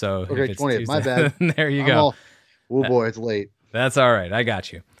 So okay, if it's 20th, Tuesday, my bad. There you go. Oh boy, it's late. That's all right. I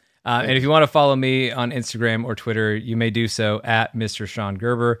got you. And if you want to follow me on Instagram or Twitter, you may do so at Mr. Sean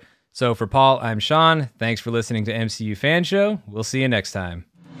Gerber. So for Paul, I'm Sean. Thanks for listening to MCU Fan Show. We'll see you next time.